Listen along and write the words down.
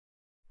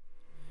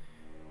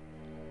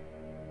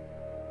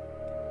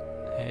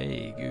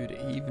Hey, good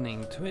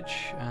evening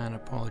Twitch, and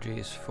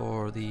apologies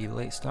for the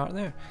late start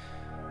there.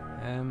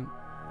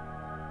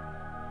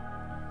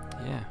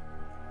 Yeah,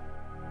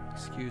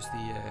 excuse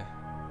the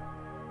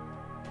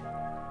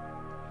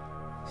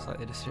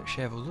slightly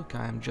disheveled look.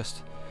 I am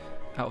just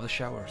out of the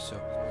shower, so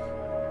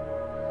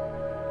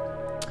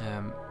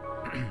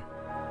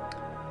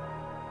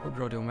hope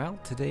you're all doing well.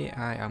 Today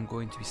I am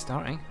going to be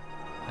starting.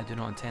 I do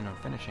not intend on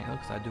finishing it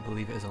because I do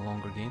believe it is a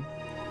longer game.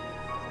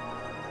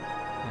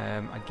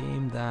 A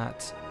game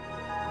that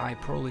I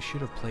probably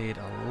should have played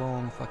a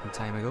long fucking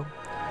time ago.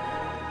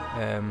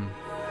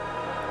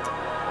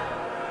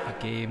 A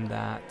game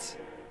that is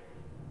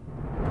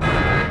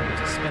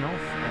a spin-off of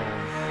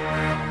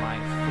one of my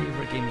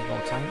favourite games of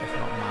all time, if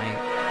not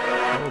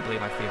probably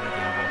my favourite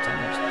game of all time.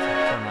 Let's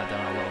turn that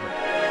down a little bit.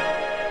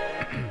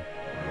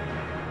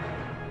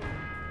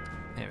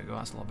 There we go,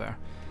 that's a lot better.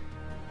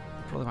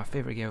 Probably my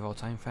favourite game of all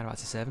time, Final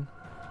Fantasy VII.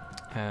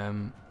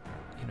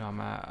 You know,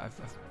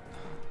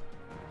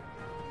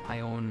 I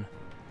own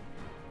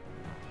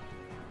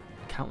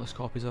countless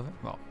copies of it.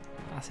 Well,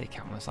 I say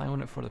countless. I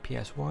own it for the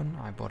PS1.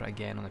 I bought it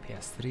again on the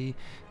PS3.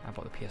 I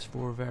bought the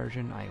PS4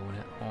 version. I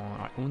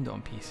owned it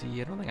on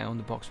PC. I don't think I own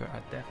the box version. I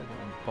definitely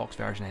don't own the box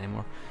version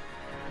anymore.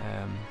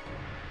 Yeah,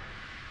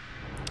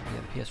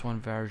 the PS1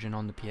 version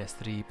on the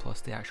PS3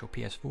 plus the actual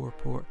PS4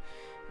 port.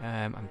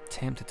 I'm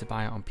tempted to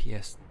buy it on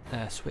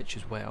Switch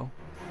as well.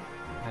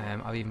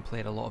 I've even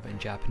played a lot of it in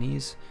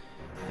Japanese.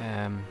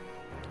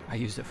 I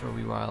used it for a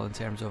wee while in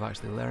terms of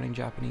actually learning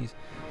Japanese,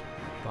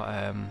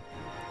 but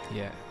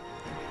yeah,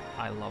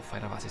 I love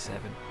Final Fantasy VII.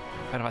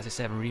 Final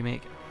Fantasy VII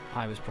Remake,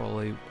 I was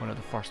probably one of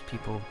the first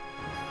people,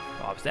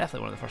 well, I was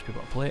definitely one of the first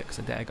people to play it because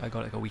I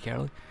got it like a week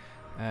early,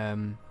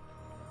 and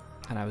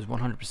I was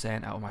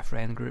 100% out of my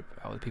friend group,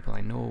 out of the people I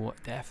know,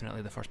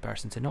 definitely the first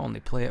person to not only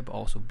play it but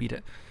also beat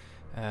it.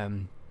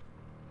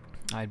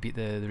 I beat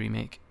the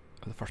remake,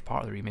 or the first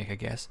part of the remake, I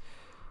guess,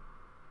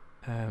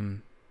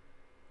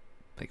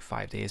 like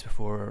 5 days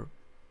before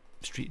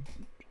the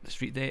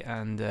street date,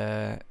 and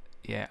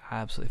yeah, I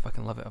absolutely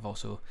fucking love it. I've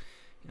also,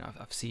 you know,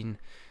 I've seen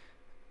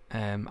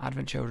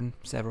Advent Children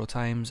several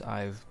times.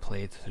 I've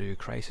played through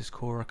Crisis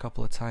Core a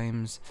couple of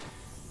times,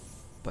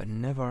 but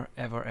never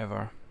ever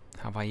ever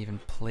have I even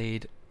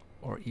played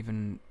or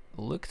even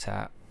looked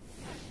at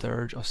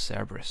Dirge or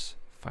Cerberus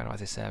Final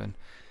Fantasy VII,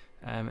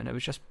 and it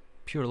was just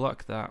pure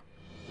luck that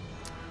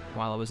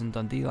while I was in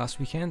Dundee last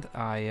weekend,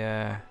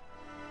 I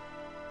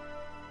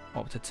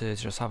opted to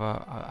just have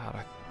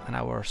an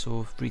hour or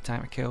so free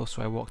time to kill,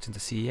 so I walked into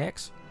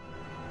CEX,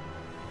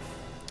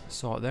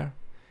 saw it there,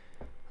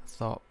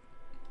 thought,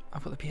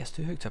 I've got the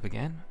PS2 hooked up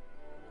again.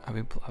 I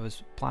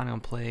was planning on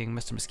playing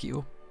Mr.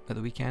 Mosquito at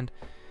the weekend,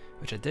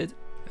 which I did.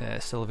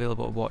 Still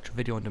available to watch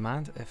video on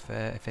demand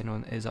if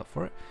anyone is up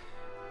for it.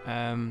 But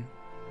I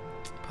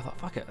thought,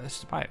 fuck it, let's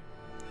just buy it.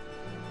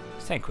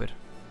 It's 10 quid.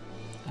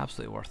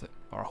 Absolutely worth it,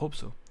 or I hope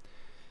so.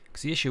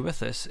 Because the issue with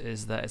this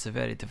is that it's a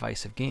very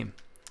divisive game.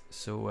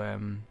 So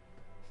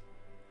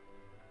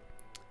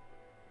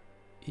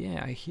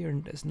yeah, I hear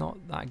it's not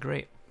that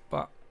great,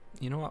 but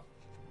you know what?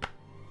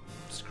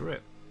 Screw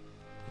it.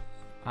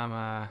 I'm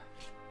a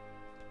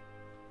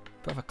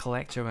bit of a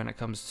collector when it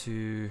comes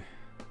to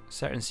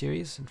certain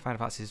series, and Final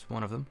Fantasy is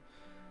one of them.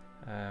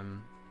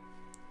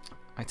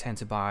 I tend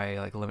to buy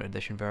like limited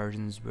edition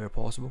versions where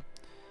possible.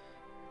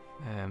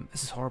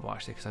 This is horrible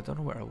actually, because I don't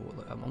know where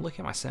I'm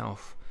looking at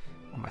myself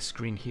on my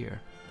screen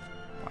here,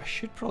 but I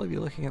should probably be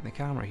looking at the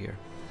camera here.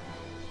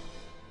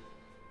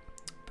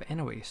 But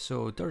anyway,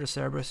 so Dirge of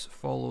Cerberus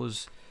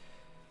follows,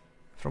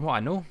 from what I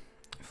know,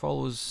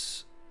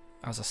 follows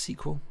as a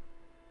sequel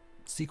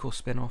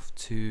spin-off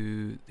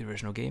to the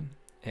original game.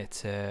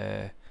 It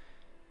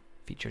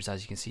features,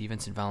 as you can see,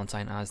 Vincent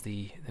Valentine as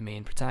the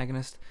main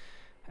protagonist.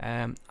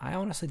 I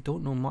honestly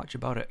don't know much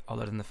about it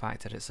other than the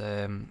fact that it's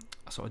a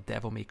sort of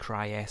Devil May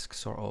Cry-esque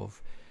sort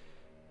of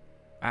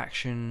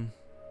action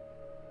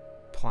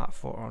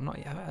platform, or not,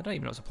 I don't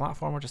even know if it's a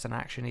platformer, just an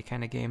action-y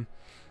kind of game.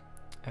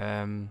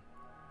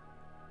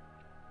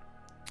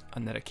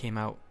 And that it came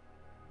out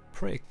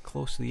pretty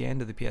close to the end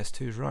of the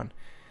PS2's run.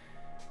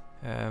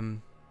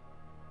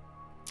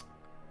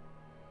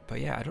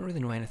 But yeah, I don't really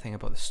know anything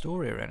about the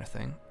story or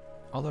anything,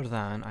 other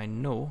than I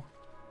know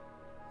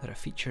that it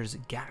features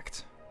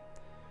Gact,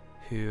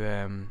 who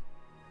I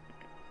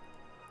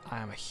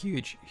am a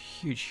huge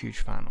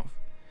fan of.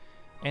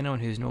 Anyone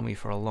who's known me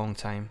for a long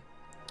time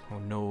will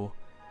know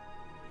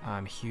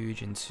I'm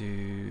huge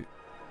into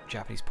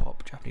Japanese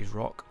pop, Japanese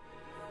rock.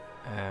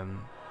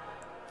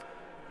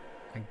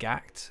 And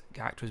Gact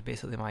was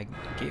basically my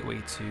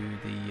gateway to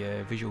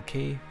the Visual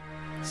K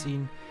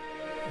scene,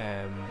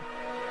 and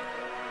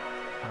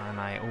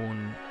I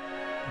own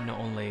not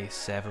only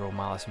several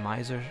Malice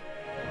Miser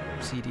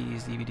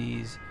CDs,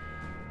 DVDs,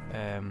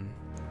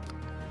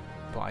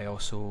 but I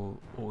also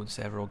own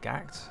several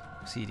Gact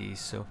CDs.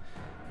 So,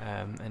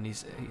 and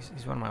he's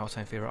one of my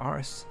all-time favorite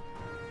artists.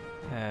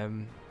 A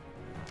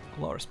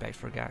lot of respect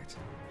for Gact,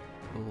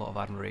 a lot of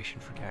admiration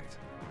for Gact.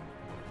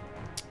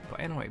 But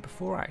anyway,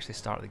 before I actually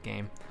start the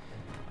game,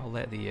 I'll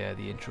let the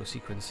intro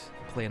sequence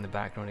play in the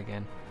background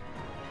again.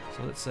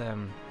 So let's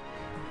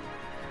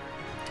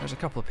there's a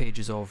couple of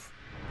pages of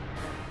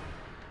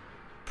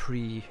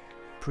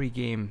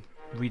pre-game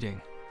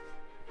reading.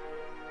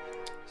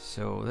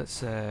 So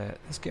let's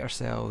get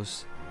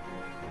ourselves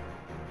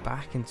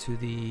back into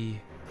the.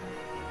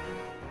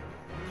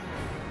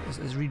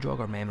 Let's re-jog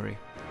our memory,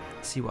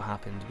 see what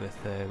happened with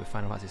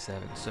Final Fantasy VII.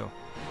 So,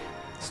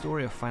 the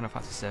story of Final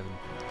Fantasy VII.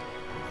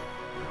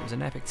 It was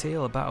an epic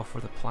tale, a battle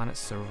for the planet's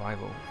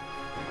survival.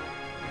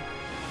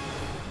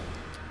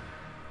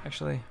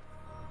 Actually,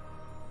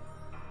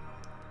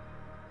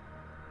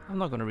 I'm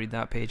not going to read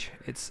that page.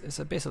 It's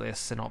basically a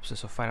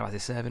synopsis of Final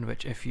Fantasy VII,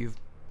 which if you've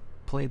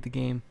played the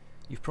game,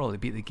 you've probably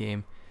beat the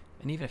game,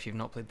 and even if you've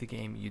not played the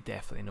game, you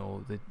definitely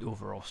know the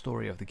overall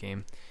story of the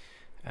game.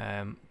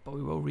 But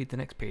we will read the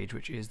next page,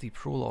 which is the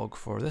prologue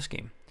for this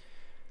game.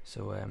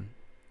 So,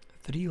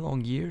 3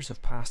 long years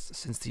have passed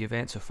since the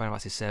events of Final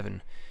Fantasy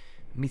VII.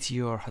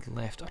 Meteor had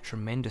left a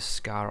tremendous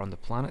scar on the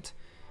planet.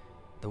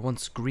 The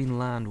once green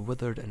land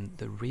withered and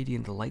the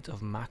radiant light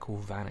of Mako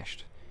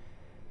vanished.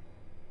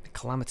 The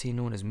calamity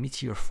known as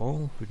Meteor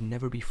Fall would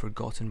never be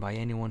forgotten by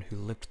anyone who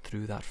lived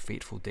through that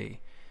fateful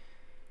day.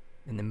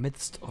 In the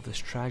midst of this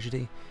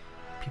tragedy,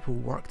 people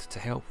worked to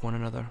help one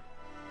another,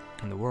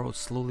 and the world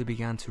slowly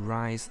began to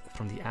rise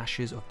from the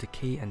ashes of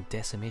decay and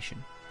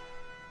decimation.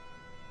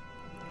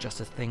 Just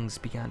as things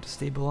began to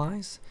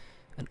stabilize,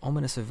 an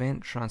ominous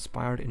event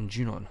transpired in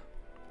Junon.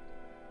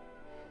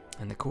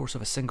 In the course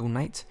of a single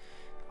night,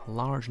 a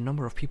large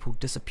number of people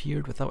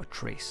disappeared without a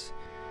trace.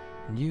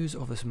 News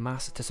of this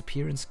mass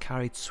disappearance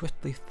carried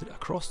swiftly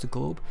across the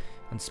globe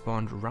and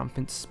spawned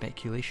rampant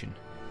speculation.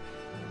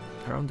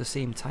 Around the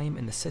same time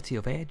in the city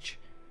of Edge,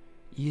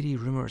 eerie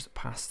rumours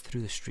passed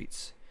through the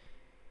streets.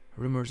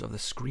 Rumours of the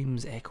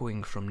screams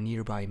echoing from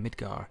nearby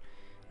Midgar,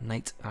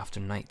 night after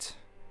night.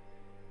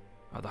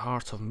 At the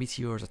heart of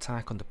Meteor's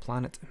attack on the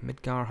planet,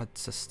 Midgar had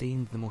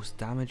sustained the most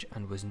damage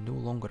and was no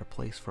longer a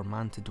place for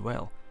man to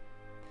dwell.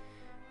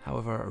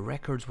 However,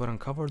 records were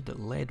uncovered that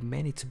led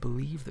many to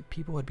believe that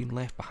people had been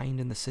left behind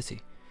in the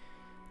city.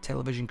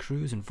 Television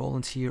crews and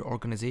volunteer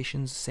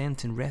organisations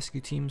sent in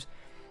rescue teams,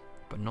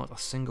 but not a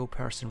single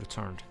person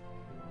returned.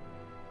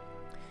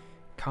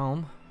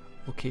 Calm,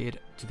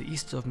 located to the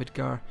east of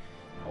Midgar,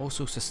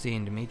 also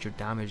sustained major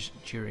damage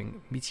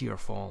during Meteor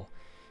Fall,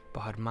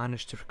 but had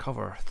managed to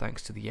recover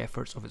thanks to the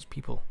efforts of its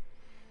people.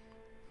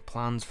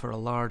 Plans for a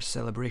large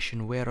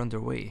celebration were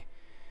underway.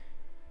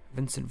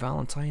 Vincent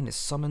Valentine is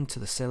summoned to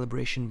the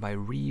celebration by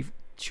Reeve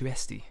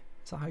Tuesti.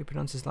 Is that how you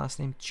pronounce his last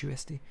name?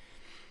 Tuesti?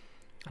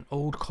 An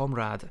old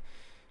comrade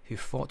who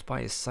fought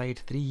by his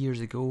side 3 years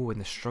ago in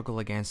the struggle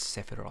against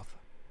Sephiroth.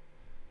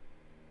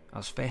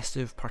 As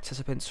festive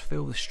participants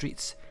fill the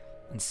streets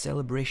and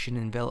celebration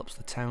envelops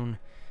the town,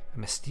 a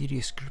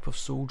mysterious group of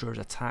soldiers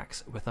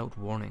attacks without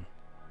warning.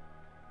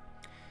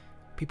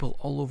 People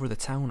all over the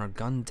town are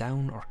gunned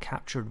down or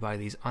captured by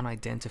these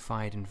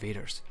unidentified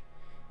invaders.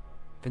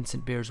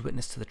 Vincent bears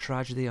witness to the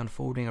tragedy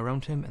unfolding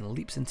around him and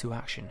leaps into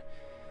action.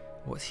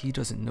 What he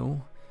doesn't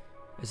know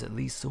is that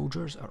these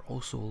soldiers are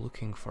also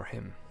looking for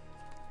him.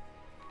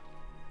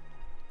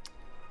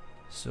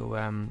 So,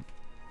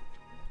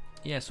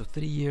 yeah, so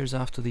 3 years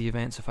after the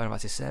events of Final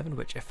Fantasy VII,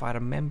 which if I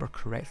remember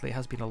correctly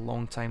has been a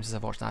long time since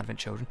I've watched Advent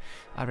Children.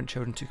 Advent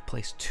Children took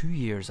place 2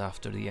 years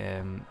after the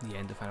end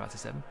of Final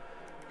Fantasy VII.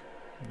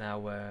 Now,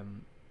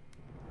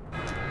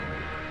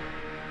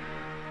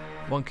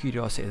 one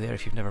curiosity there,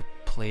 if you've never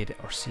played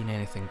or seen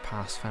anything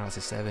past Final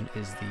Fantasy VII,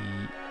 is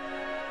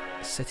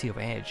the City of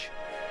Edge,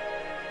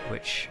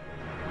 which,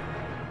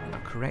 now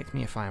correct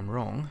me if I'm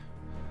wrong,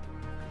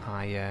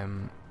 I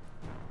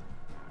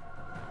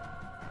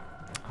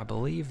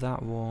believe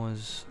that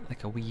was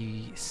like a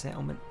wee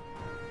settlement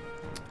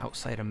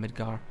outside of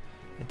Midgar.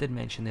 It did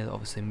mention there that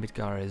obviously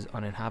Midgar is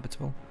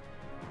uninhabitable.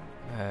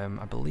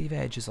 I believe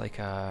Edge is like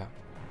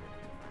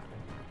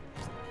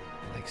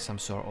some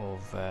sort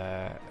of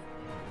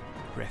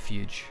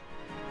refuge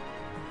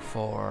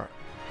for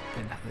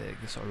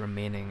the sort of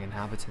remaining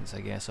inhabitants, I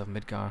guess, of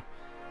Midgar.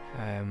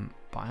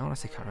 But I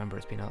honestly can't remember.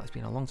 It's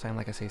been a long time,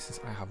 like I say, since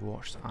I have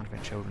watched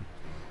Advent Children.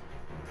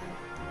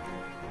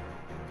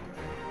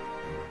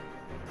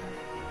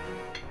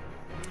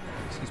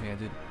 Excuse me, I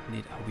do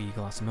need a wee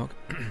glass of milk.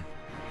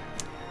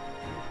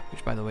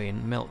 Which, by the way,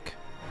 milk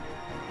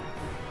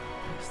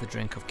is the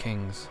drink of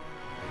kings.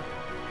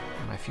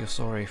 And I feel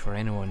sorry for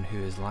anyone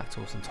who is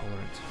lactose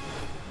intolerant.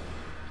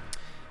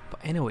 But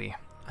anyway,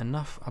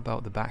 enough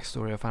about the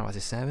backstory of Final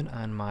Fantasy VII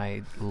and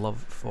my love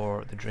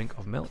for the drink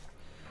of milk.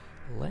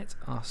 Let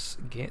us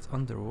get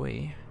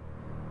underway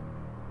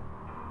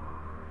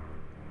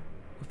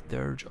with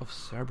Dirge of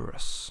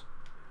Cerberus.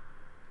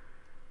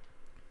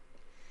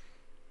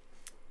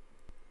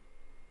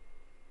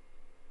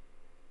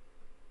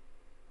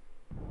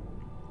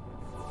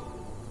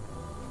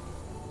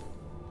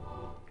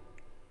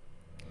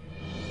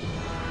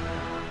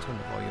 Turn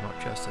the volume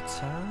up just a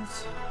tad.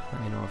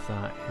 Let me know if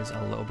that is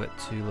a little bit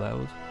too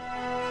loud.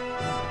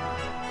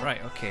 Right,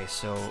 okay,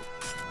 so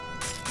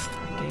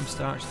we Game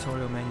start,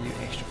 tutorial menu,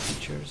 extra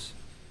features.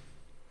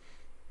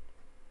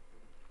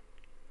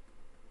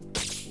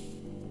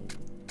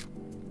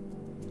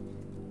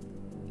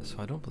 So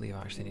I don't believe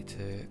I actually need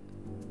to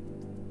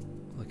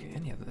look at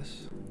any of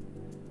this.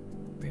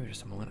 Maybe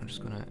just a moment, I'm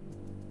just going to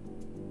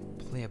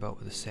play about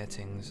with the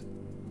settings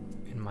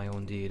in my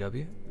own DAW.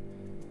 I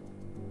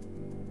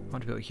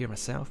want to be able to hear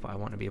myself, but I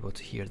want to be able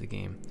to hear the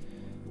game.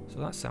 So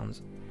that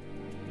sounds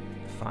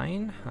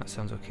fine, that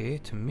sounds okay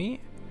to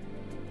me.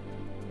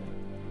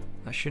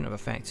 That shouldn't have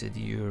affected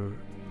your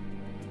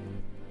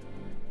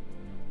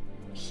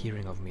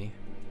hearing of me.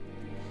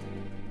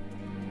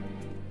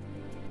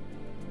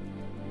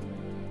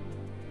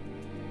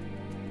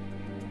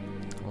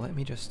 Let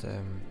me just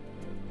oh,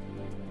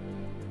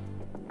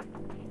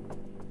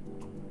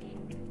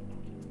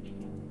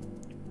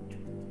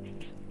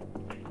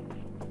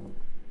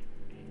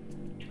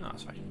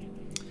 that's fine.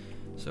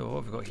 So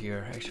what have we got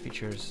here? Extra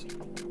features,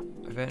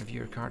 event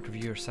viewer, character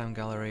viewer, sound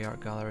gallery,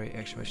 art gallery,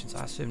 extra missions.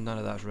 I assume none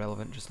of that's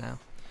relevant just now.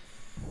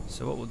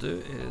 So what we'll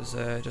do is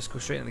just go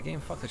straight into the game.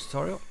 Fuck the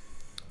tutorial.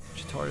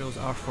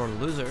 Tutorials are for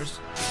losers.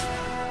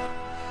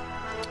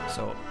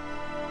 So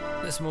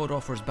this mode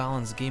offers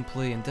balanced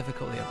gameplay and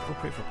difficulty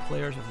appropriate for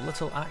players with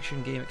little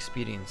action game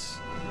experience.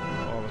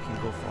 Or we can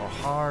go for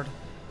hard.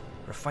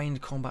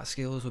 Refined combat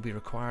skills will be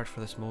required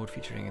for this mode,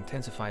 featuring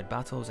intensified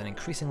battles and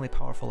increasingly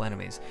powerful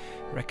enemies.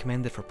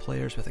 Recommended for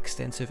players with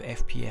extensive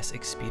FPS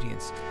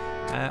experience.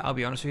 I'll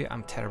be honest with you,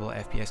 I'm terrible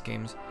at FPS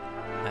games.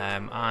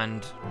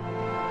 And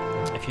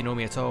if you know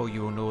me at all,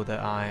 you will know that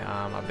I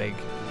am a big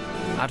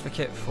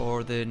advocate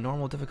for the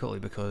normal difficulty,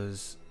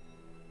 because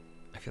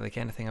I feel like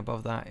anything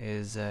above that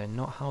is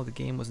not how the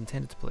game was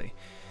intended to play,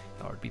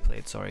 or be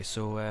played, sorry.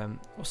 So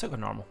we'll stick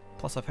with normal.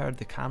 Plus I've heard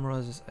the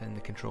cameras and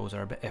the controls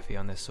are a bit iffy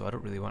on this, so I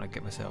don't really want to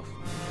get myself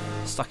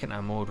stuck in a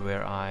mode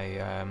where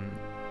I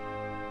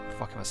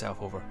fucking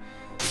myself over.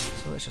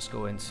 So let's just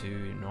go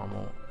into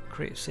normal.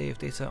 Create save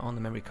data on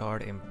the memory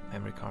card in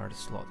memory card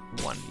slot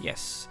 1.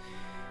 Yes.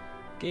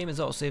 Game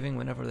is auto-saving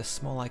whenever this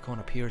small icon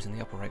appears in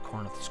the upper right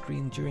corner of the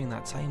screen. During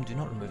that time, do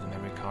not remove the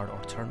memory card or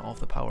turn off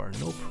the power.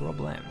 No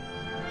problem.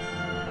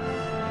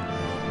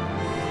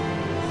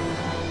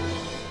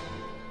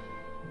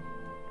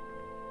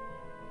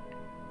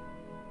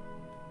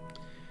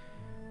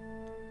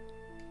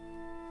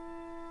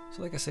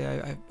 So like I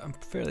say, I'm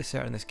fairly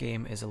certain this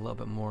game is a little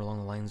bit more along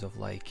the lines of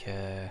like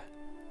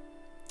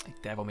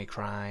Devil May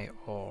Cry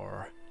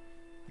or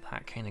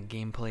that kind of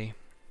gameplay.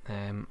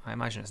 I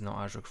imagine it's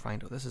not as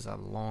refined. Oh, this is a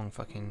long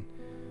fucking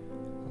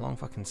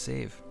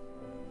save.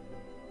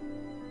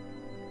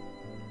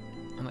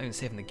 I'm not even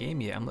saving the game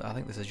yet. I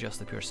think this is just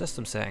the pure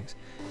system settings.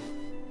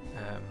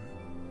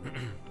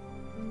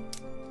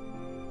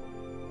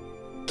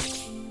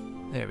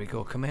 There we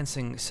go.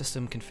 Commencing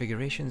system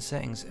configuration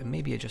settings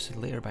may be adjusted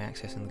later by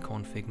accessing the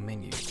config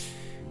menu.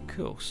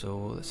 Cool. So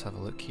let's have a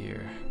look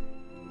here.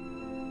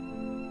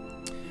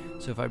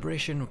 So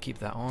vibration, we'll keep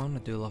that on. I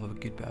do love a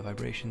good bit of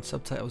vibration.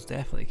 Subtitles,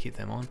 definitely keep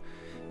them on.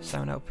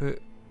 Sound output,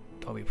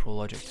 Dolby Pro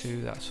Logic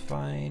 2, that's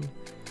fine.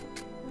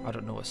 I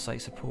don't know what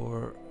sight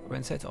support.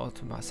 When set to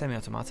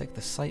semi-automatic,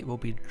 the sight will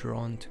be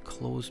drawn to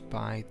close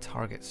by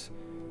targets.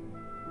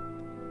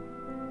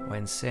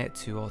 When set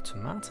to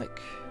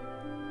automatic,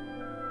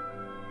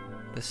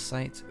 the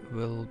sight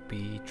will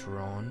be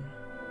drawn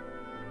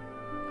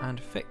and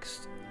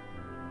fixed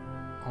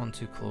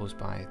onto close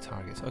by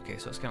targets. Okay,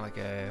 so it's kind of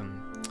like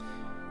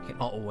an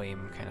auto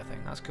aim kind of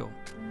thing. That's cool.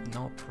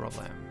 No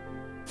problem.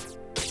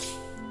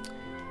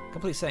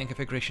 Complete setting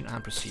configuration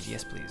and proceed.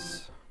 Yes,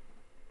 please.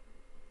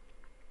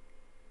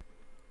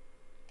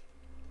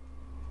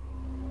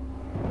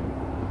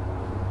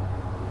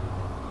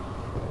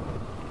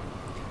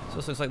 So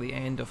this looks like the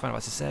end of Final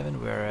Fantasy VII,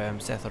 where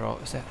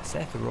Sephiroth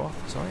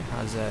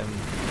has,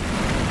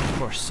 of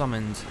course,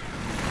 summoned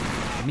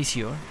the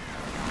Meteor.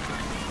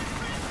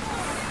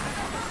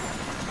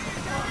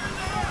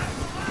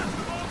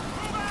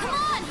 Come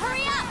on,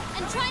 hurry up,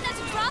 and try not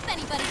to drop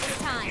anybody this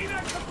time.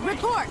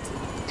 Report.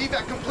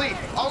 Evac complete.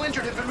 All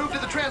injured have been moved to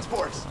the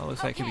transports. Oh,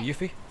 looks like it could be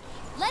Yuffie.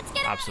 Let's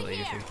get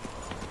Absolutely out of here.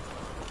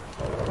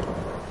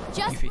 Yuffie.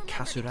 Just Yuffie remember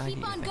Kasuragi, to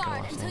keep on I think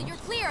guard until you're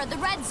clear of the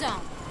red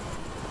zone.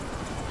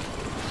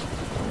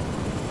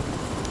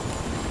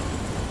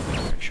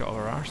 Shot of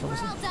her arse,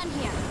 obviously. We're all done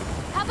here.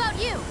 How about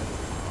you?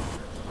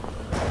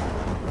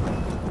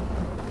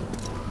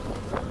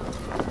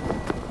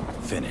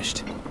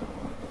 Finished.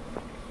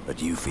 But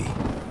Yuffie,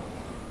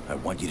 I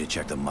want you to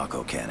check the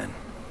Mako cannon.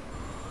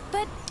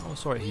 But... Oh,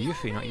 sorry,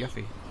 Yuffie, not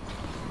Yuffie.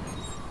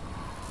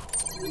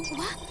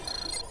 What?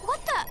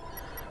 What the...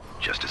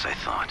 Just as I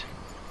thought.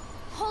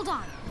 Hold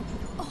on.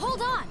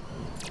 Hold on.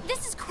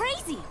 This is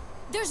crazy.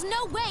 There's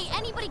no way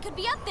anybody could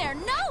be up there.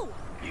 No!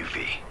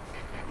 Yuffie,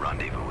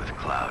 rendezvous with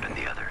Cloud and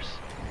the others.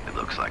 It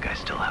looks like I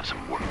still have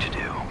some work to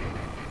do.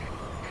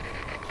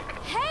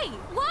 Hey!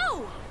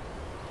 Whoa!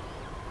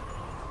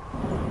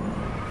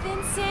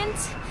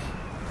 Vincent!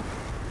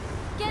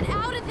 Get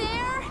out of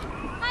there!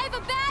 I have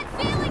a bad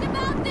feeling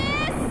about this!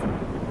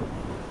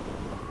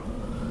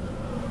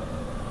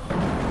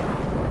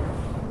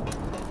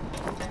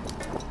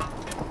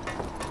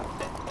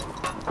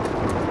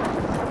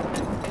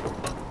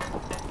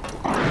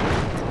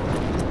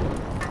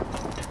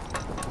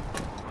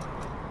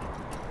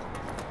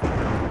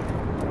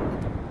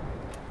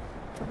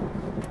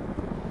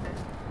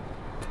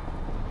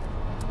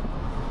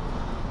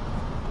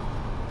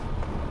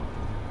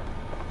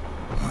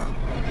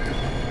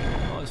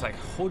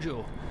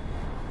 Hojo,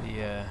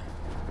 the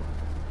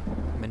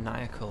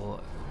maniacal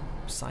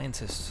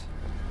scientist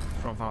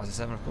from Final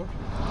Fantasy VII, of course.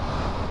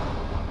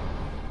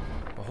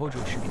 But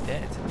Hojo should be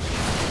dead.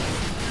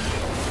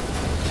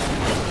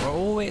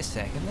 Oh wait a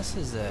second, this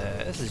is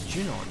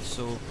Junon,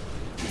 so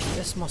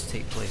this must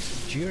take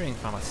place during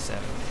Final Fantasy VII.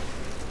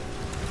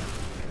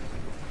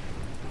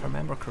 If I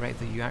remember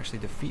correctly, you actually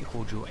defeat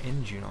Hojo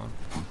in Junon.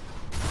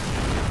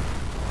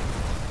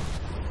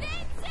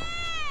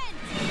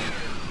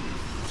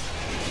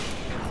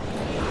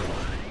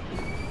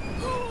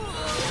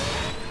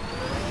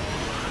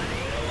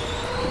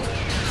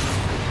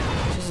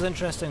 This is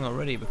interesting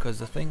already, because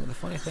the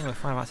funny thing with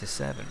Final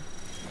Fantasy VII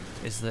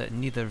is that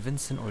neither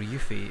Vincent or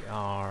Yuffie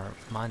are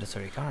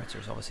mandatory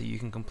characters. Obviously, you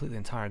can complete the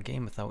entire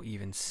game without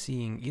even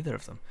seeing either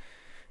of them.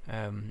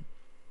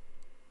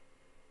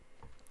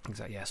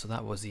 Exactly. Yeah. So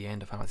that was the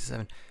end of Final Fantasy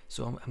VII.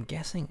 So I'm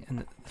guessing, and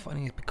the funny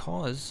thing is,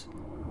 because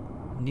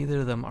neither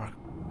of them are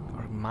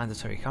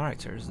mandatory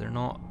characters, they're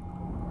not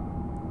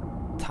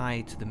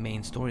tied to the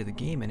main story of the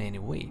game in any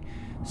way.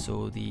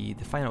 So the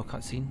final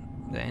cutscene,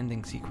 the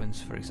ending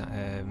sequence, for example,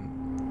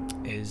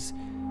 is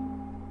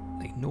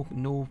like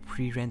no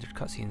pre-rendered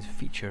cutscenes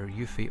feature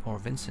Yuffie or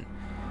Vincent,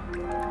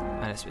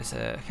 and it's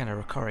a kind of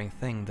recurring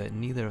thing that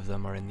neither of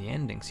them are in the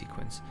ending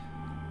sequence.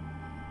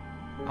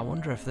 I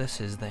wonder if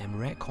this is them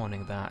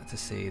retconning that to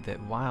say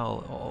that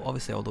while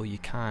obviously, although you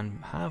can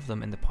have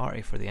them in the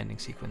party for the ending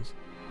sequence,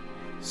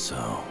 So,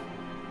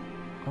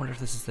 I wonder if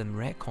this is them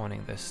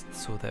retconning this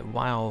so that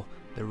while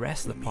the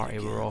rest of the party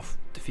were off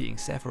defeating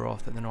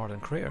Sephiroth at the Northern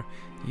Crater,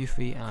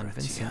 Yuffie and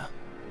Vincent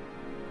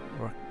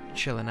were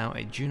chilling out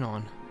at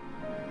Junon,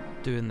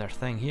 doing their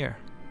thing here.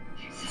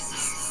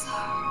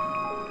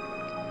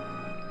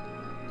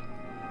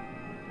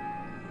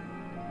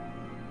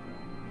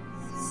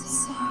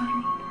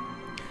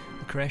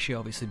 Koreshi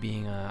obviously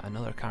being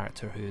another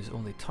character who's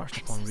only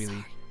touched upon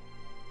really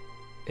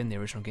in the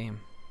original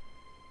game.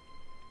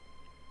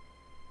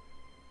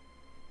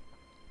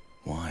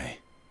 why?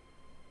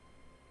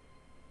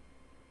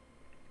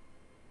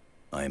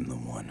 I'm the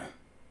one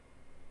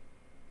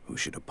who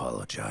should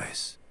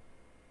apologize.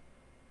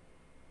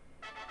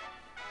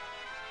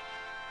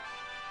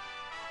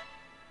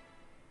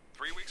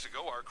 3 weeks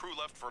ago, our crew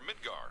left for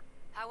Midgar.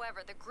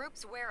 However, the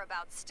group's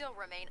whereabouts still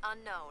remain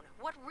unknown.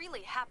 What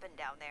really happened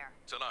down there?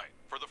 Tonight,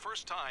 for the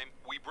first time,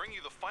 we bring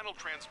you the final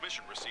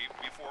transmission received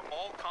before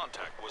all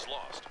contact was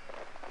lost.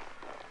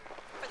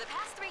 For the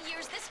past 3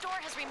 years, this door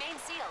has remained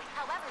sealed.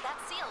 However,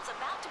 that seal's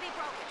about to be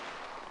broken.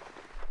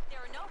 There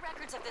are no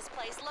records of this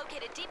place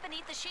located deep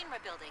beneath the Shinra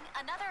building,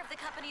 another of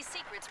the company's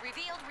secrets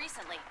revealed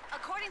recently.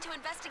 According to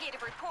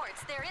investigative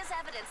reports, there is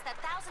evidence that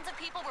thousands of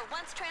people were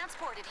once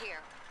transported here.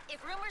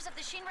 If rumors of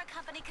the Shinra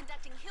company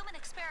conducting human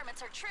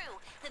experiments are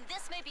true, then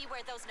this may be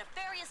where those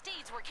nefarious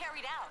deeds were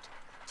carried out.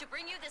 To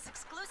bring you this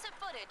exclusive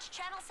footage,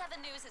 Channel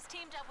 7 News has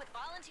teamed up with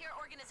volunteer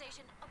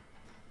organization... Oh,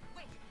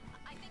 wait,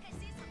 I think I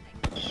see something.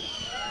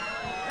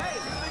 Hey,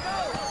 here we go!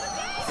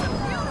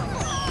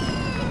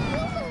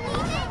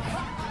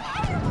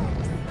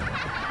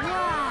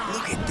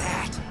 Look at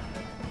that!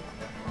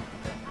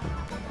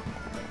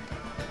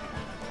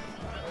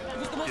 It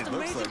looks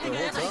like the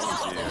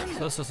whole town's here.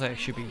 So this looks like it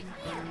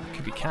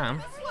could be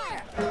Cam,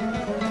 or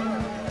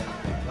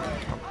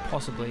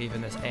possibly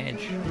even this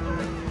Edge.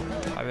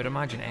 I would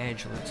imagine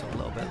Edge looks a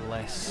little bit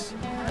less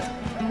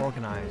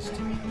organised.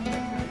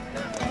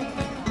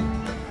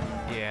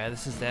 Yeah,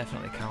 this is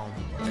definitely Calm.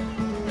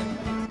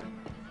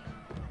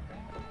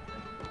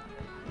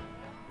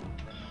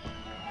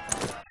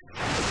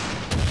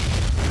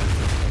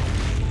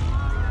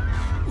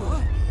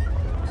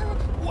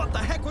 What the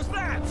heck was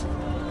that?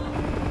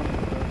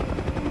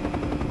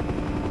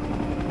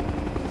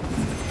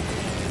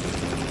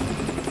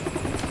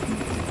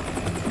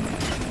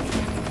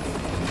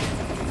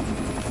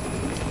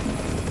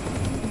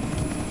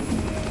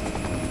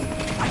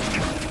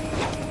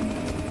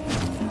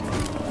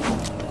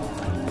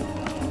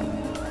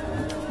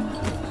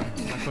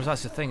 Of course,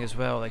 that's the thing as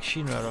well. Like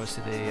Shinra are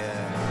obviously the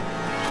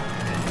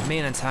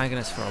main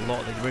antagonist for a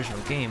lot of the original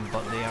game,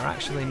 but they are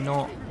actually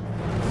not.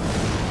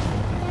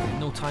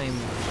 No time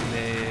in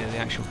the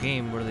actual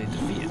game were they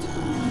defeated.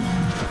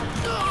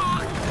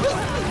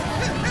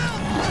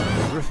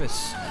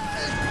 Rufus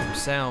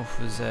himself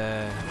was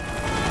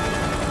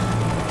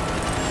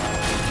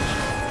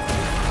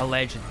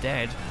alleged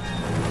dead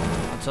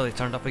until he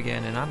turned up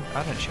again in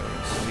Adventure.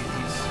 So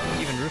he's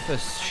even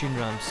Rufus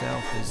Shinra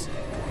himself is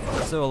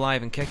still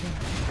alive and kicking.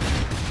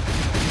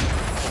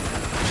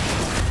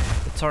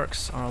 The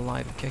Turks are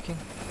alive and kicking.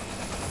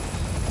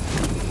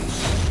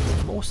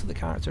 Most of the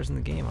characters in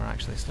the game are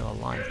actually still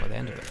alive by the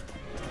end of it.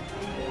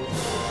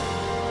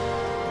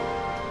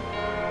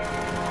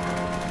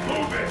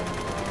 Move it!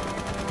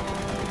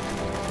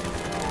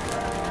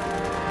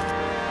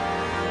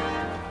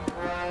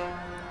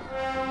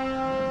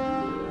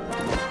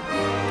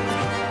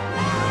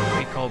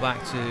 Recall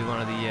back to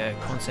one of the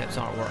concepts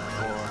artwork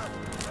for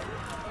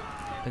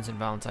Vincent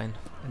Valentine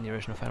in the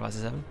original Final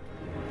Fantasy VII.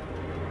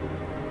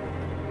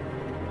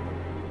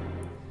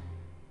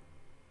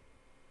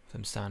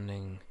 them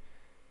standing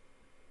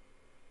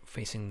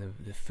facing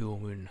the full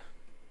moon,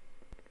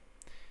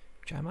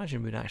 which I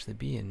imagine would actually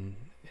be in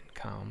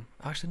Calm.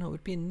 Actually, no, it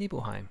would be in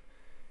Nibelheim.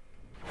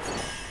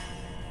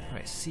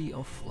 Right, Sea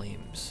of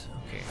Flames.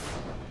 Okay.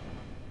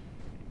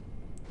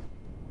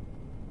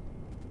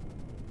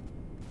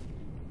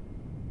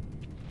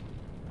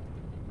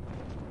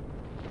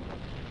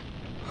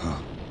 Huh.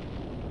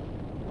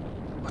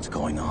 What's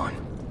going on?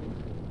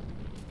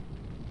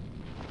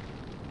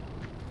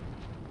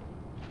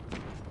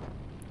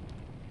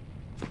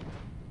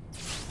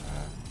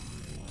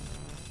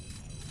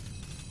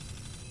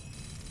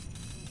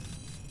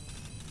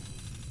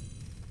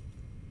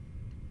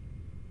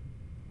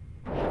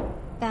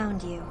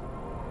 Found you.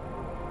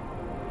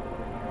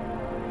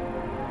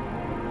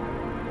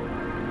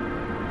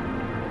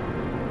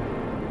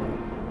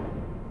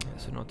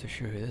 So not too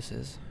sure who this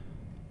is.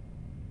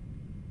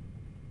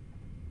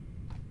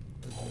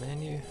 The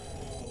menu.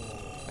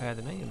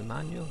 The menu, the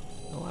manual.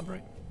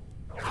 Elaborate.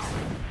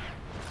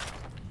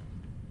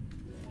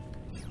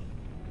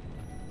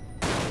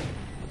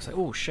 Looks like,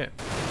 oh shit.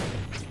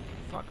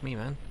 Fuck me,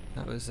 man.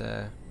 That was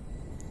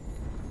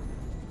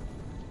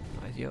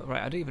ideal.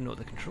 Right, I don't even know what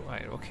the control.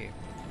 Right, okay.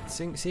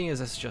 Seeing as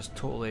this just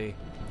totally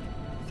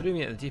threw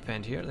me at the deep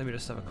end here, let me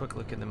just have a quick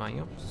look in the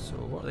manual. So,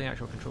 what are the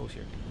actual controls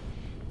here?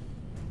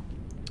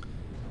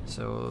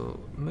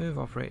 So, move,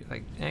 operate,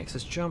 like X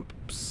is jump,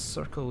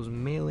 circle is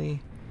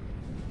melee.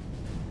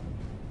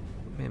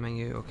 Main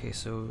menu, okay,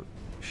 so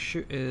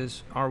shoot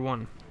is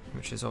R1,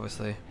 which is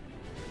obviously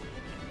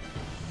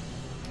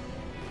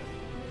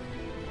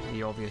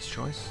the obvious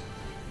choice.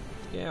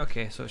 Yeah,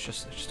 okay, so it's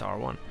just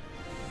R1.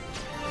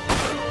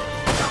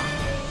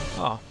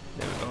 Oh,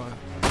 there we go.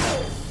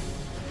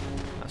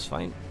 That's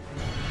fine.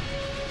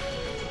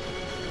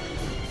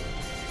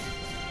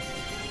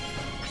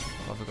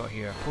 What have we got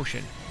here?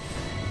 Potion.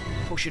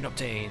 Potion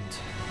obtained.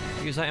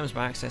 Use items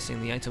by accessing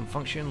the item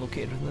function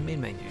located within the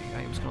main menu.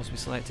 Items can also be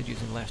selected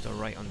using left or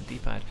right on the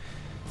D-pad.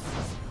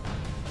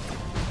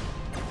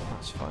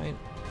 That's fine.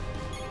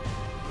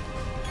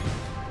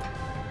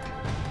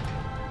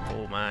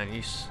 Oh man,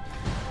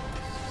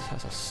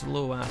 that's a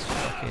slow ass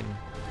fucking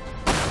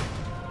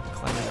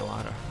climbing the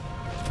ladder.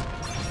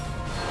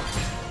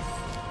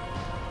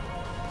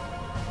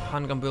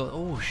 Handgun bullet.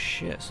 Oh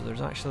shit, so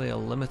there's actually a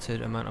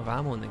limited amount of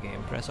ammo in the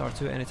game. Press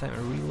R2 at any time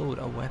to reload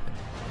a weapon.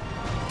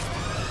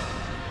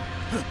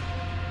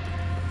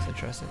 That's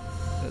interesting.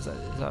 Is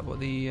that what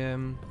the what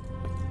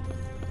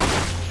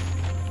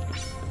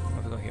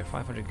have we got here?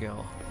 500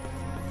 gil.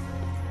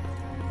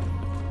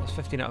 That's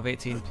 15 out of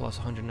 18 plus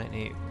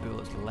 198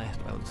 bullets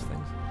left by those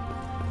things.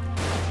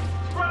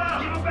 Spread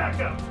out! Keep it back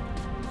up!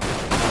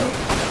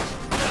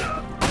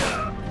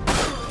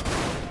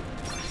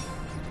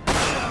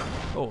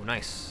 Oh,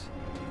 nice.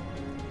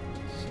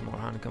 Some more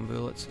handgun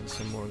bullets and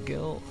some more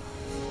gil.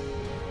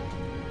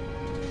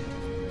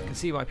 I can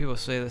see why people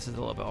say this is a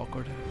little bit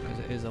awkward, because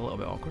it is a little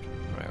bit awkward.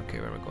 Right, okay,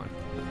 where am I going?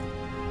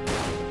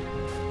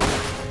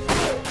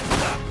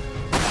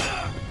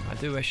 I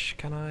do wish,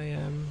 can I,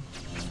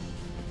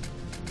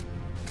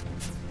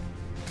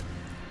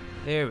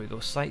 there we go,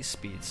 sight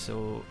speed,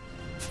 so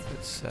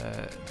let's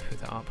put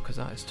that up, because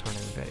that is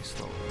turning very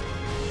slow.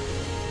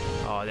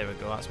 Oh, there we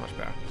go, that's much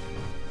better.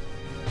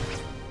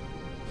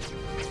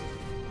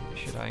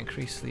 Should I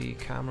increase the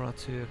camera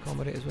to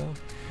accommodate as well?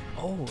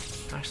 Oh,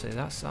 actually,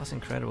 that's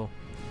incredible.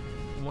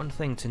 One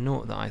thing to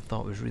note that I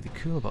thought was really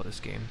cool about this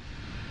game,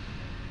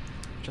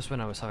 just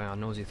when I was having a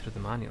nosy through the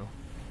manual,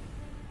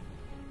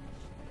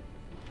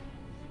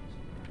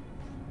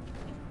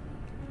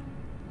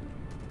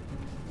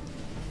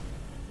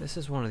 this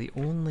is one of the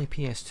only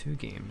PS2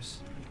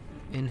 games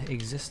in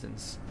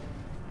existence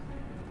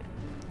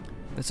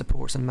that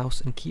supports a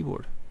mouse and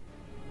keyboard.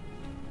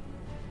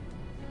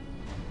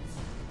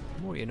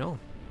 The more you know.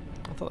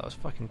 I thought that was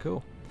fucking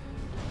cool.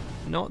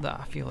 Not that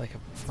I feel like a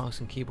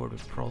mouse and keyboard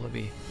would probably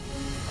be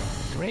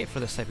great for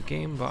this type of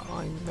game, but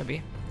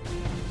maybe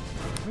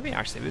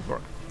actually it would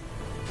work.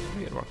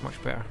 Maybe it'd work much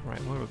better. Right,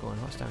 where are we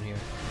going? What's down here?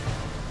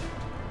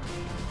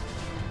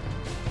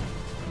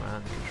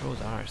 Man, the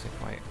controls are actually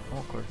quite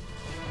awkward.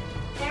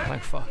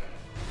 Like fuck.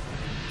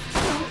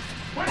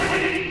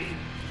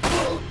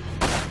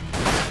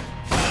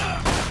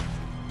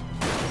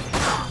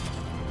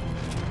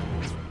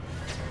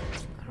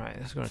 Right,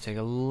 this is going to take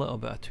a little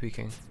bit of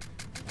tweaking.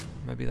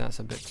 Maybe that's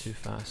a bit too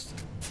fast.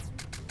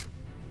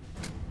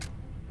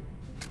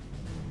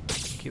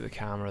 Keep the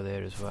camera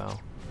there as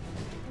well.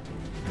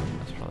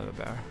 That's probably a bit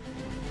better.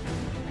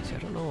 See, I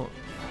don't know.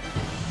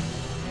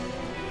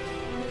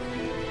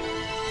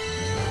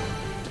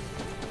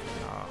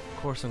 Oh, of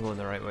course I'm going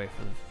the right way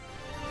for the...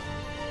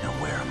 Now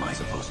where am I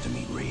supposed to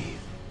meet Reeve?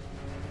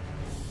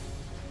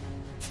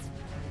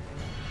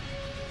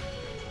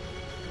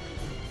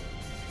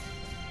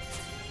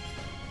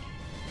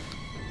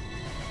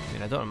 I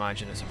mean, I don't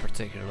imagine it's a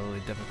particularly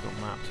difficult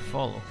map to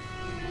follow.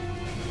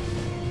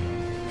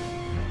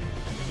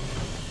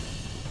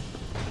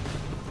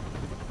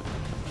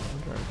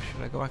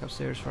 Should I go back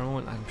upstairs for a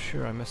moment? I'm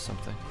sure I missed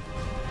something.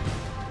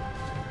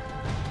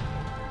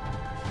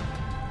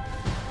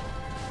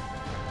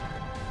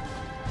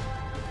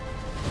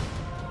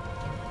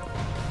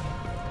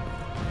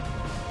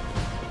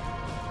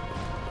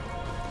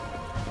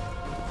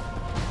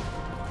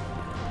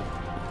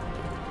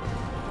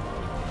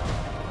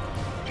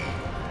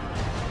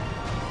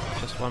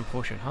 one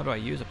potion. How do I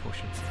use a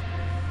potion?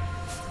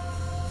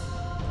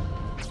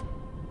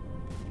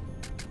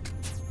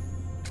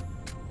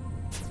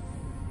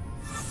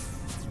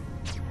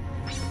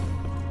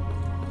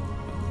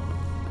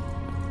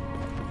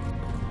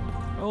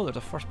 Oh, there's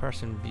a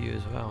first-person view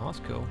as well. That's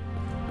cool.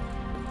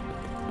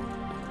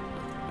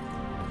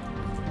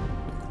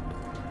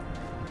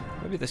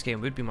 Maybe this game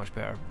would be much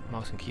better,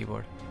 mouse and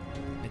keyboard.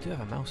 I do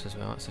have a mouse as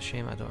well. It's a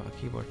shame I don't have a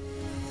keyboard.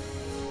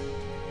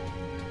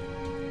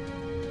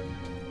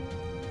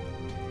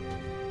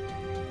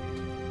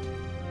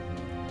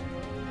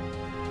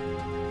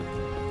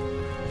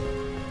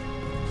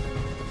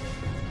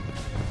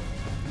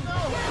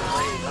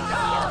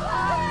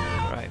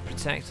 Right,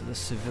 protect the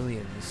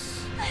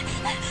civilians.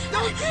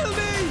 Don't kill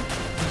me!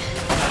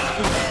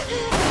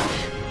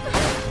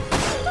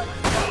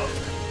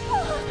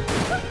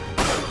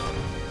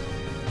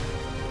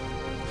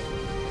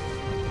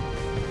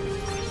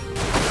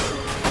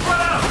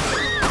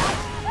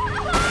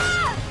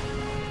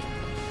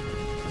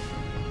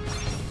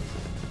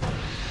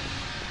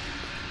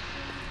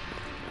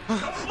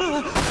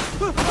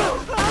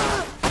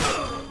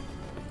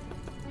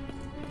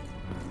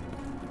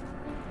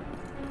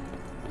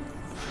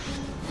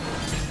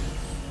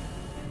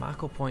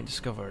 Mako point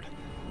discovered.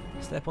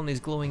 Step on these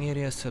glowing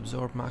areas to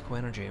absorb Mako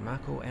energy.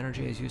 Mako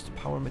energy is used to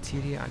power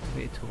materia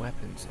activated to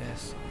weapons.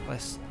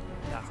 Press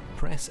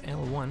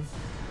L1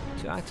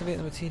 to activate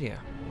the materia.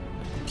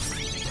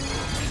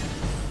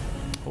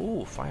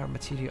 Oh, fire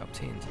materia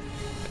obtained.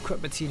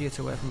 Equip materia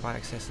to weapon by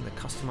accessing the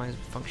customize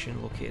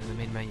function located in the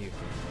main menu.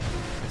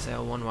 Press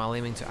L1 while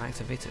aiming to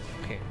activate it.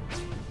 Okay.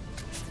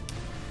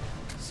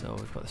 So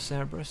we've got the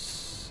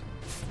Cerberus.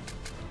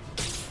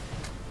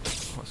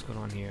 What's going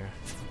on here?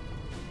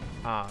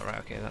 Ah, right,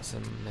 okay, that's a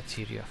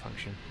materia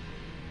function.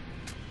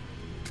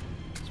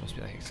 This must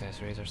be like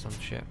accessories or some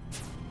shit.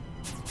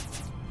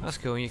 That's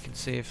cool, you can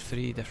save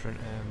 3 different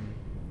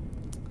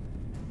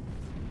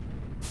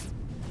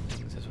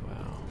things as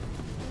well.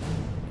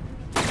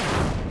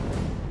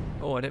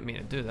 Oh, I didn't mean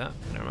to do that.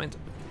 Never mind.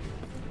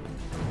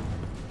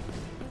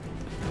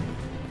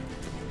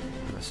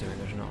 I'm assuming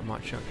there's not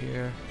much up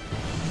here.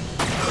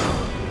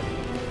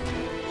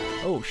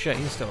 Oh shit,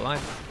 he's still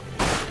alive.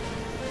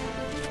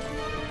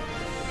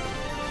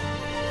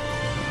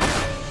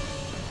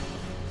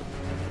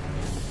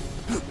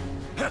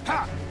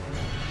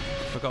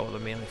 Forgot what the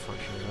melee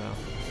function as well.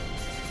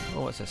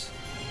 Oh, what's this?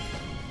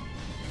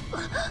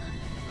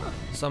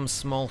 Some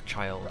small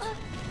child.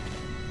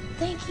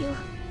 Thank you.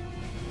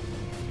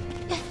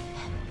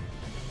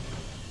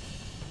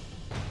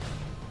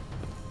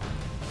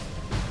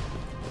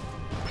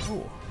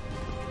 Oh,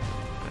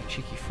 a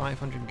cheeky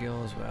 500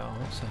 gil as well.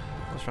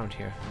 What's around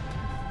here?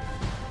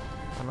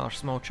 Another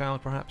small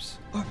child, perhaps?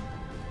 Are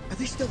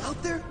they still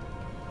out there?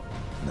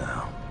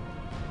 No.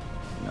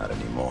 Not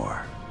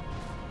anymore.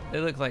 They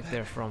look like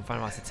they're from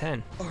Final Fantasy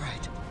X.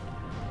 Alright.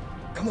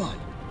 Come on.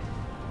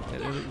 They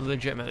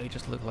legitimately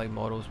just look like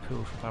models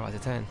pulled from Final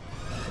Fantasy X.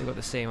 They've got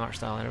the same art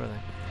style and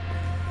everything.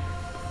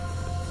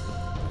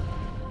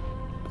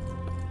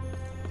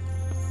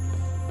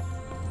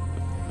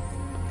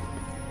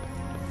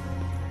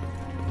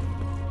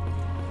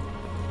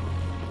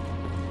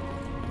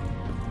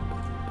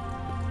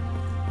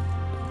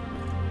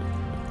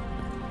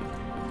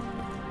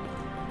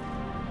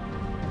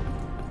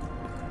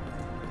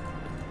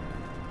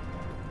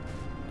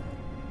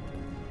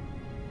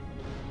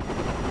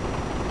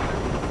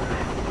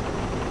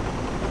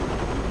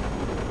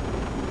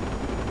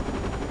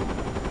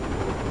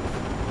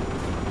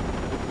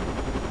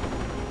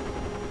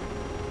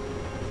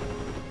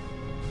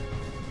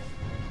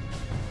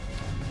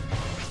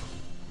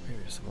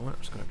 I'm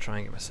just going to try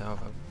and get myself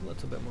a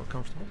little bit more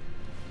comfortable.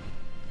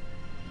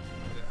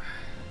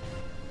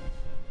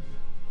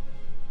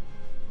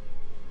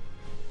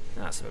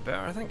 That's a bit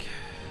better, I think.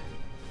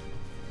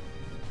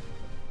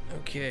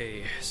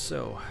 Okay,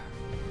 so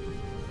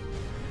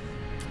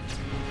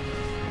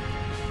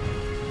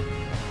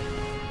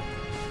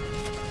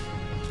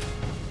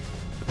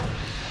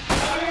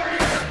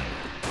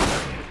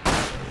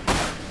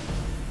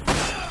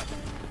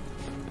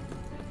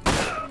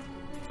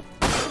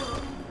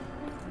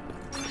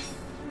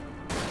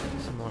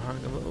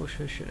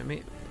who's shooting at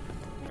me?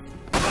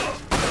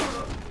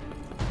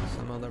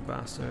 Some other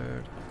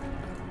bastard.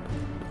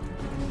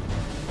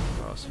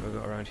 What else have we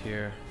got around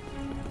here?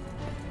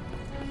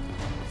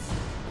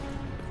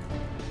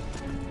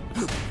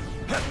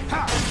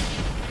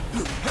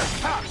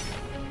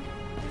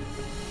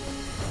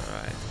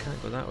 Alright,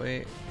 can't go that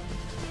way.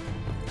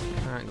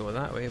 Can't go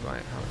that way by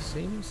how it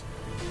seems.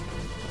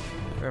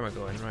 Where am I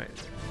going? Right.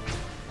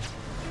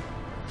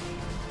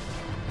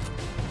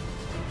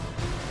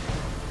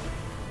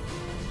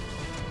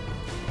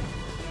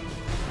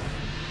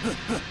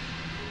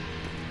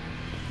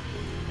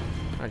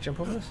 Can I jump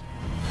over this?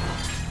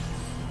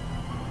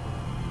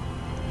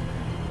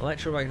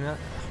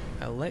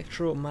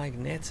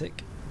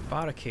 Electromagnetic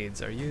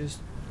barricades are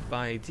used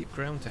by deep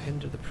ground to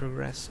hinder the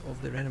progress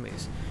of their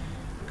enemies.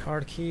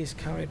 Card keys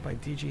carried by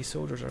DG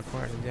soldiers are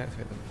required to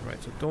deactivate them.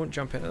 Right, so don't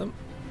jump into them.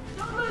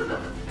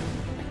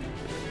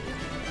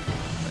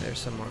 There's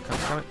some more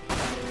cunts coming.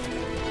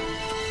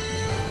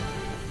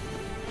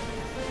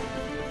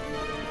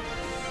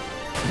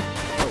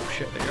 Oh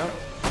shit, there you go.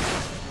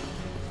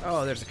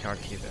 Oh, there's a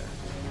card key there.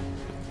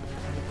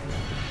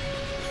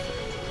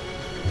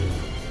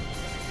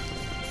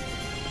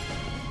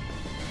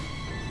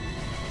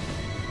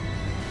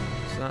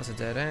 So that's a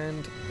dead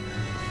end.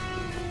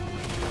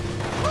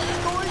 What's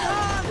going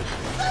on?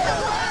 Stay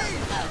away!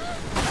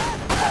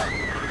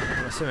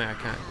 I'm assuming I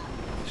can't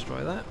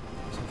destroy that.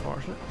 It's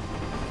unfortunate.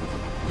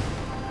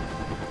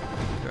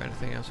 Got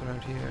anything else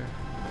around here?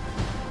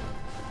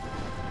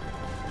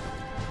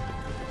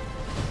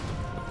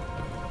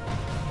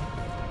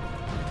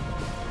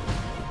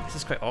 This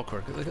is quite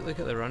awkward. Look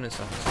at the run and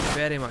stuff. It's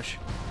very much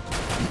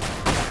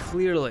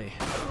clearly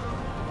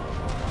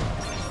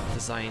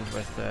designed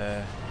with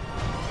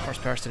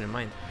first person in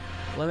mind.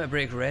 Limit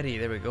break ready.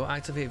 There we go.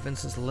 Activate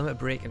Vincent's limit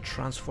break and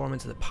transform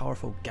into the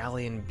powerful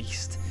Galleon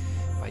beast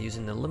by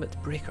using the limit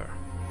breaker.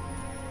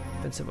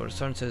 Vincent will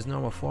return to his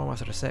normal form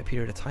after a set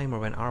period of time or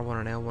when R1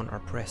 and L1 are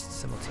pressed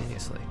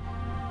simultaneously.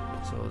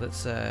 So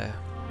let's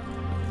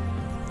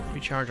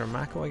recharge our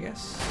Mako, I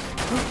guess.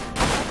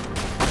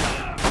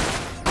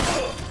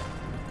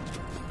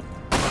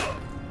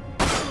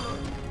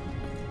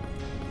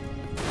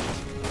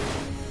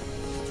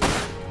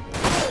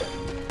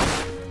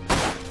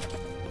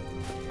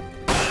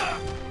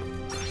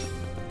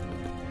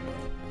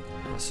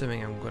 I'm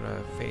assuming I'm going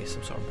to face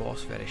some sort of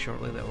boss very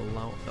shortly that will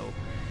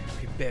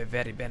be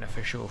very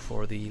beneficial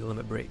for the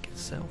limit break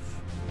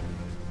itself.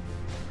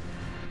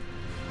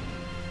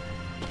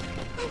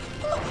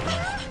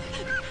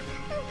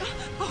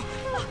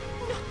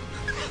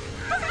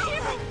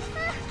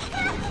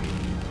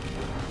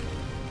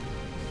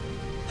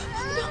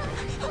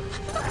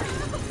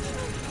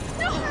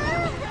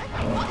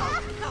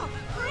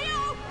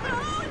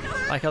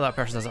 I like how that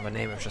person doesn't have a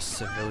name, it's just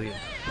civilian.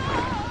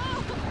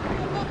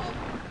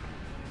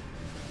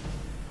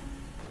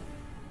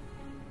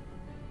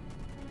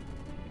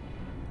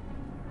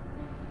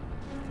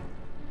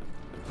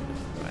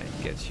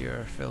 Get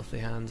your filthy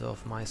hands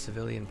off my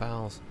civilian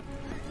pals.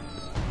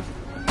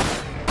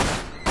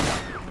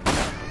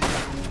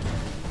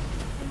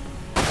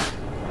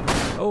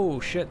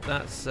 Oh shit,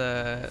 that's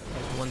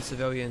one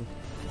civilian.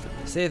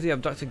 Save the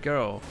abducted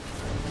girl.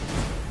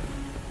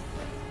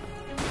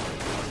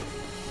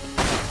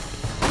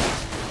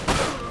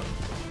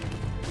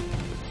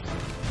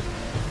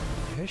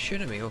 Who's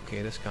shooting me?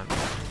 Okay, this can't.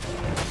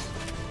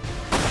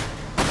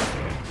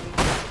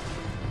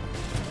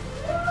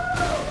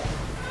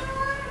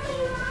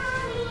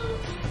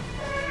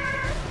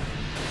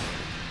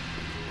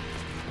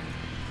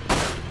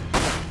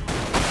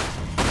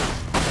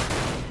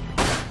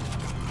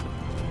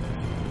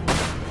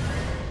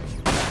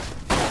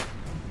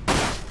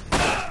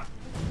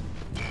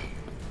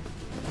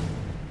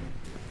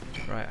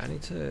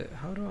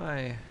 How do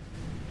I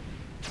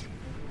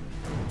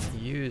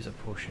use a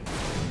potion? I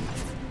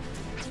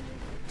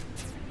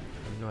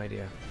have no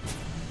idea.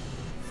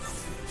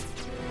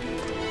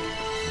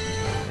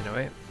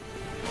 Anyway.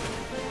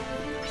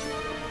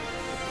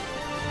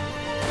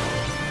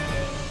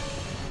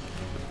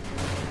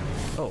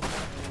 Oh.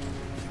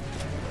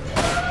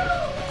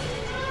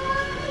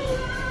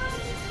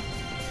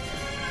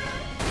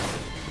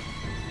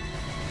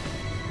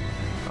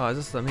 Oh, is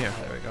this them here?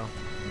 There we go.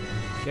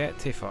 Get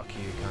to fuck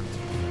you, cunt.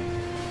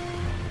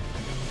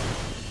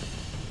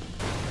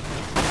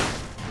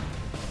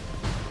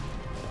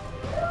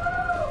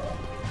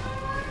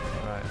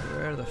 Right,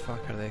 where the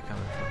fuck are they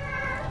coming from?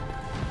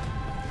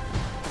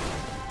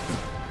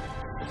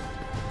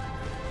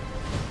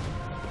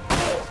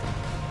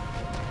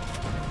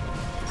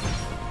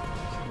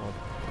 Some more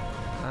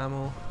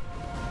ammo.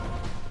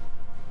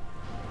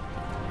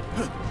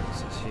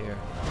 What's this here?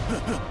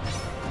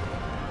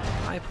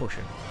 Eye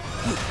potion.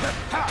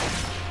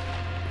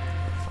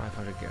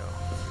 500 go.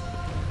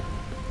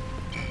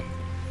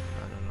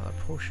 And another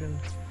potion.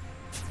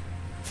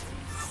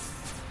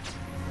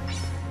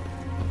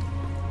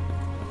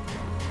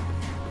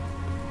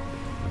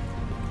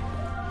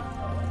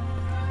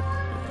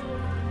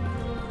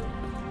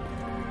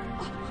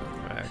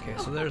 Right, okay,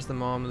 so there's the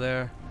mom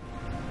there.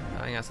 I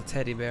think that's a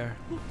teddy bear.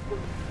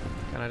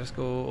 Can I just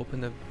go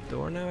open the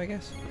door now, I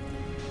guess?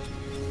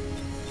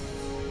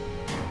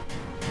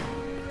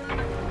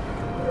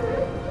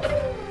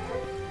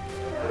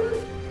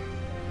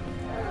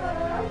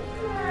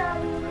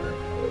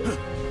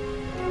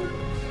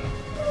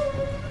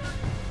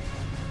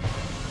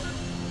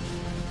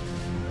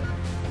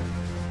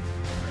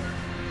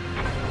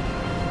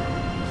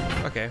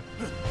 Okay.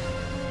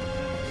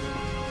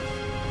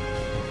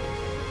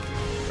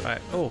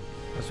 Right. Oh,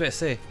 I was about to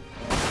say.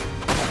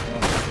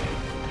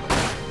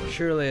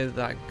 Surely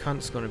that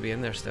cunt's going to be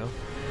in there still.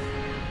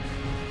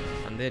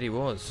 And there he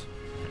was.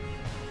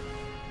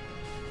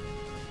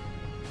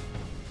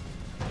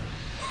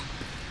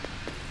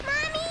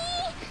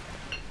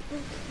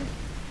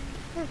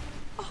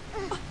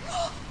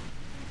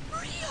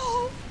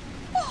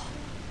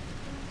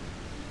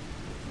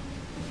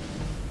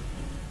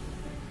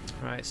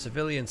 Right,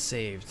 civilian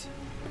saved.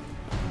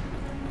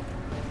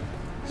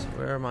 So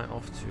where am I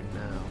off to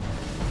now?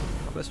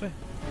 Up this way?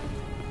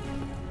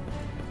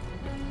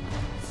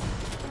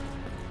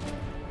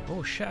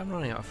 Oh shit, I'm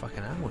running out of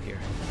fucking ammo here.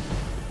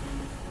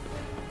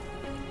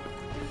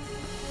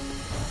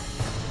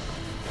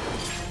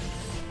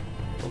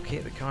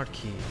 Locate the card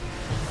key.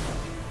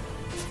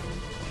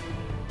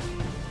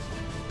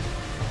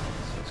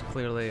 So it's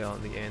clearly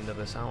on the end of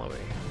this alleyway.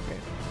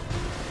 Okay.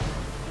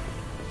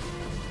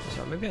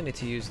 So maybe I need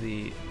to use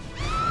the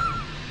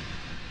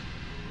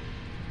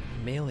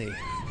melee.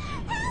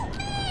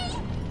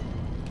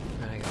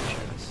 I gotta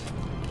share this.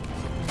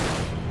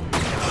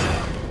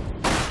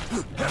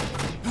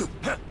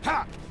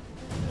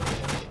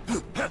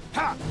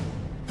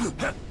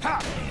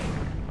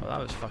 Oh, that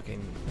was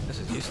fucking. This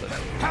is useless.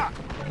 Yeah,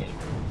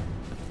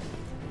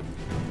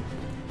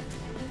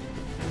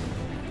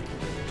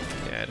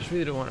 I just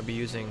really don't want to be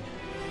using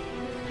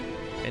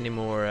any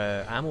more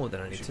ammo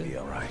than I need to. Be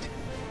all right.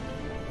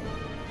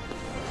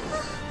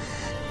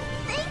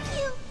 Thank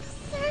you,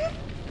 sir.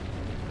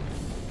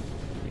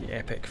 The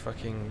epic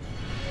fucking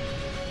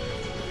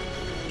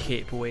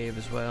cape wave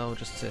as well,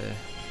 just to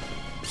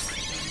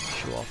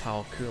show off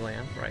how cool I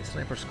am. Right,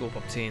 sniper scope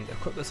obtained.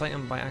 Equip this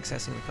item by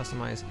accessing the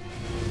customized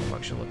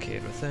function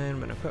located within.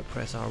 When equipped,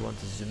 press R1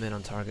 to zoom in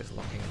on targets,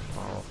 locking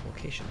far off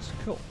locations.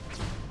 Cool.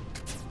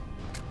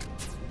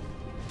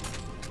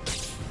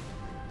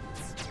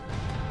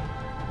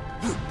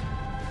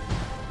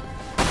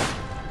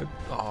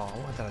 Oh,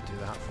 what did I do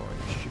that for,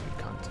 you stupid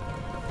cunt?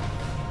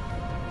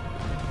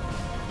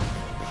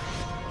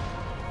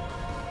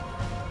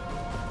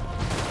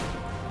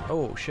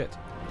 Oh, shit.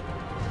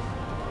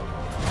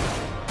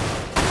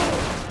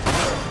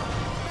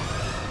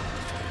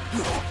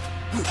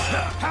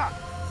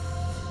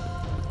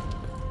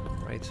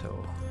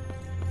 Righto.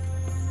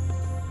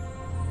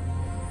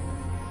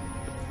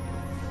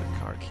 The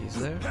car key's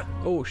there.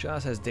 Oh, shit,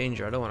 that says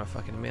danger. I don't want to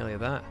fucking melee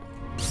that.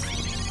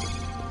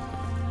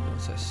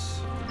 What's this?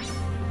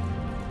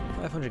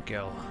 500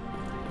 gil.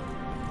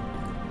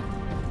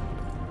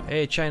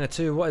 Hey, China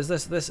 2, what is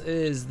this? This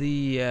is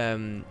the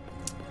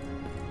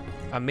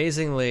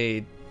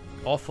amazingly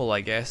awful,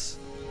 I guess,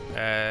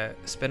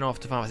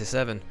 spin-off to Final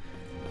Fantasy VII,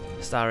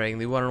 starring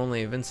the one and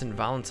only Vincent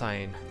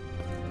Valentine,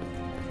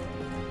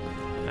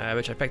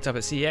 which I picked up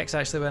at CEX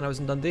actually when I was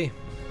in Dundee.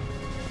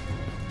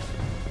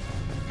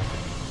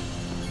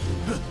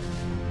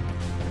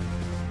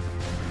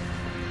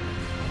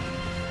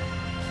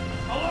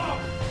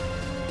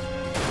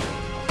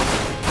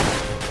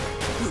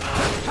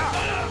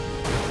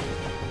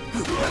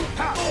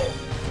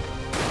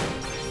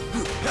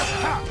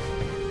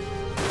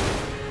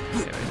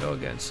 There we go,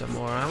 getting some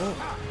more ammo.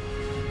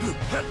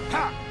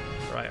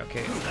 Right,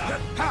 okay.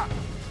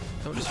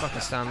 Don't just fucking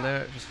stand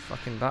there, just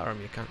fucking batter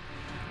him, you can't.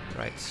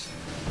 Right.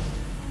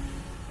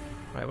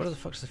 Right, what the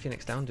fuck does the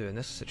Phoenix Down do in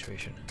this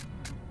situation?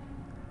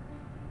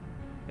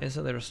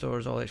 Instantly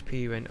restores all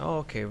HP when... Oh,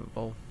 okay,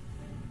 well...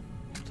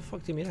 What the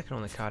fuck do you mean I can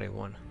only carry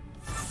one?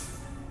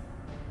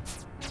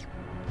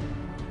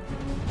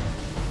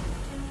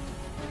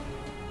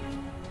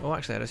 Oh,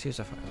 actually, I just used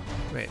a...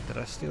 Wait, did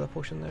I steal a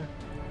potion there?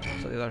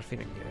 So the other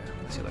Phoenix... Yeah,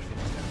 let's see the other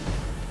Phoenix there.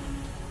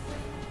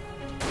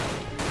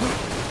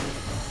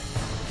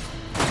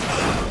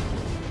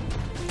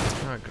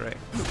 Oh, great.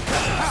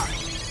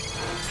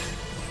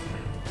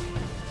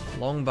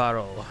 Long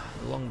barrel.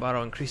 The long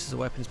barrel increases the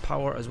weapon's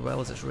power as well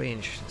as its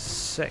range.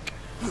 Sick.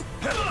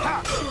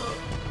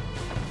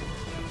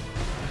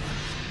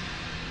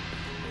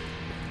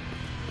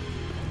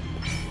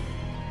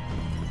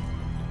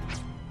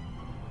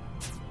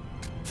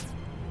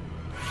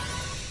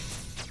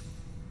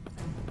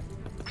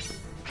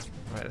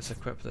 Right, let's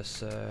equip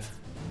this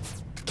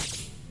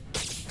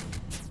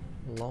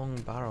long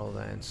barrel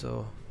then.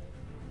 So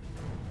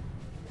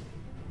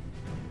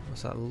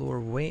what's that? Lower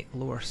weight,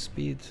 lower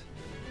speed,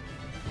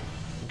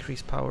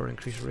 increased power,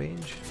 increased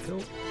range.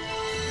 Cool.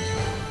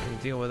 Can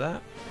deal with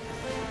that.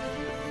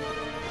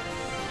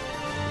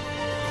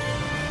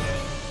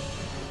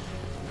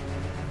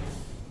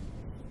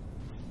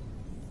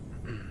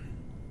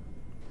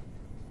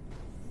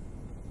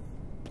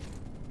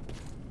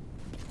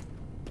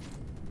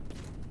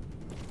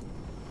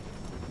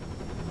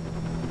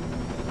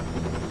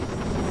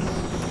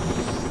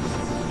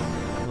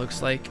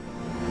 Looks like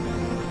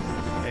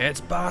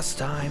it's boss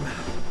time.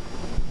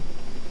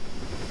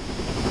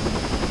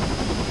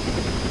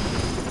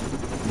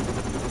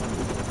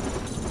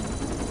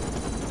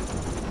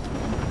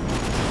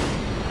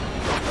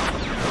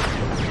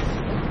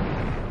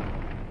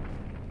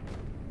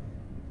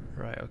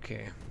 Right,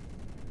 okay.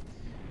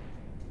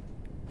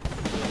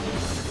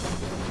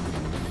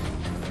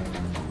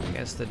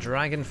 Against the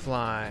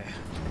dragonfly.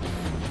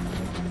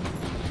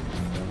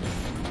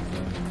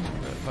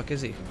 Where the fuck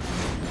is he?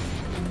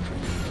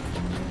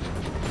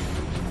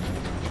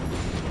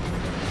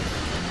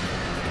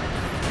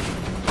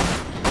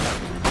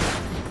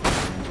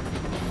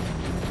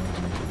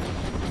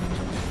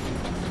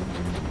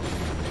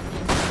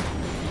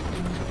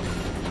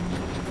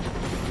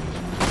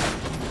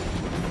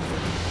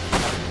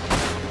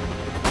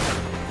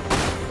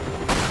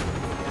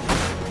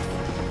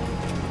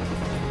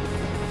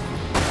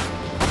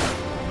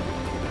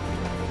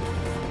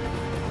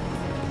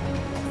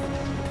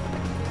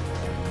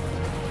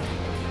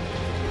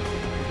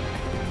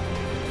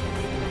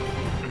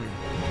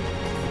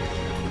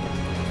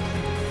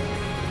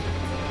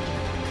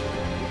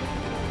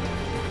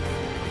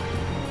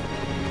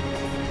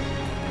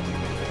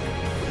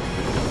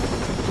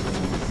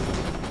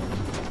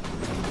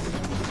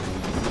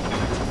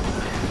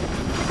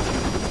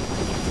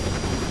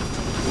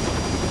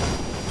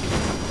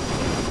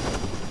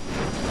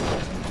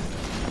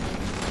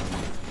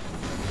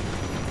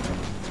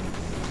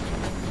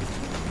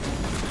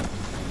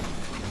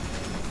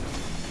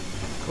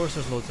 course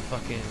there's loads of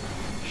fucking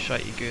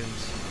shitey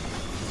goons.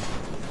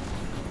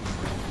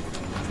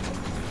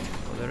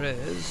 Well, there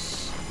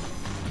is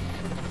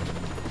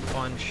a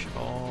bunch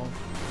of...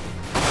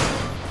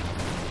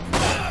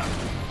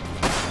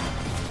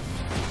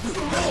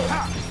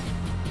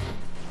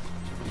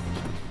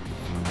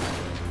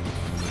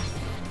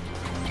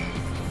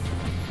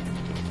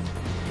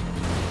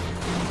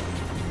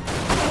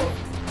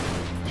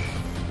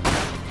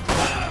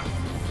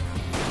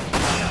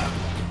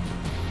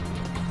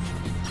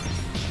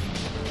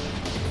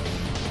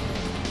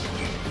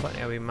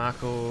 we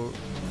Mako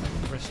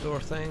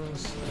restore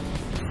things.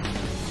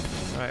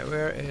 Right,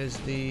 where is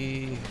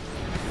the...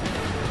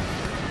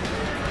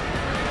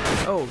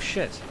 Oh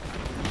shit!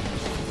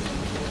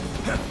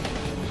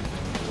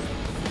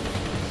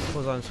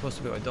 Suppose I'm supposed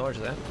to be able to dodge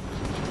then.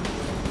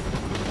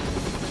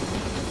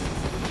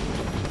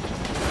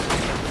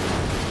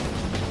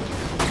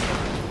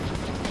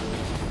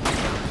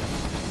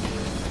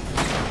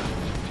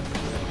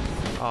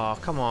 Oh,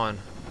 come on.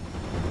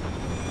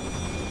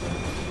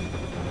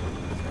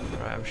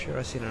 I'm sure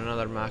I've seen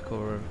another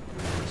Mako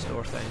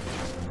restore thing.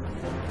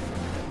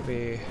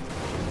 Maybe...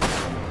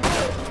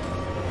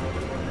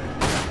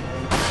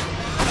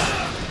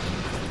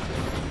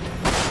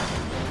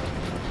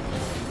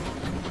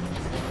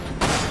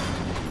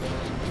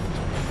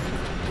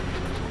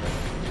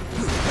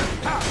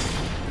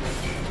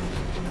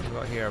 We've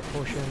got here a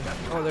potion.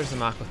 Oh, there's the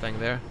Mako thing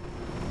there.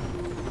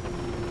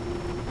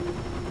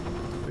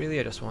 Really,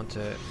 I just want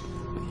to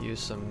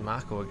use some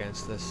Mako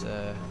against this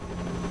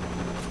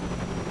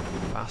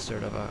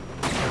bastard of a...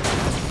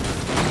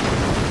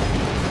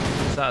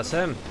 So that's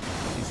him.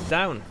 He's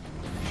down.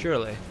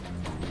 Surely. It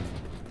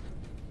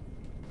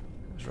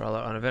was rather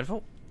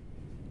uneventful.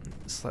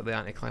 Slightly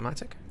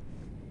anticlimactic.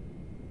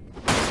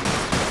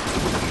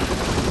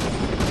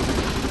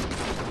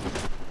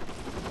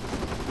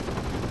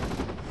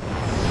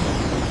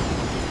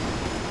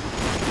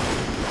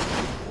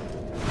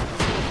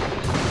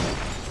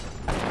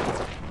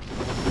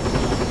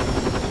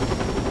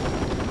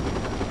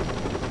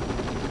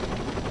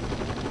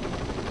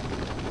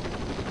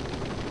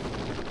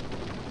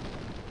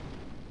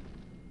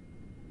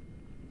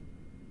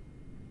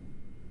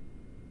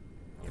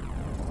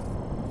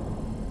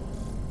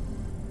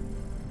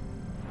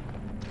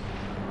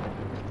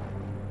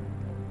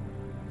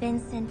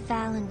 Vincent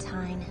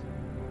Valentine.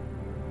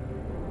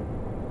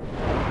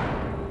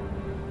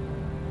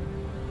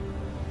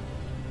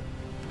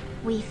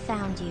 We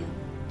found you.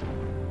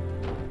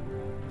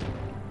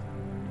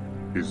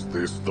 Is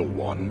this the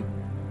one?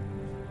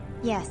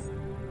 Yes.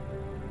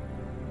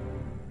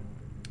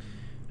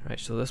 Right,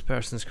 so this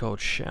person's called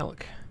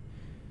Shelk.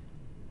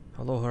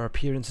 Although her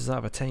appearance is that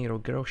of a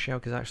 10-year-old girl,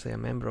 Shelk is actually a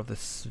member of the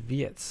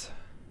VII,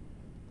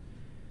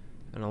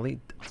 an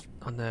elite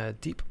on the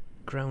deep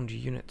ground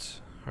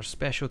unit. Her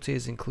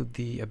specialties include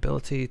the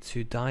ability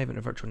to dive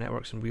into virtual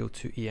networks and wield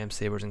 2 EM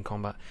sabers in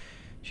combat.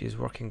 She is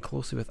working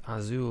closely with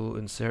Azul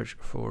in search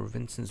for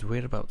Vincent's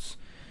whereabouts.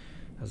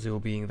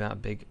 Azul being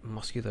that big,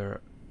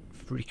 muscular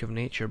freak of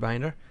nature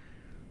behind her.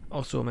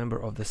 Also a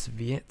member of the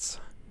VII.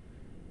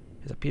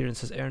 His appearance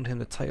has earned him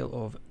the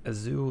title of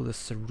Azul the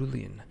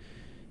Cerulean.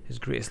 His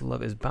greatest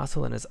love is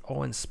battle, and his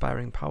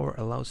awe-inspiring power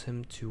allows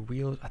him to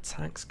wield a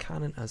tank's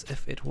cannon as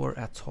if it were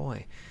a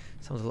toy.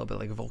 Sounds a little bit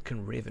like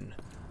Vulcan Raven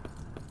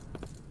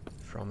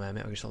from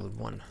Metal Gear Solid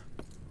 1.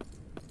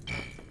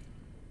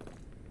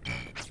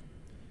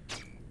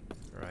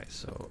 Right,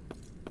 so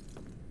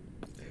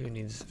who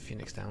needs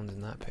Phoenix Downs in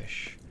that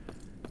pish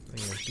when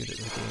you're as good at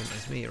the game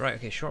as me? Right,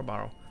 okay, short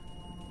barrel.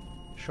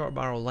 Short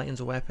barrel lightens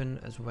a weapon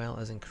as well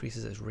as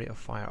increases its rate of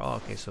fire. Oh,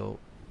 okay, so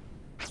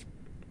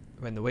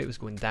when the weight was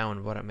going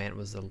down, what it meant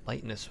was the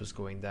lightness was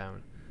going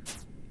down.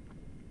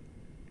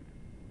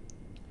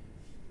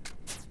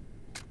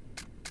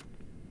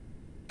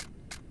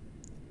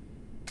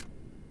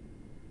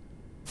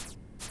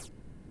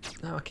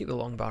 No, I'll keep the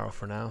long barrel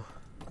for now.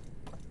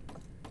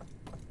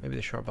 Maybe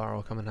the short barrel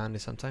will come in handy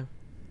sometime.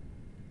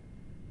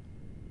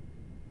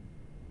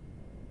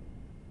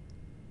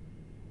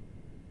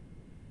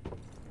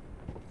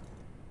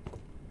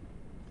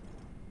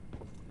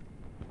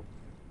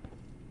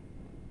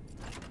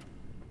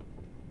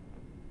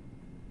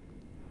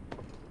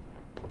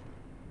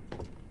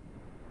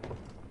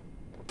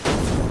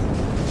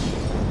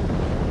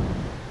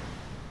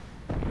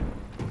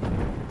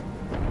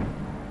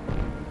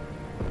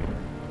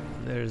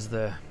 There's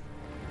the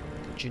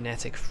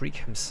genetic freak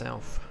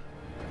himself.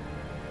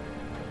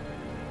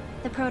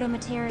 The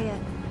proto-materia.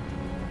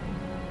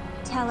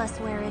 Tell us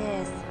where it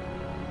is.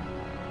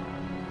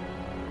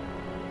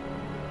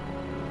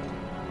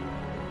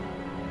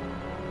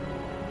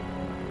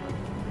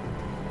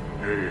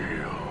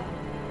 Hail,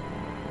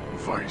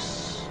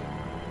 Vice.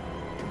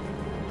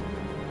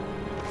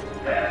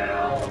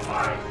 Hail,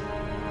 Vice.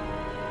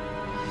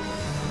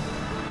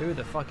 Who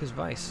the fuck is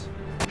Vice?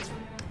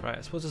 Right,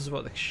 I suppose this is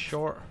what the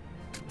short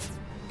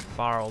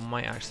barrel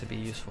might actually be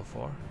useful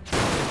for.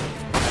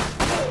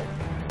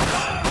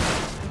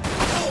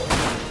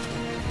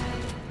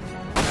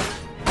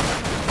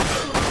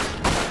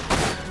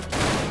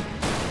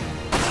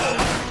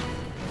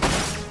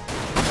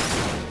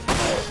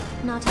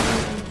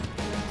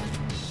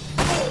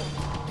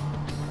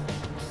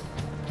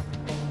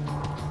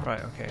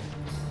 Right, okay.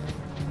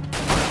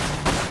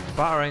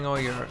 Battering all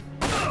your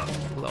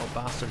little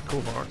bastard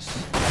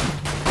cohorts.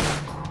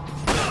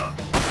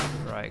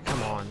 Right,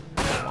 come on.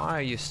 Why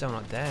are you still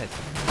not dead?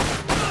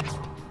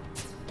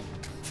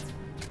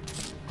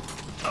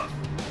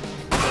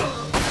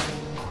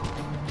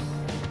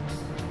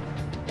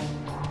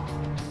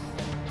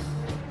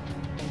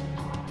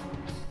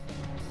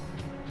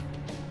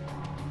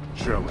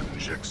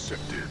 Challenge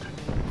accepted.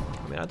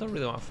 I mean, I don't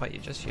really want to fight you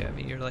just yet. I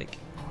mean, you're like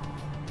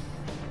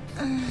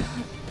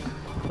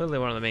clearly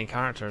one of the main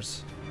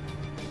characters.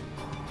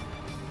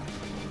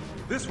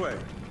 This way.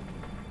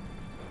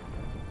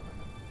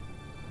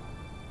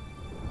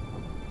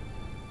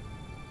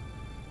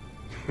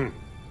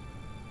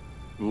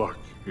 Luck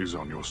is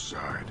on your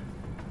side.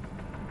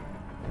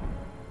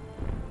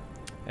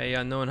 Hey,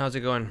 Unknown, how's it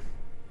going?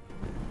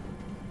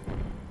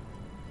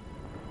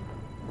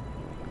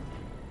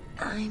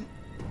 I'm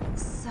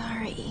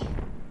sorry.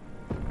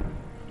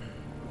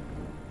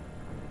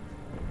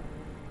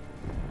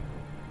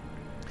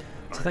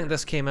 So I think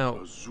this came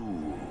out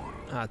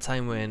at a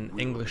time when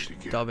English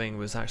dubbing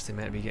was actually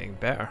meant to be getting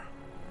better.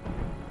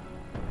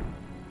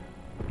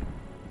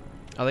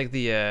 I think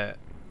the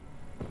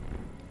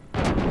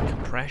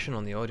compression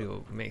on the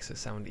audio makes it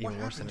sound even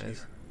worse than it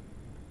is.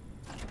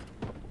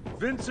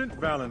 Vincent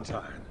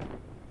Valentine.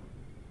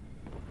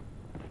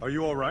 Are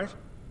you all right?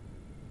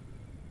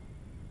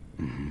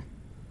 Mm-hmm.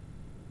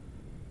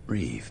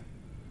 Reeve.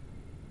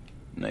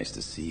 Nice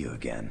to see you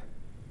again.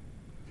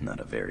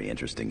 Not a very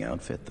interesting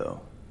outfit,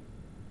 though.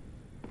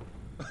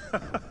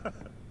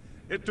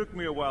 It took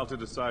me a while to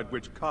decide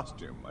which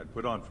costume I'd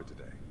put on for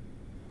today.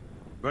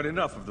 But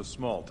enough of the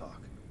small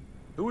talk.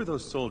 Who are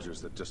those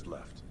soldiers that just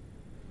left?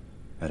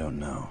 I don't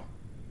know.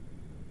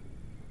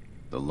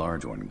 The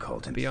large one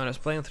called him. To be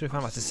honest, playing through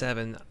Final Fantasy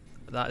VII,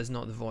 that is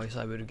not the voice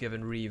I would have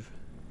given Reeve.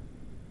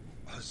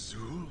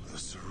 Azul, the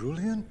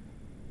Cerulean?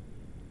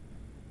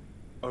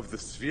 Of the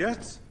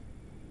Sviets?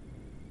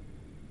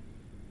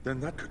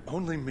 Then that could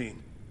only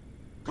mean...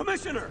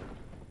 Commissioner!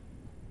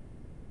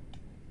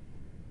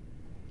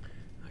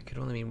 That could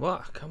only mean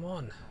what? Come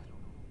on.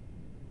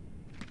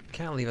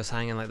 Can't leave us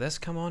hanging like this.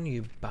 Come on,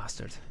 you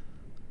bastard.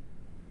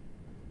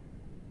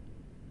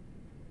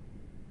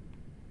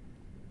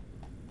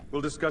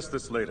 We'll discuss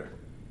this later.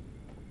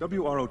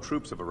 WRO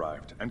troops have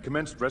arrived and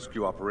commenced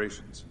rescue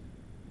operations.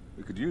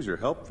 We could use your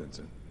help,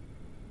 Vincent.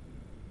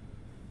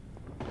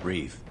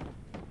 Reeve.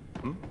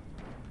 Hmm?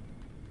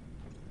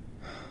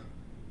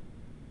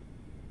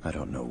 I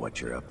don't know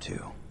what you're up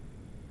to,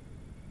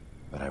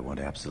 but I want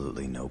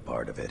absolutely no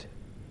part of it.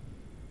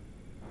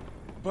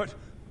 But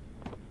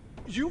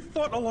you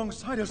fought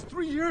alongside us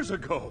 3 years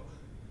ago.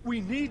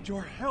 We need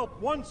your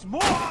help once more.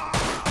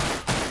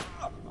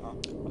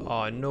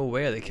 Oh, no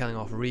way are they killing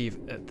off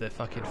Reeve at the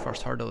fucking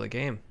first hurdle of the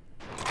game.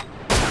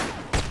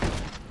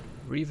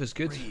 Reeve is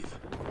good. Reeve.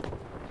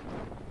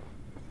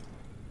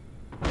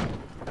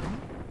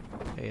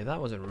 Hey, that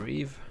wasn't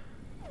Reeve.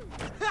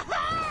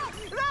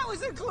 That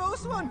was a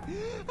close one.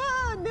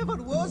 I never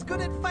was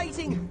good at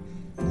fighting.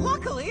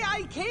 Luckily,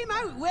 I came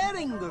out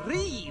wearing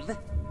Reeve.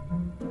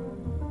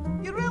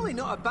 You're really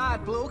not a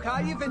bad bloke,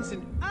 are you,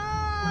 Vincent?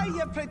 Ah,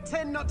 you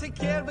pretend not to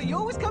care, but you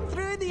always come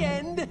through in the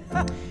end.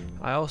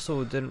 I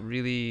also didn't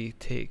really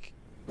take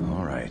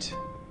All right.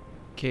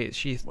 Kate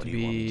Sheath What to do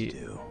you want me be to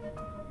do?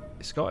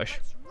 Scottish.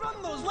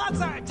 Run those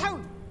lads out of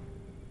town.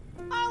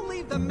 I'll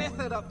leave the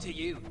method up to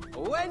you.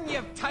 When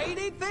you've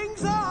tidied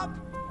things up,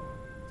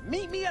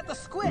 meet me at the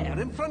square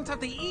in front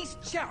of the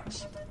East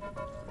Church.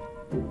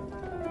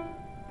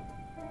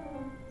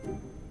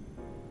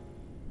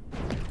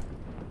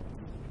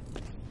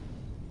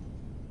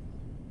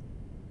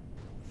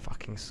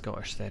 Fucking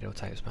Scottish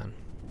stereotypes, man.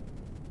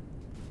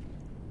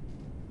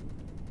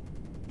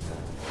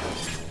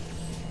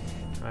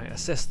 Right,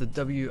 assess the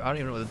W. I don't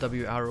even know what the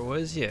W arrow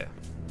is yet.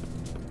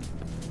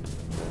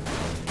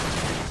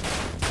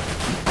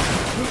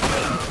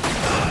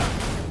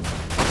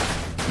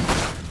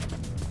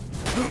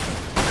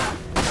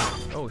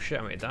 Oh shit,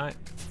 I might die.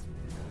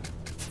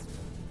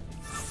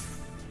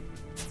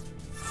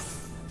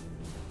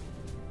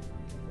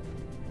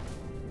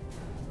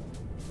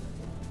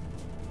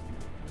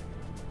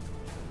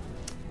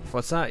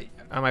 What's that?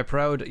 Am I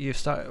proud you've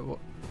started?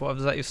 What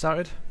was that you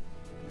started?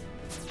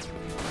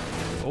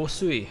 Oh,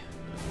 sui.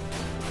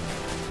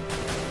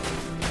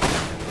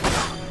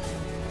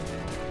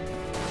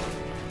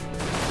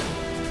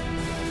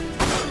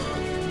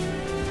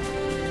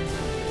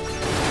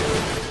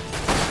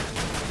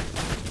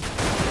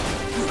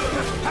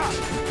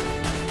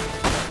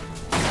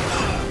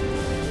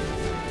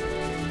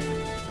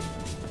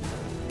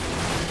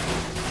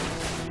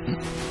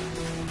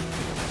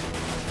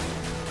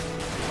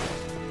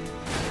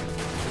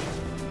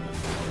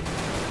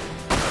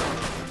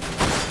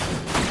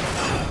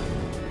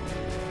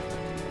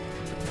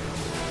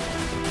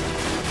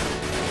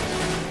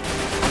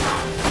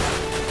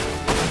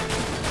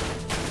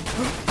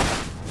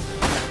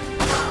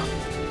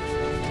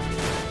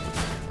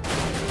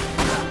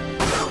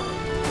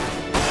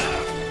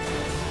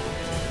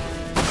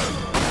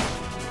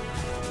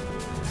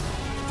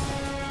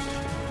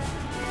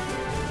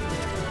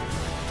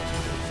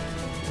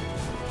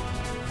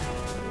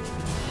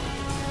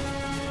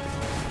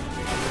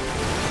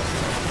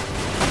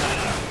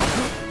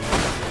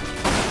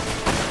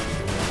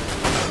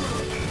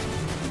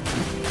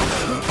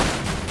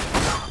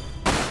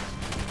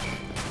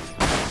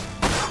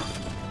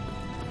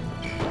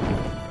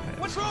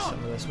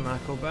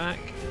 Mako back.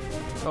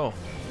 Oh,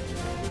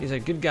 these are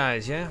good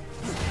guys, yeah?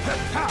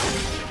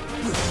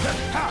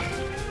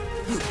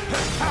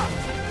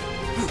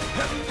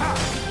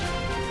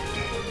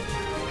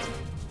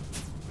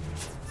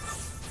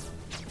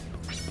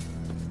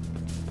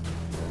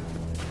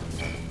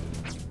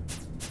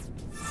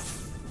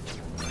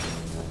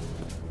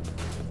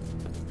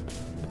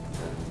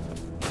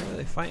 Where are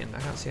they fighting?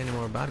 I can't see any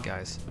more bad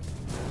guys.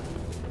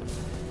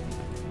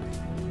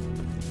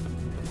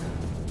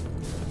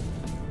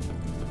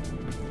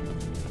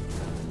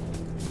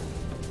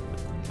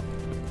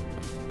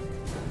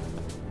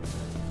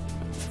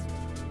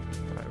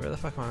 Where the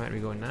fuck am I meant to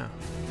be going now?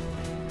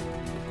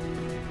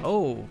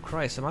 Oh,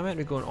 Christ, am I meant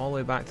to be going all the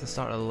way back to the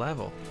start of the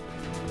level?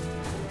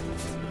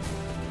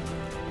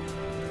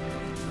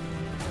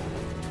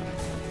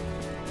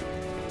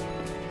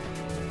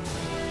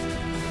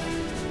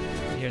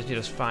 Here's me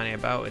just fanning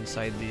about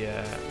inside the,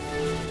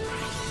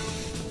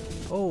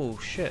 Oh,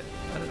 shit.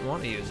 I didn't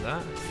want to use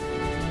that.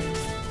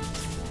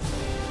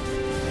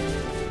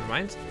 Never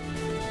mind.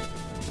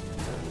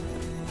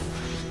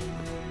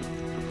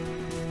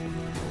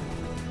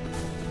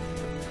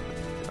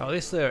 At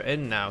least they're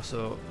in now,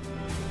 so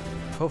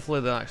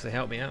hopefully they'll actually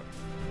help me out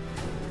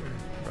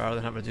rather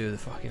than having to do the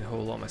fucking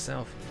whole lot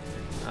myself,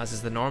 as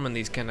is the norm in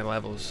these kind of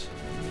levels.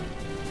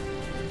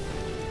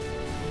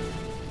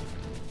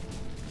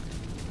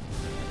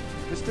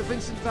 Mr.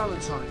 Vincent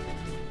Valentine.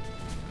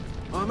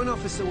 I'm an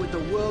officer with the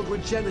World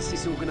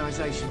Regenesis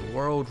Organization.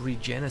 World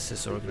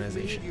Regenesis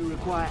Organization. If you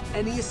require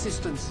any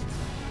assistance.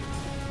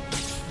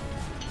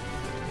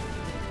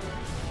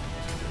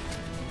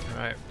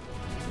 Right.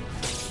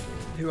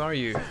 Who are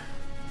you?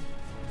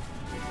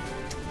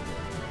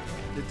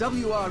 The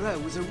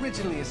WRO was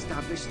originally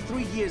established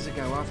 3 years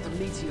ago after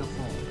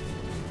Meteorfall.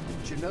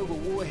 With Genova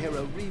war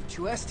hero Reeve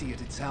Tuesti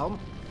at its helm,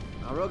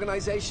 our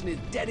organization is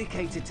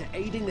dedicated to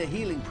aiding the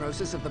healing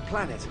process of the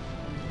planet,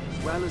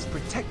 as well as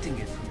protecting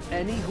it from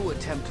any who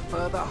attempt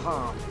further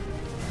harm.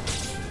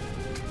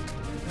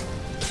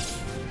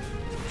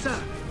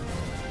 Sir!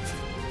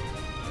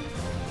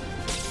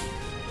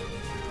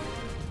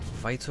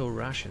 Vital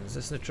rations.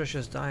 This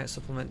nutritious diet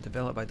supplement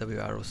developed by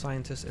WRO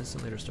scientists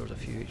instantly restores a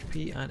few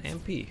HP and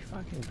MP.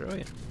 Fucking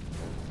brilliant.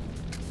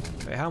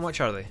 Wait, how much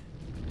are they?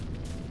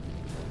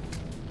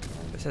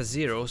 It says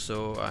 0,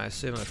 so I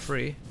assume they're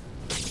free.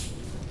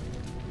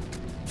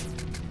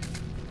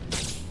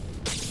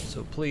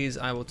 So please,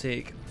 I will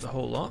take the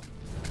whole lot.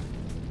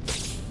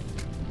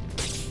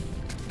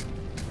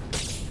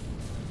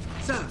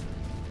 Sir!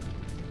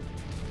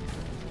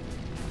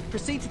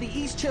 Proceed to the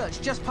East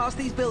Church just past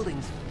these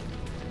buildings.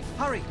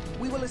 Hurry,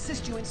 we will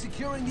assist you in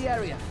securing the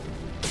area.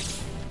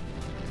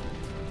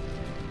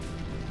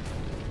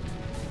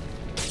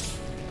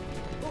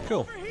 Cool.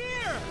 Over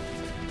here!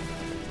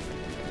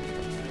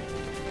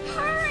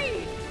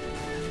 Hurry!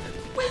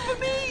 Wait for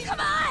me! Come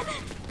on!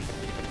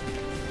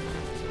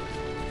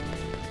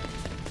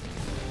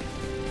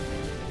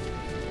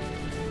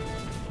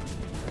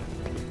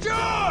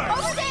 George!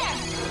 Over there!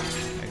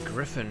 A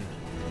griffin.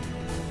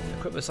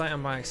 Equip this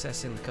item by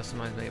accessing the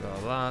customized menu, blah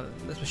blah blah.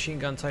 This machine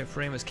gun type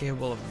frame is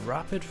capable of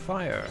rapid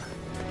fire.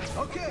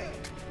 Okay.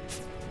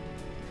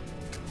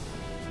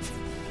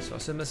 So I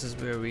assume this is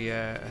where we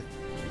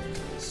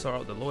sort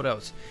out the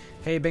loadouts.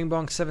 Hey Bing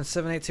Bong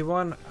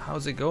 7781,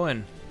 how's it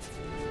going?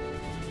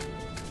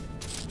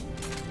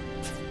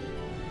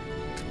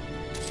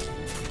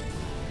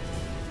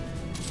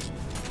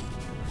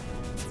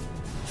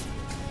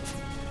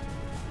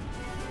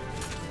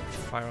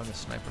 Fire on the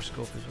sniper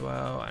scope as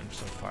well, and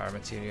some fire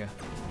materia.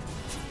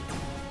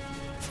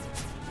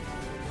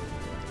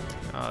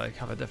 Oh, they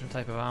have a different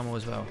type of ammo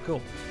as well.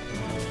 Cool.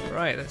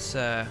 Right, let's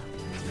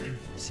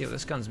see what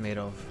this gun's made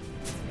of.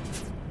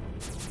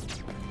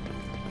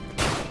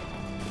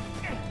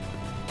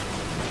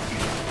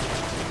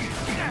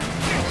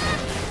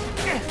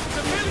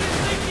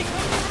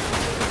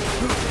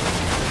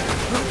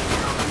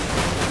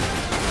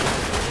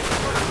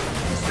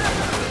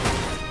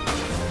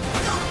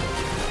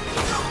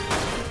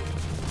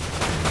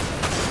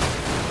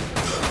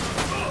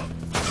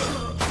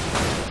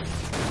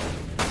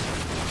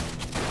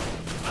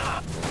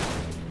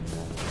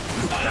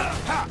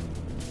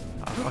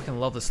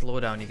 Love the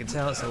slowdown. You can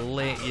tell it's a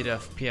late era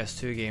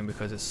PS2 game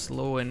because it's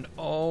slowing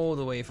all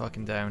the way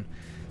fucking down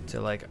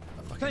to like a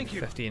fucking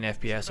 15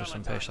 FPS or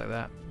some pish like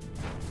that.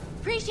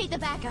 Appreciate the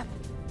backup.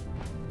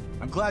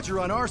 I'm glad you're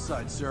on our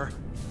side, sir.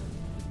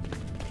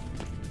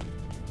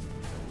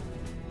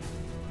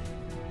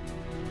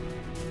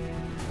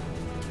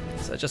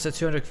 So just hit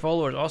 200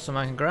 followers. Awesome,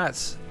 man.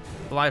 Congrats.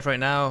 Live right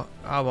now.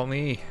 How about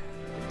me?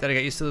 Did I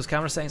get used to those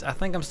camera settings? I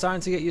think I'm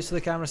starting to get used to the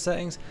camera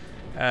settings.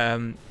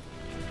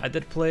 I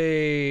did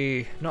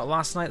play, not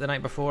last night, the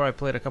night before, I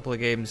played a couple of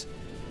games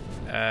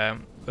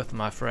with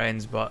my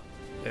friends, but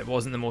it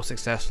wasn't the most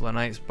successful of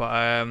nights. But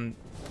I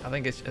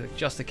think it's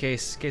just a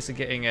case of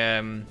getting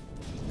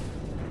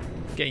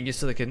used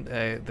to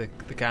the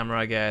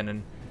camera again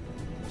and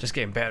just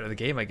getting better at the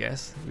game, I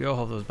guess. We all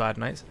have those bad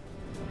nights.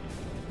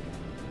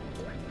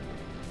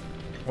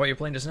 What you're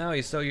playing just now?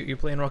 You're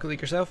playing Rocket League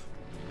yourself?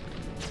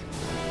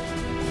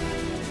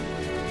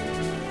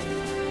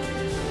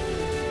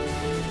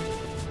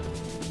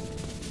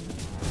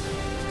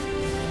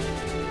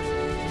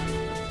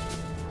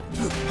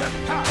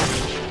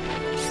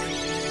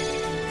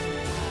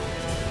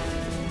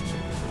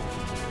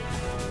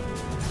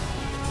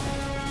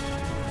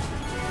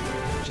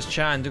 Just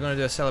chatting. They're going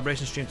to do a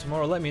celebration stream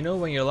tomorrow. Let me know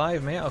when you're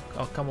live, mate.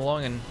 I'll come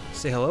along and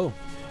say hello.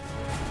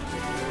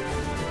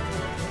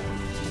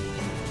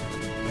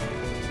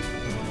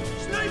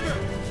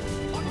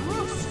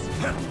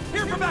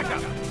 Here for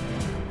backup!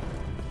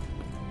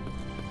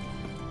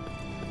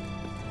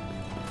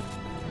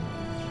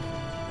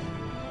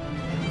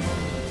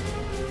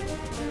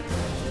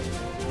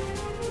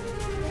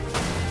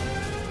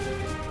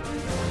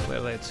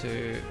 Clearly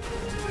to...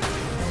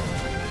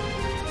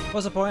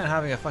 What's the point in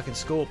having a fucking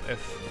scope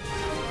if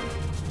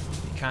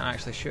you can't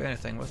actually shoot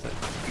anything with it?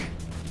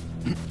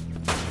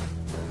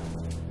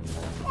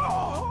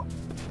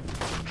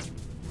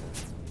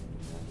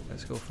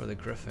 Let's go for the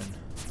Griffin.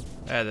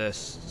 The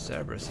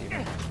Cerberus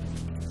even.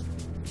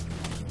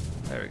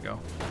 There we go.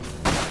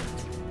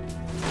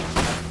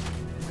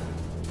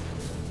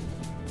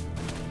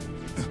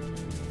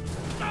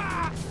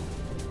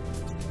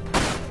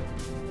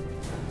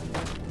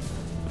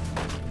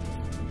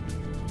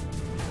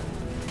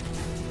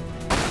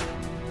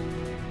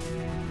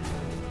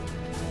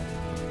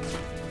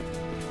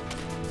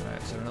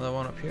 Alright, is there another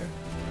one up here?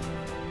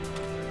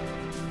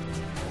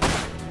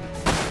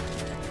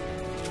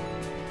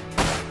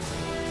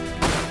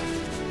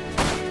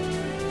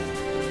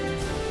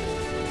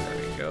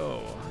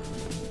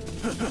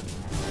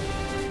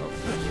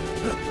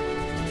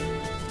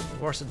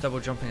 Worse than double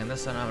jumping in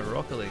this than I'm at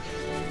Rocket League.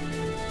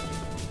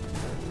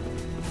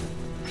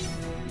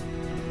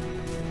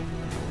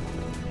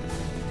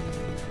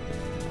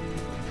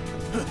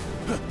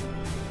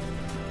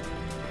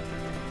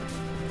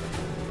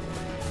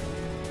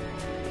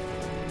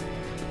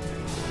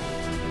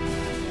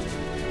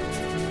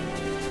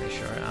 Make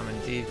sure I'm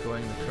indeed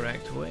going the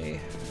correct way.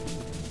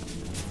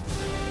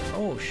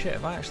 Oh shit,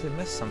 have I actually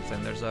missed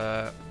something? There's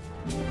a...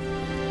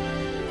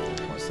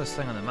 What's this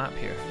thing on the map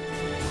here?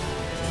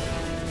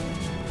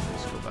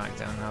 Back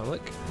down and have a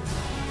look.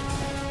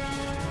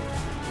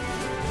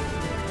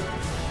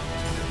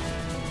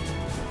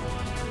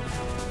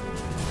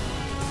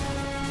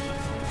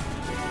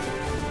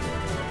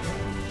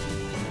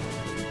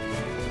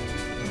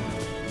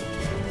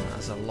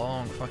 That's a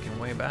long fucking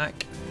way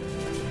back.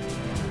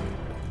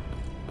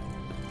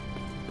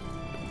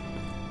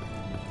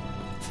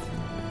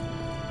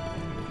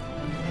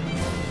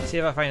 See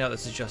if I find out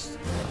this is just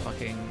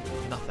fucking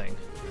nothing.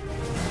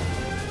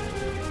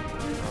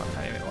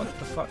 What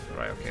the fuck?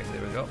 Right, okay,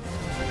 there we go.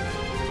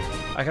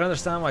 I can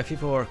understand why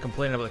people are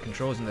complaining about the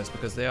controls in this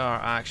because they are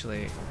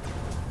actually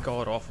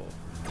god awful.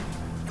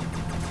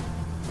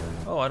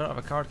 Oh, I don't have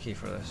a card key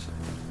for this.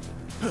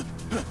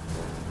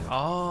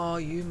 Oh,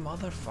 you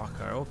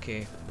motherfucker.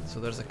 Okay, so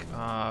there's a...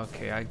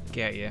 okay, I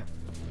get you.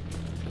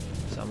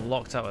 So I'm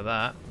locked out with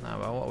that. Ah,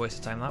 well, what a waste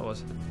of time that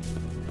was.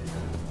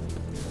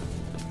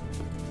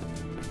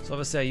 So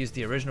obviously I used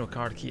the original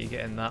card key to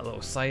get in that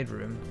little side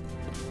room.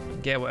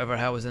 Get whatever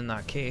hell was in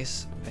that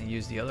case and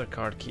use the other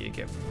card key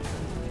to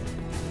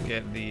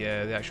get the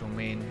actual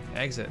main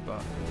exit,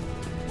 but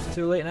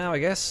too late now, I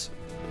guess.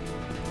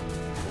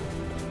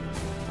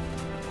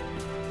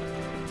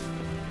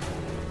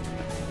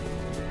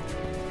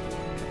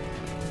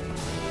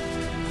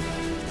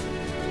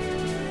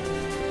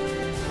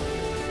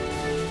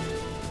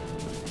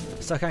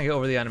 Still can't get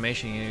over the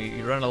animation.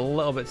 You run a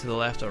little bit to the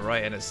left or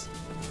right and it's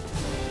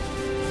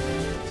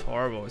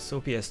horrible. It's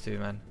so PS2,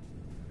 man.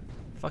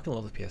 Fucking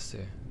love the PS2.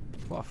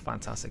 What a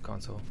fantastic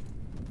console.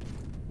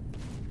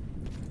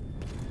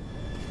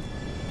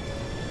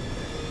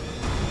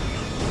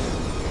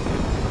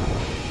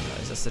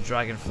 Is this the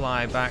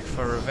Dragonfly back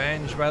for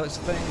revenge by the looks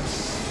of things?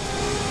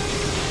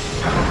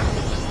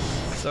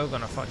 So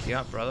gonna fuck you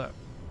up, brother.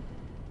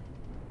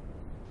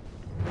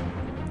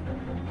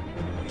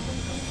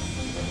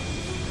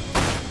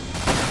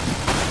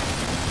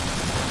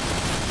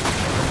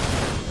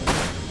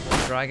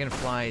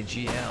 Dragonfly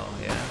GL,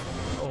 yeah.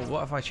 Oh,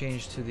 what if I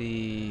change to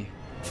the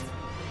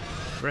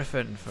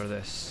Griffin for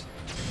this?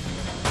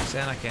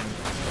 Then I can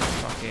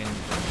fucking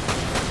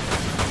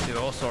do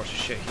all sorts of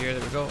shit here.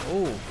 There we go.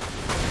 Oh,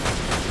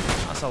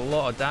 that's a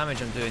lot of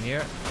damage I'm doing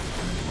here.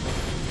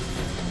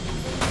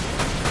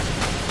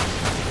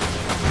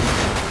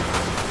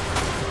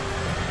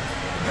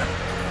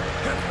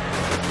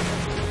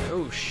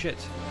 Oh shit.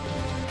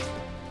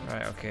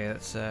 Right, okay,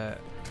 let's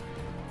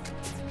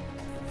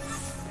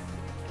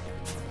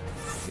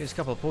use a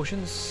couple of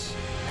potions.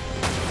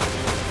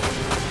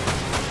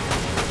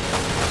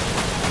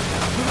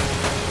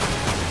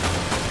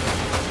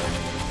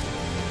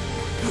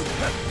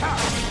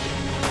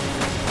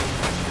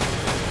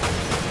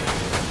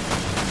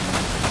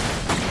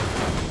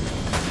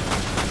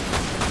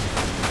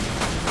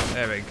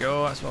 There we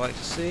go, that's what I like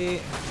to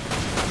see.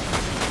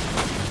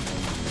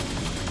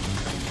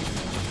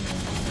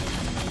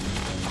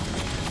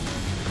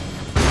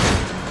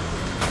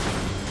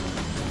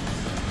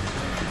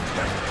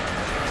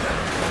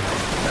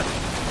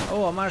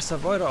 Oh, Marsa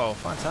Voiro,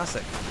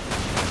 fantastic.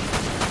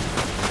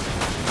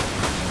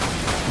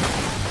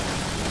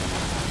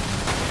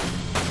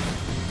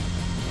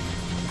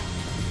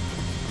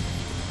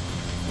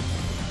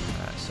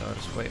 So I'll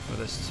just wait for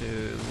this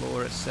to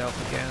lower itself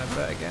again a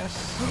bit, I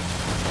guess.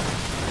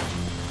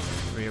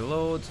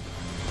 Reload.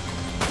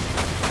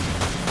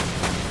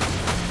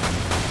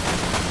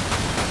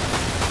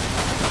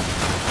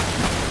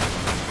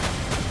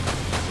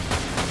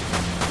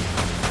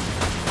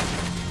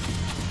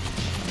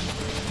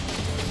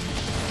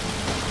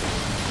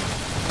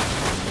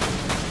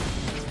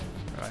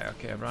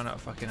 Okay, I've run out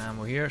of fucking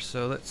ammo here,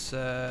 so let's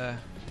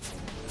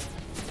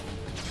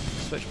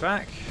switch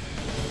back.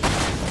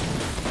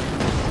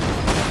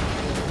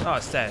 Oh,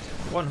 it's dead.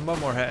 One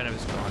more hit and it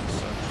was gone,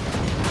 so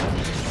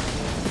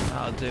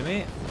that'll do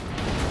me.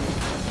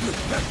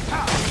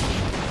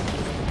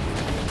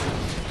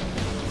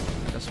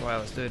 That's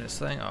while it's doing its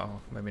thing.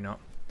 Oh, maybe not.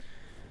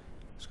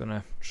 Just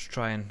gonna just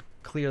try and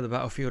clear the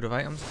battlefield of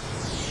items.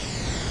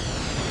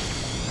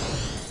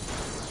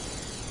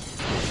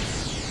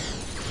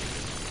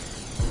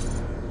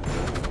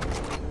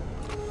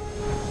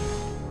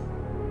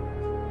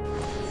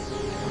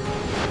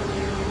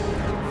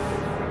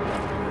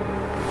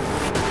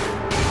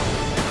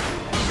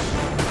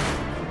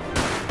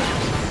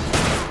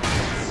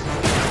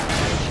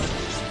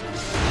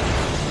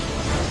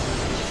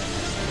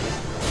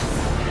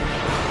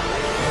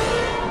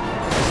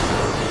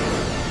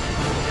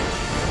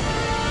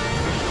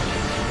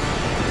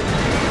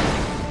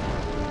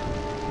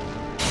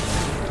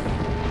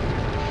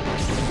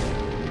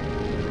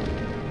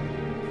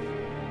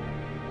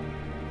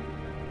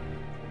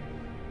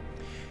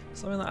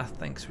 Something that I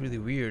think's really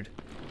weird,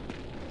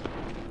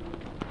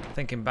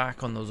 thinking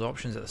back on those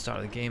options at the start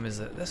of the game, is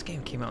that this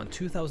game came out in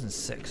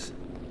 2006.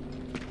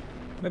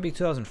 Maybe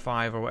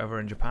 2005 or whatever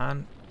in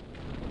Japan.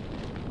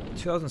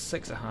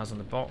 2006 it has on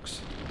the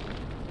box.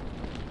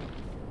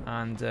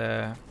 And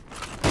it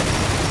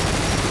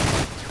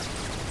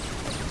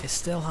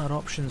still had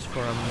options for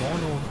a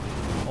mono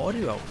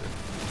audio output.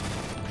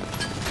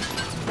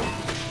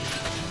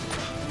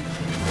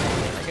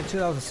 Like in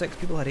 2006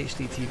 people had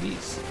HD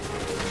TVs.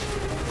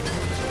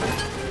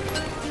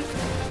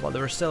 But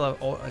there was still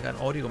like an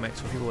audio mix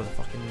for people with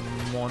fucking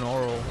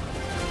monaural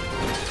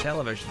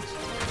televisions.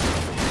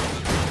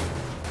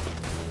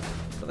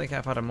 I don't think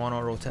I've had a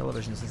monaural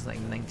television since like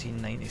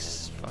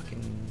 1990s,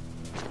 fucking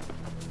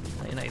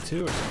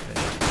 1992 or something.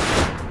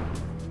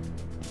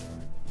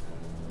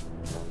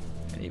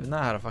 And even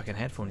that had a fucking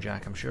headphone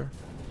jack, I'm sure.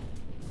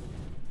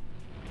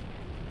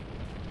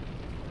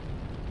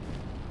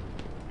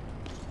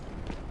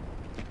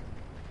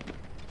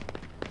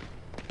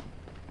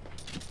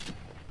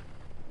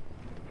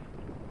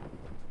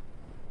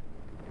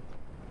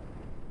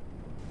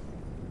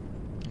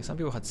 Some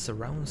people had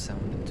surround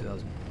sound in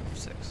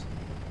 2006.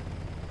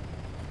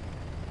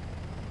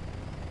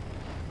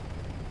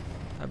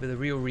 That'd be the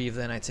real Reeve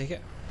then, I take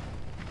it.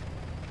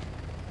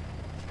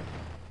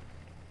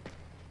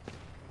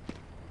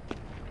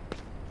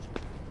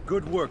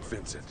 Good work,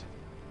 Vincent.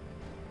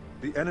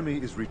 The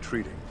enemy is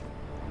retreating.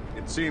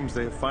 It seems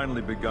they have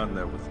finally begun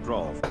their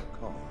withdrawal from the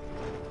call.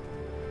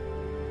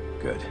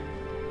 Good.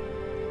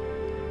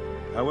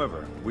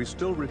 However, we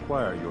still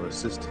require your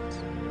assistance.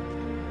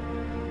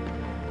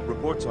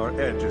 Reports our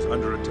edge is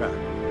under attack.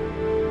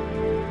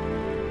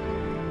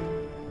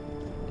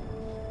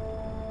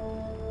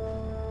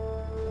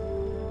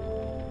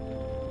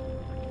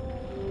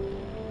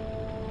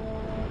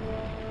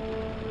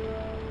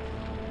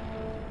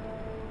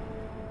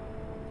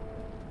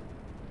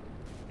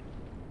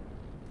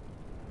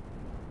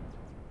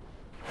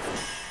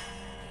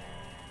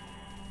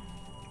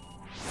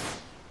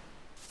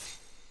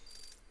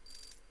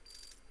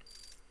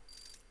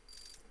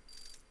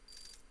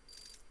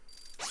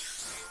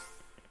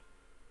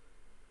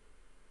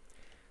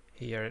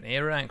 Here, an A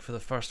rank for the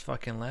first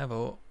fucking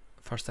level.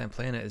 First time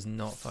playing it is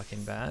not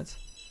fucking bad.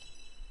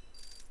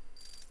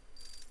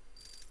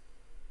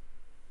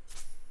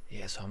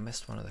 Yeah, so I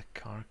missed one of the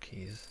car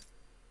keys.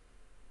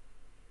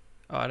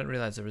 Oh, I didn't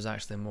realise there was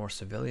actually more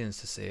civilians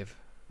to save.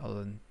 Other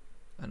than,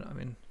 I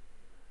mean,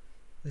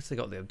 at least they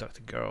got the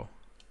abducted girl.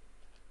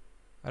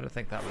 I don't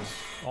think that was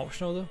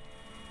optional though.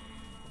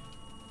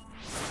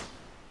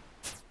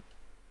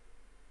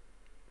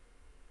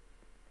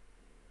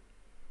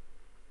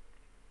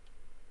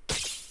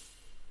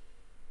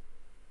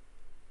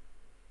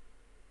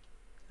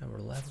 And we're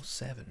level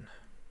 7.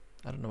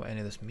 I don't know what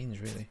any of this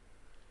means really.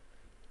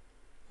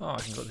 Oh,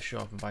 I can go to the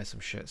shop and buy some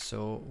shit.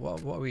 So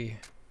what are we?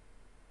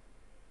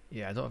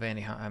 Yeah, I don't have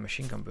any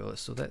machine gun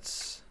bullets, so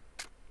that's.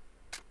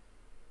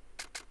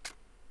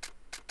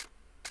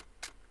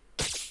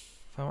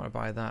 If I want to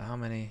buy that, how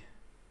many?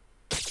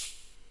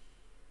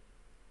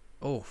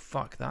 Oh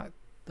fuck, that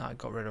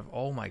got rid of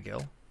all my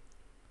gil.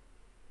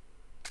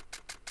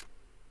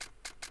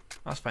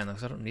 That's fine though,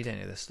 because I don't need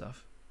any of this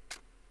stuff.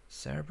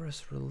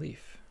 Cerberus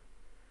relief.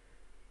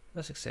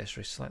 This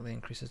accessory slightly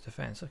increases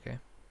defense. Okay.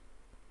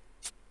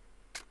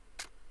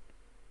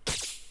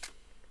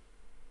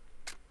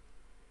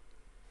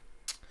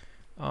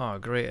 Oh,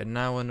 great, and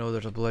now I know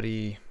there's a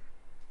bloody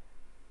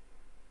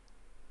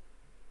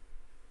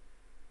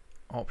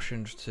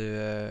options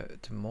to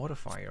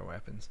modify your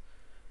weapons.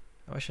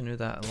 I wish I knew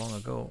that long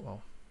ago.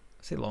 Well,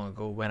 I say long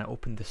ago when I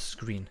opened the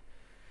screen.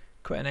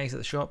 Quit and exit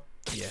the shop.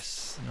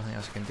 Yes, nothing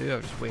else I can do.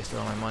 I've just wasted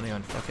all my money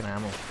on fucking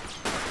ammo.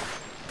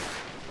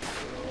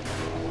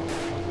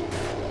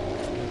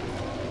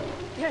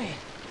 Hey,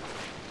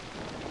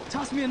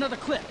 toss me another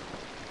clip.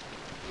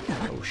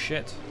 Oh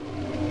shit.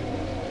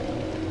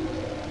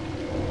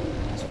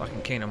 It's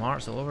fucking Kingdom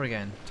Hearts all over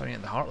again, turning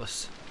into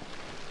Heartless.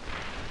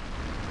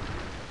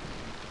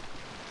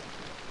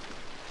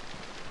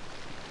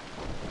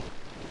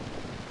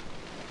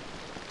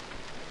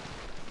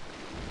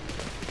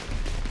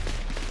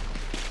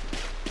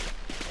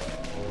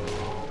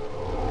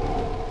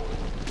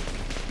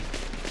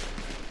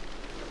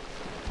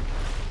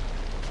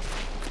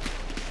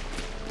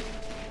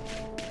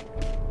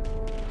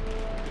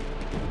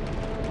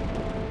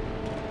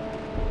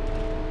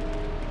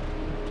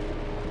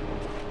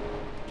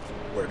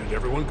 Where did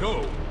everyone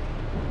go?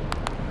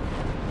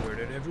 Where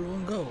did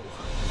everyone go?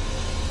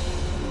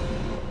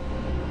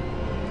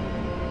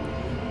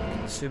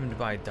 Consumed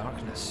by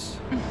darkness.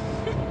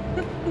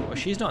 Well,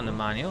 she's not in the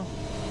manual.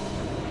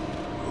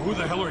 Who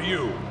the hell are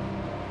you?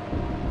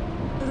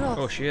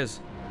 Oh, she is.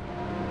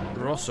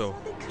 Rosso.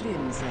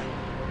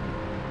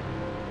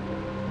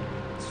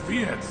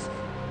 Sviets!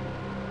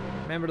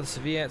 Member of the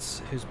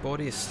Soviets, whose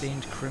body is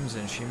stained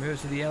crimson. She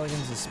moves with the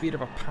elegance and speed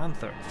of a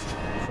panther.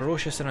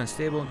 Ferocious and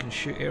unstable and can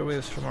shoot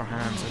airwaves from her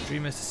hands. Her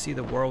dream is to see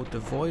the world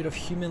devoid of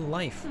human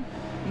life.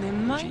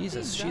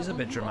 Jesus, she's a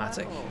bit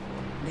dramatic.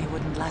 They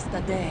wouldn't last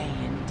a day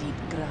in deep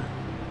ground.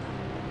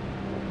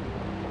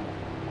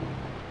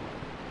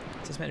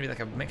 Is this meant to be like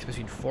a mix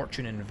between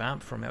Fortune and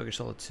Vamp from Metal Gear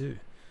Solid 2?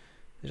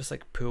 They just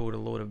like pulled a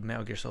load of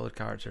Metal Gear Solid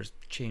characters,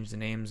 changed the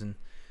names and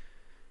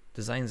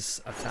designs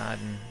a tad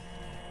and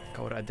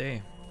called it a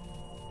day.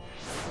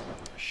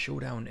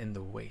 Showdown in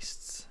the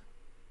Wastes.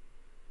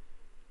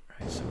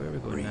 Right, so where are we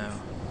going now?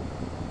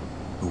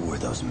 Who were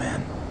those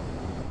men?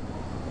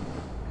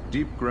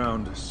 Deep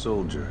ground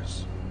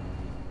soldiers.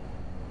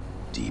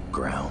 Deep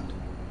ground?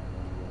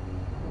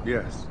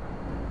 Yes.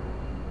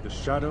 The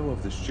shadow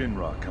of the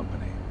Shinra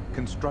Company,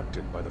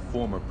 constructed by the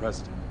former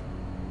president,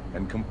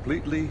 and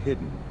completely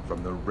hidden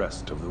from the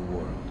rest of the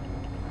world.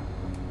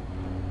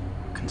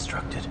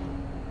 Constructed?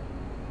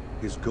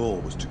 His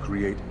goal was to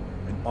create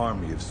an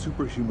army of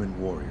superhuman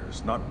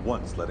warriors, not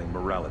once letting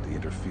morality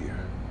interfere.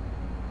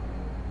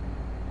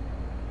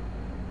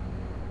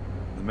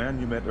 The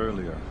man you met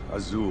earlier,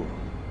 Azul,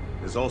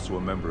 is also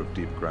a member of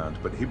Deep Ground,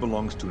 but he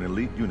belongs to an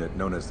elite unit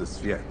known as the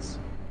Sviets.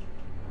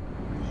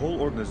 The whole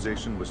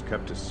organization was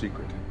kept a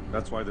secret.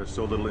 That's why there's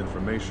so little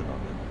information on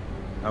them.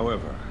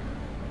 However,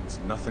 it's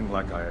nothing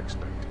like I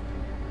expected.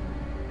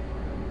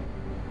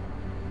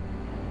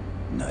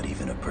 Not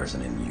even a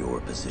person in your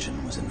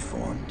position was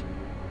informed?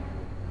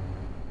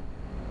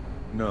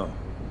 No.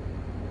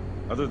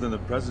 Other than the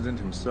president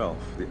himself,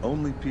 the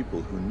only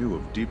people who knew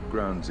of Deep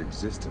Ground's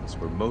existence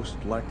were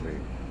most likely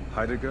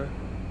Heidegger,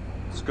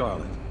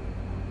 Scarlet,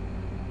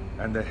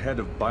 and the head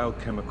of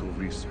biochemical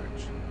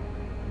research,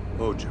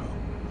 Hojo.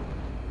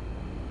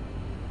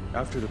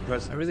 After the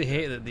president, I really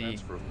hate that the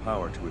transfer of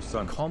power to his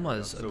son,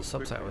 commas of the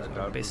subtitles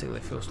are basically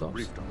full stops.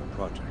 briefed on the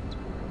project.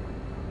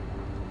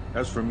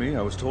 As for me,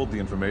 I was told the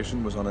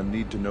information was on a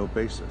need-to-know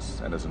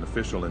basis, and as an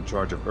official in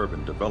charge of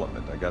urban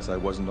development, I guess I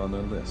wasn't on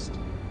their list.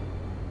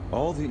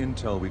 All the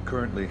intel we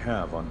currently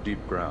have on Deep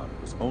Ground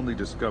was only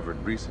discovered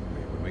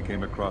recently when we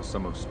came across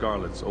some of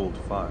Scarlet's old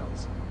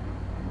files.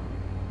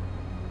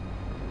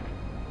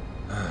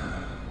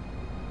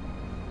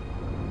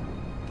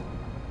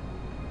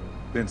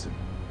 Vincent,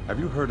 have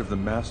you heard of the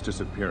mass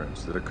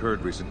disappearance that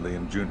occurred recently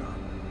in Junon?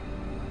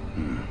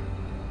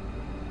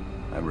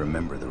 I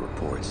remember the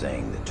report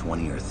saying that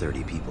 20 or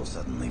 30 people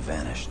suddenly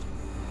vanished.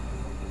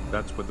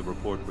 That's what the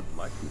report would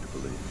like you to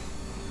believe.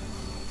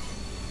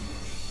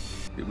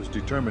 It was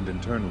determined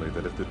internally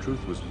that if the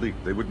truth was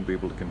leaked, they wouldn't be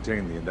able to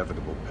contain the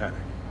inevitable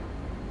panic.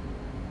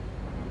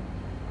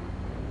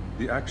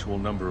 The actual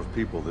number of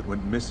people that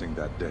went missing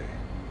that day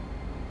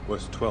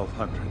was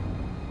 1,200.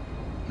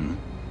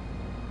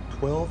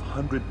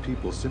 1,200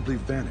 people simply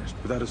vanished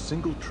without a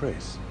single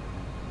trace.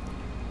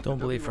 Don't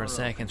believe for a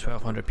second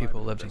 1,200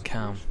 people lived in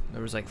Calm.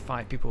 There was like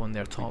 5 people in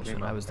their tops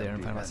when I was there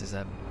in Final Fantasy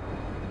VII.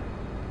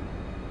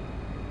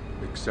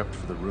 Except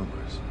for the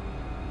rumors.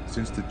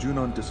 Since the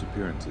Junon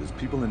disappearances,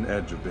 people in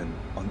Edge have been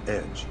on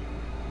edge.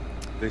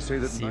 They say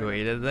that See what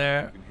you did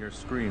there? You can hear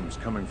screams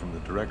coming from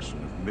the direction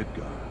of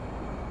Midgar.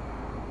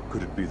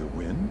 Could it be the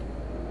wind?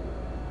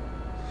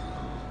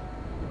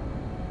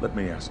 Let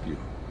me ask you,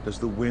 does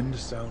the wind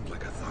sound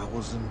like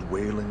 1,000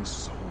 wailing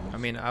souls? I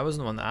mean, I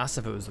wasn't the one that asked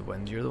if it was the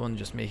wind. You're the one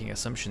just making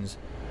assumptions.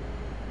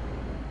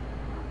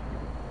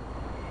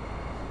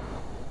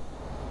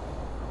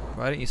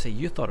 Why didn't you say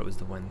you thought it was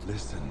the wind?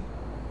 Listen.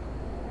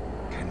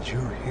 Can you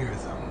hear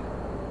them?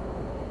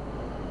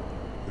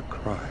 The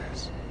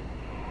cries.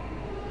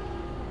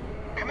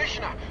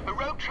 Commissioner, a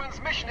rogue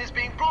transmission is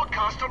being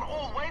broadcast on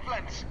all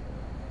wavelengths.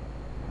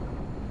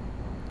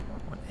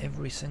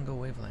 Every single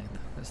wavelength.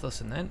 Let's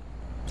listen then.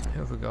 Who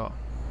have we got?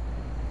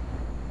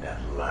 At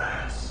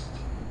last.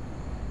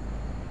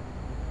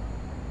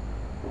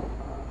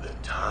 The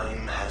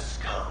time has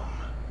come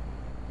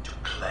to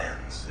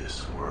cleanse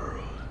this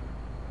world.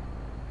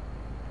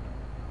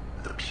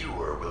 The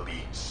pure will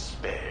be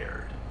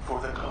spared for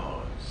the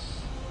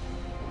cause,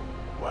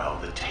 while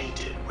the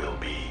tainted will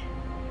be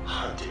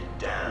hunted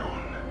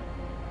down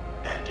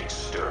and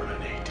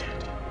exterminated.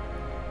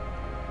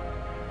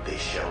 They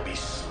shall be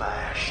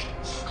slashed,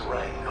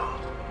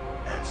 strangled,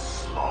 and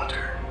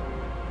slaughtered.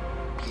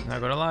 Not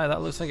gonna lie,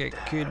 that looks like it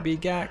could be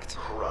gacked.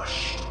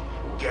 Crushed,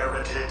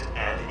 garroted,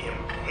 and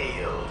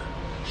impaled,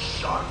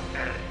 shot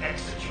and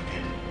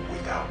executed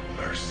without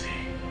mercy.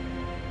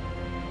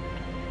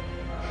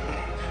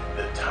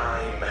 The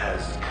time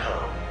has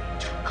come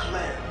to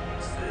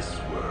cleanse this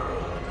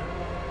world.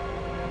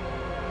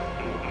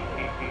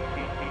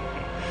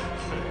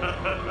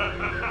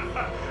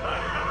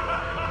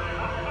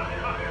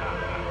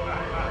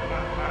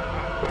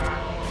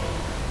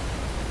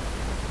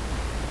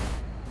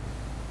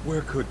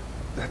 Where could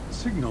that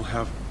signal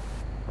have...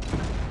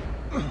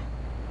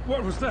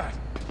 What was that?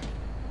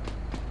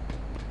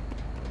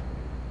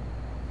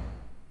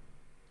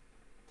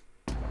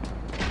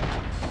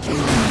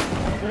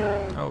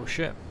 Oh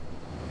shit.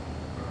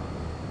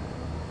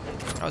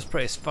 That was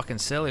pretty fucking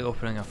silly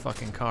opening a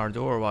fucking car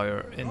door while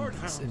you're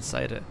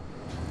inside it.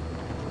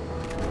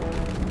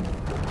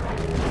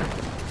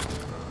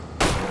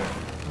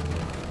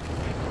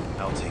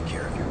 I'll take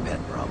care of your pet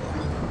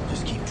problem.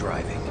 Just keep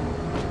driving.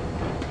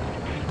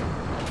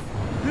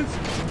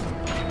 Vincent,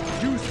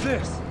 use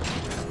this.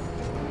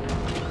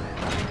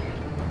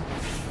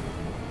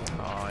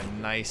 Oh,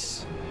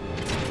 nice.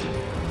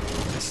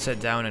 Let's sit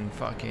down and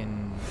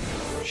fucking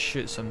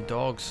shoot some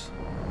dogs.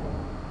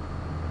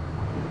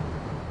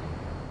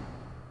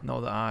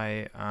 Not that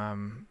I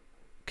am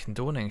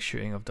condoning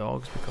shooting of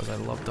dogs, because I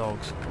love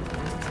dogs.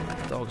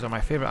 Dogs are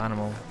my favourite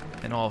animal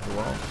in all of the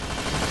world.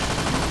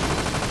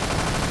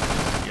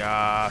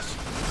 Yes.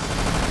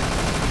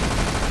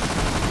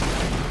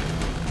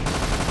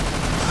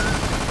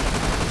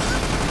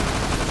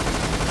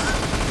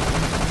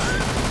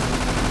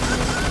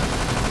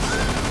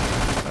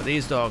 But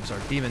these dogs are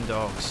demon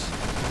dogs.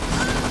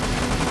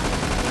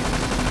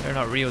 They're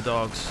not real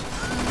dogs.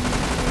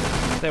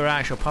 If they were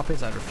actual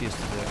puppies, I'd refuse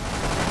to do it.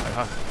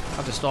 I'd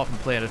have to stop and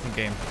play a different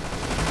game.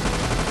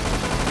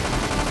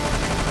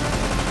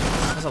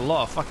 There's a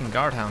lot of fucking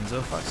guard hounds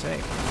though, fuck's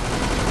sake.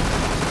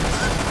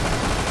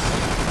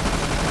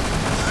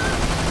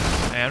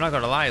 Hey, I'm not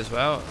gonna lie as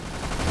well,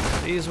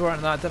 these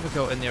weren't that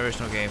difficult in the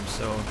original game,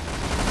 so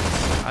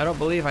I don't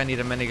believe I need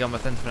a minigun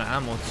with infinite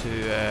ammo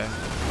to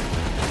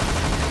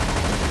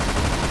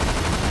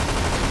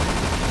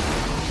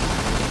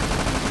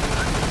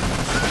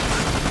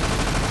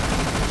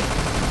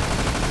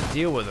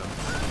deal with them.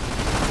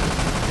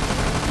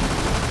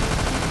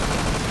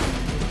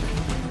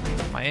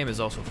 My aim is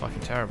also fucking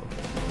terrible.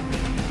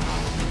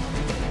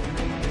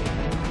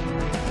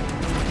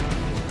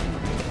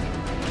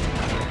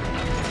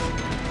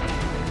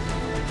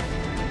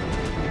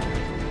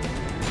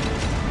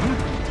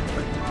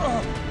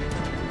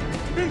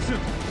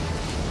 Vincent!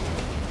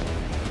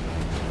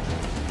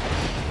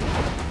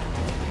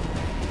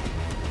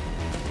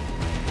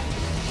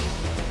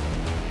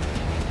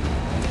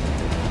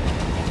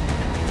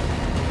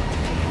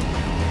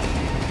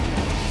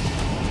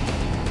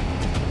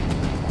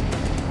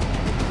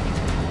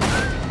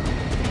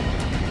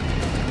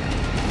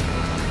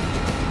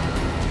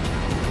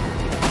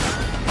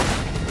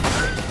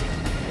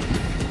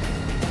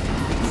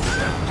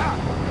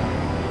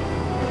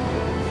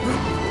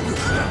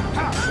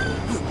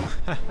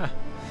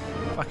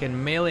 Fucking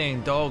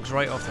meleeing dogs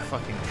right off the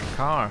fucking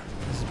car.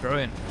 This is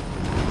brilliant.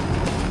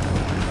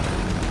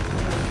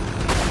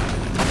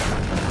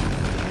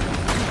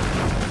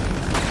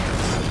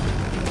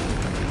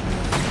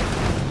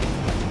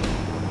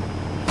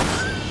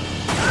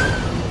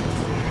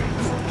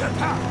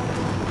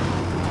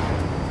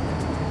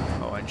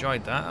 Oh, I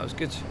enjoyed that. That was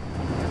good.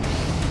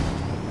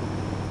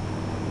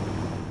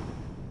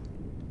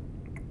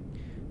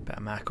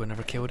 Bet Mako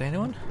never killed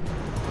anyone.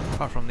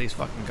 Apart from these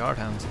fucking guard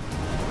hounds.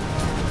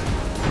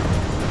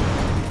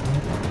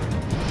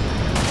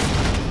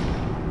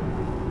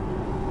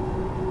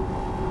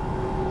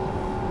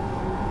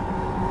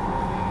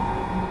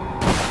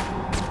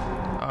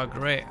 Oh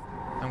great,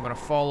 I'm gonna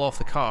fall off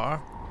the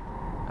car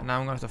and now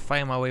I'm gonna have to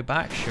find my way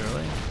back,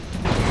 surely.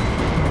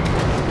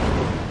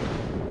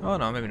 Oh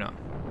no, maybe not.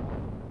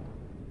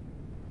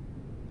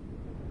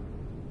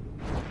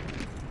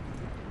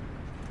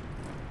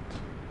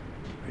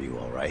 Are you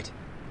alright?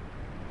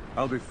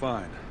 I'll be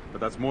fine, but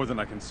that's more than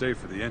I can say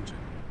for the engine.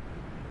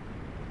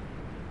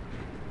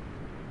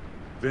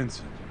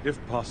 Vincent,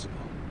 if possible,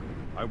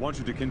 I want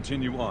you to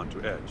continue on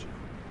to Edge.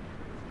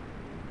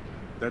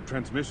 That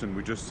transmission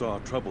we just saw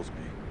troubles me.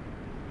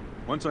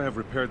 Once I have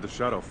repaired the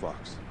Shadow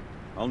Fox,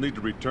 I'll need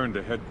to return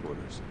to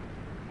headquarters.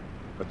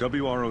 A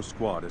WRO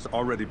squad has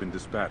already been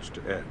dispatched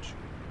to Edge.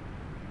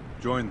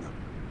 Join them,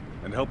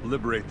 and help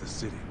liberate the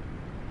city.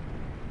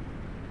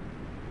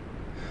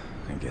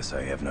 I guess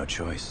I have no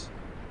choice.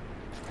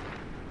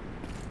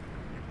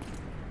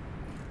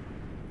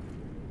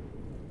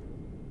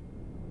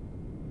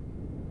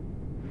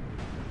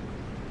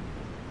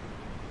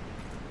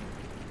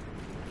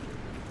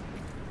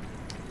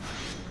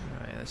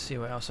 Alright, let's see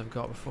what else I've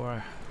got before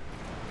I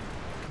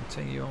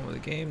continue on with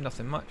the game.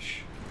 Nothing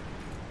much.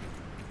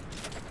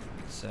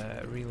 Let's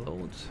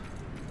reload.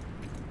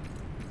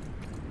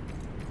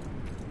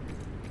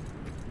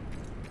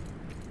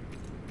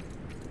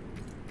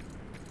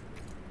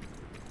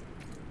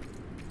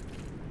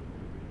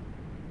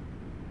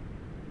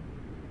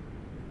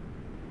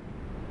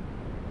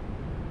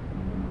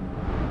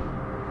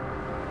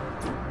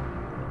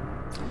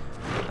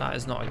 That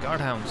is not a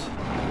guard hound.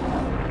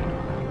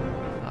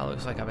 That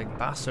looks like a big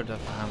bastard of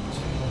a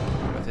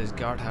hound with his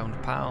guard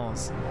hound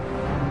pals.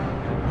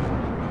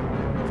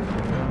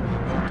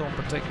 Don't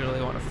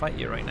particularly want to fight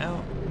you right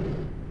now.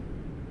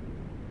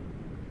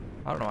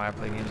 I don't know why I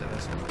play games like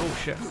this. Oh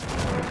shit.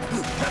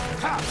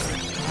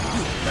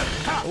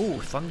 Oh,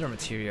 thunder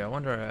materia. I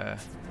wonder,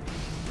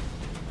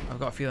 I've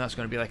got a feeling that's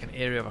going to be like an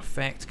area of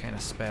effect kind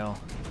of spell.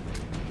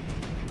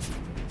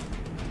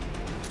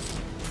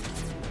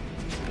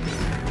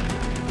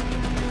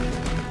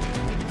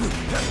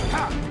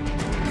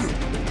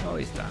 Oh,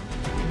 he's down.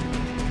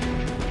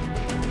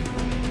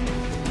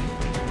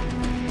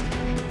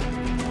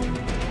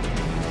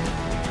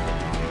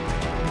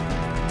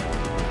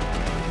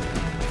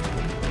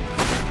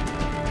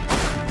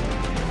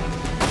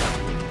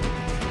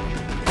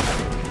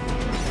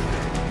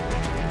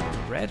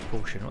 Red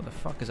potion? What the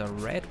fuck is a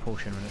red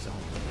potion when it's on?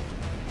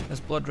 This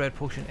blood red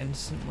potion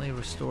instantly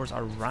restores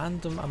a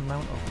random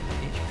amount of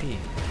HP.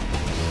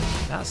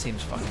 That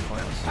seems fucking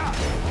pointless.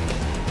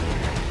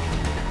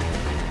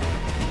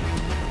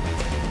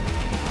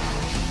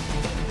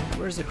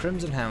 Where's the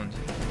Crimson Hound?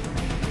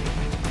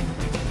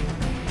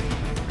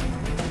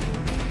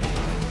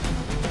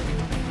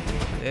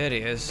 There he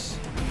is.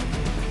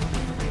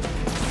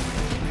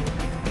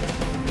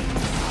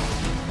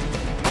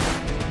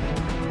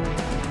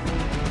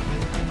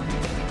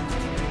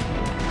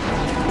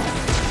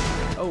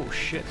 Oh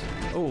shit.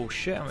 Oh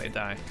shit, I'm gonna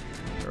die.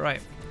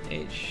 Right,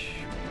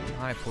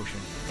 high potion.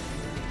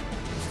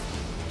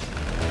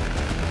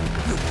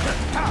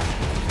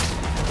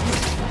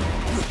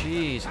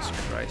 Jesus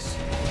Christ.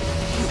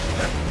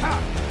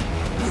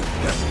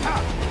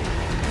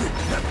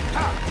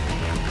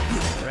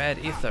 Red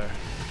ether.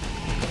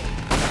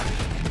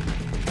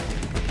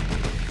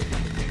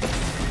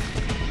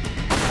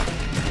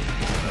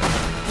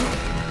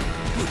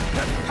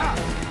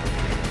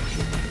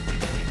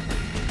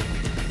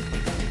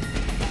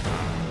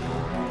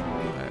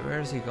 Right,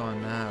 where's he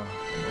going now?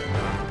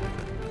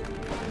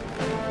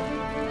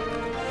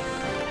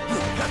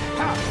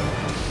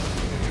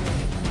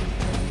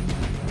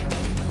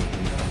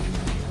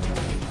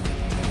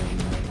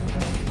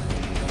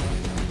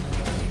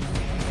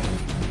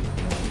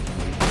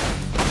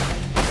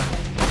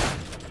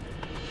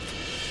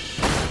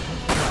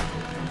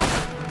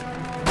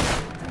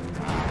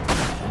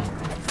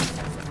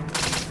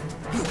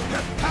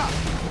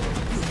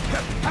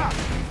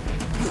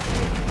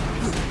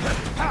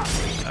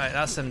 Alright,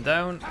 that's him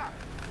down.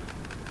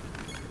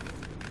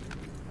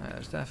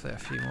 There's definitely a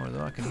few more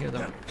though, I can hear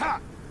them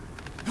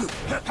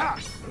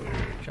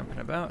jumping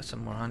about.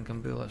 Some more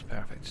handgun bullets,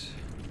 perfect.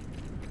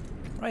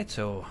 Right,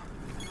 so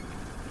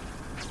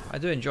I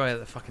do enjoy that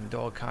the fucking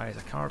dog carries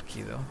a card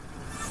key though.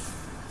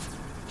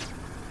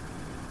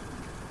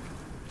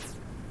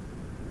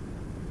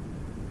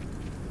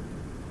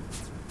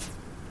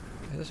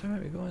 Is this where I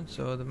might be going?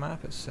 So the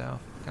map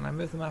itself, can I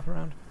move the map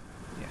around?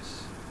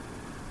 Yes.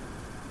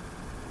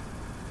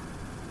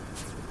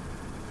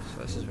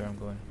 So this is where I'm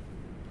going.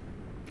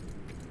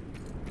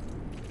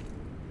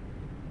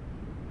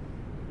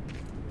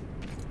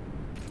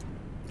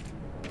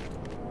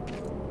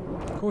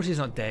 Of course he's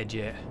not dead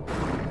yet.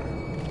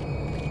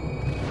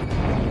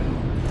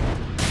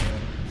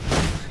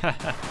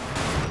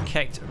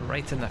 Kicked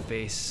right in the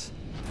face.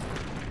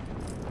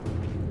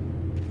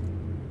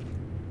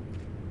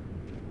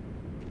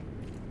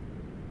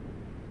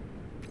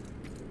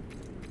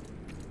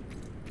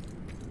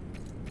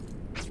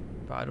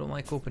 But I don't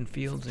like open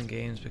fields in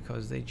games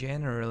because they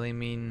generally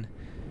mean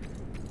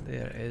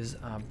there is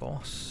a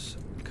boss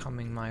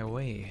coming my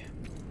way.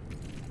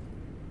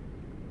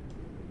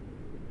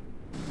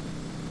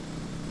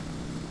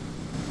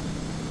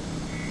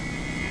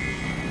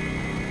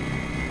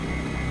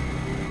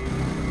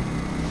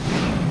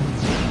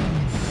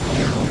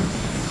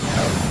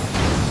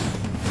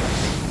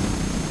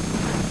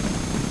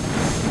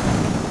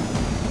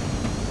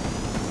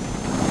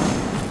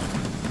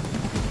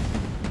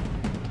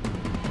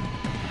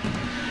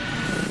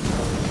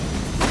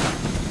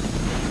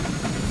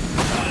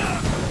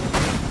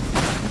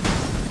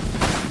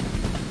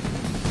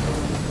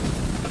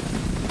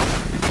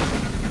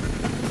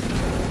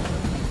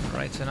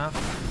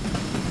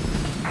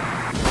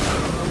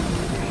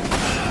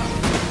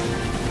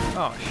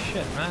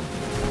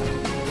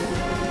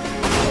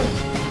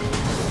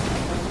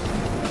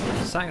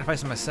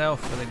 sacrificing myself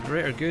for the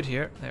greater good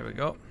here. There we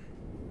go.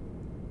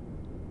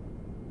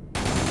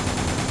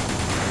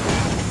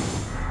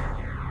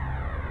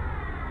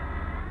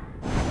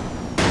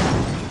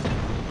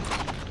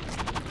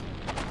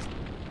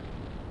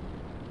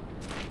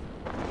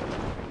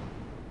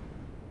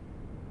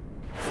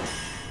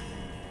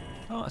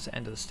 Oh, that's the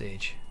end of the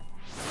stage.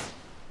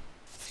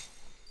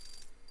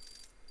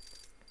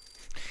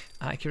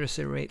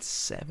 Accuracy rate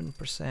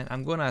 7%.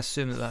 I'm going to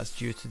assume that that's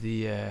due to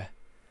the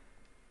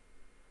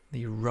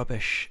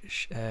rubbish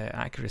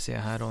accuracy I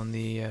had on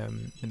the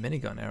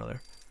minigun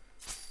earlier.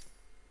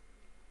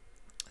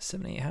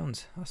 78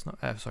 hounds. That's not.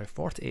 Sorry,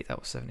 48. That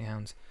was 70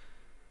 hounds.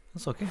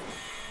 That's okay.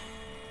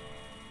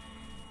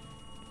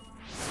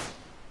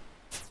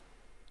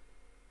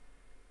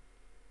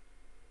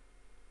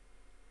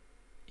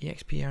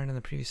 EXP earned in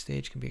the previous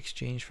stage can be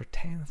exchanged for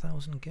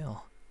 10,000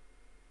 gil.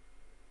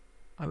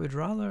 I would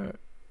rather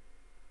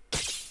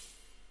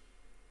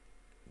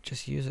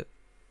just use it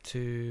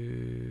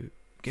to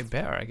get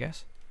better, I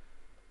guess.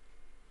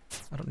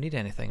 I don't need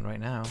anything right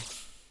now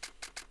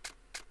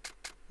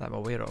that I'm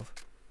aware of.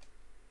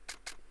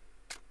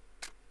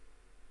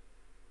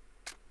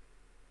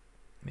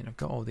 I mean, I've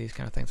got all these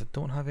kind of things. I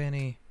don't have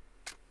any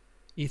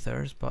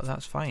ethers, but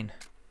that's fine.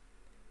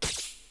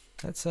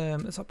 Let's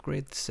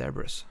upgrade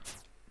Cerberus.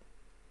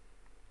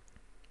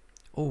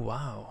 Oh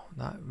wow,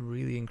 that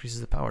really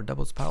increases the power,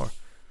 doubles power.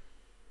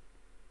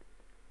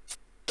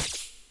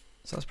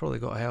 So that's probably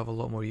got a hell of a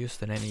lot more use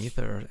than any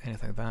ether or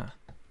anything like that.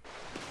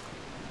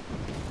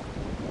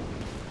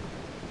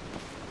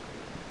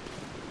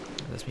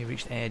 Let's me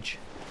reach the edge.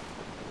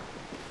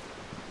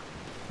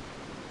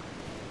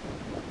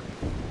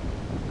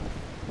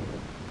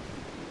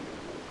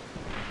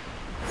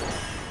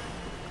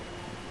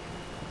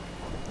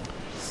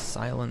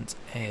 Silent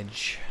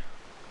edge.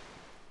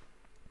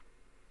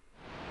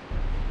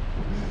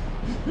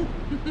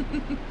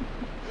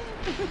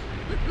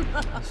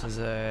 This is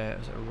it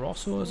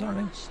Rosso, is that her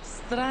name?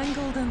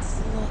 Strangled and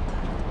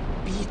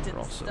slaughtered, beaten,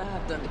 Rosso.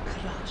 stabbed and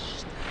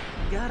crushed,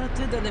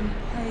 garroted and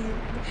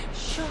impaled,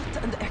 shot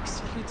and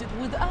executed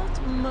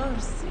without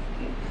mercy.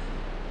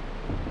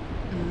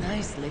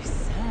 Nicely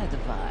said,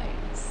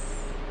 Vice.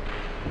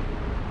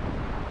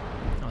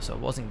 Oh, so it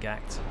wasn't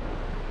gacked.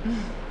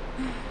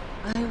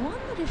 I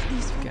wonder if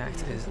these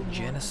gacked is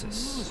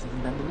Genesis.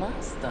 Than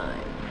last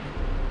time.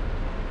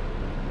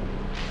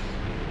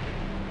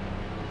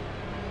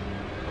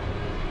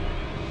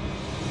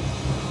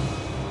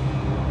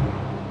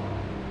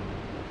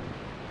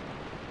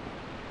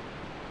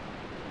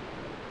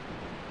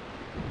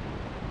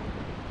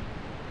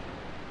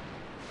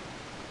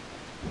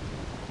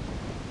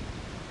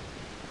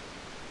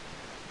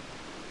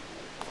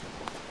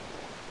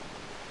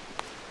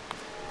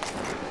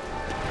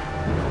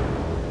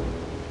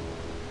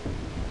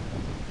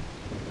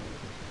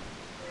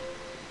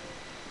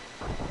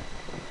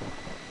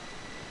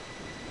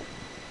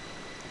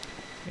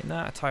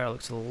 That attire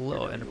looks a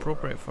little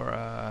inappropriate for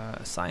a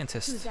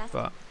scientist,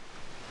 but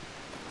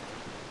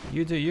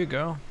you do you,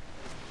 girl.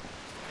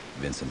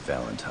 Vincent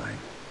Valentine.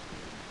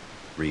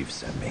 Reeves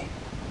sent me.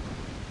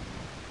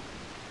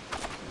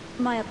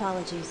 My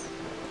apologies.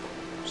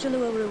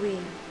 Shalua Rui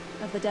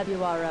of the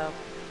WRO.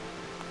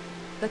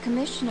 The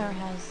Commissioner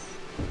has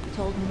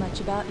told me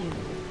much about you.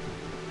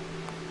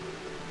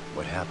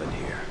 What happened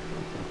here?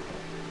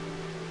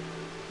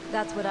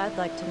 That's what I'd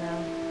like to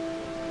know.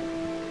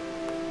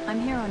 I'm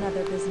here on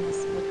other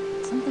business,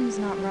 but something's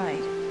not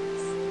right.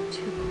 It's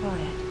too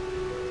quiet.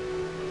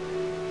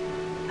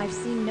 I've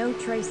seen no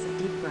trace of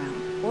Deep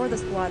Ground, or the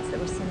squads that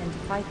were sent in to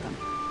fight them.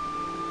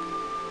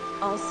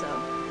 Also,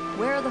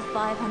 where are the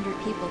 500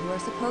 people who are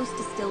supposed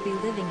to still be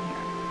living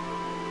here?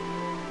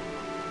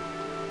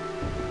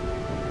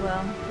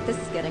 Well, this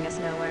is getting us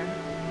nowhere.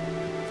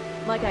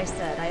 Like I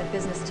said, I have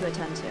business to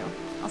attend to.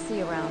 I'll see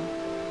you around.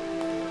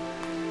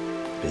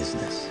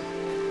 Business?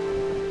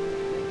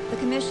 The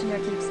Commissioner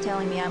keeps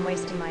telling me I'm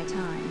wasting my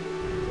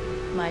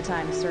time. My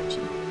time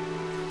searching.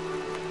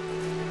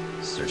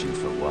 Searching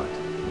for what?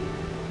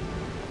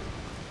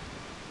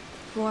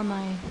 For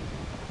my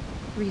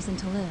reason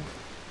to live.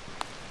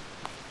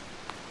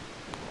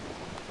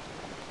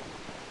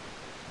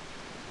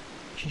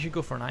 She should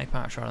go for an eye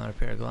patch rather than a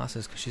pair of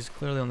glasses, because she's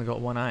clearly only got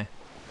one eye.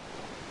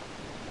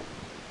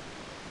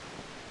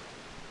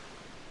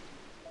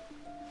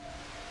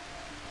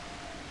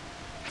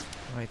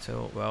 Right,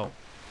 so, well,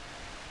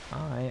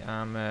 I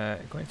am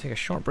going to take a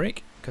short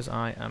break because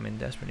I am in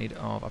desperate need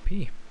of a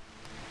pee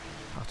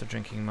after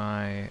drinking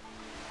my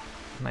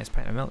nice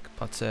pint of milk,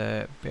 but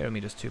bear with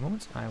me just 2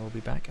 moments. I will be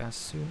back as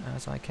soon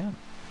as I can.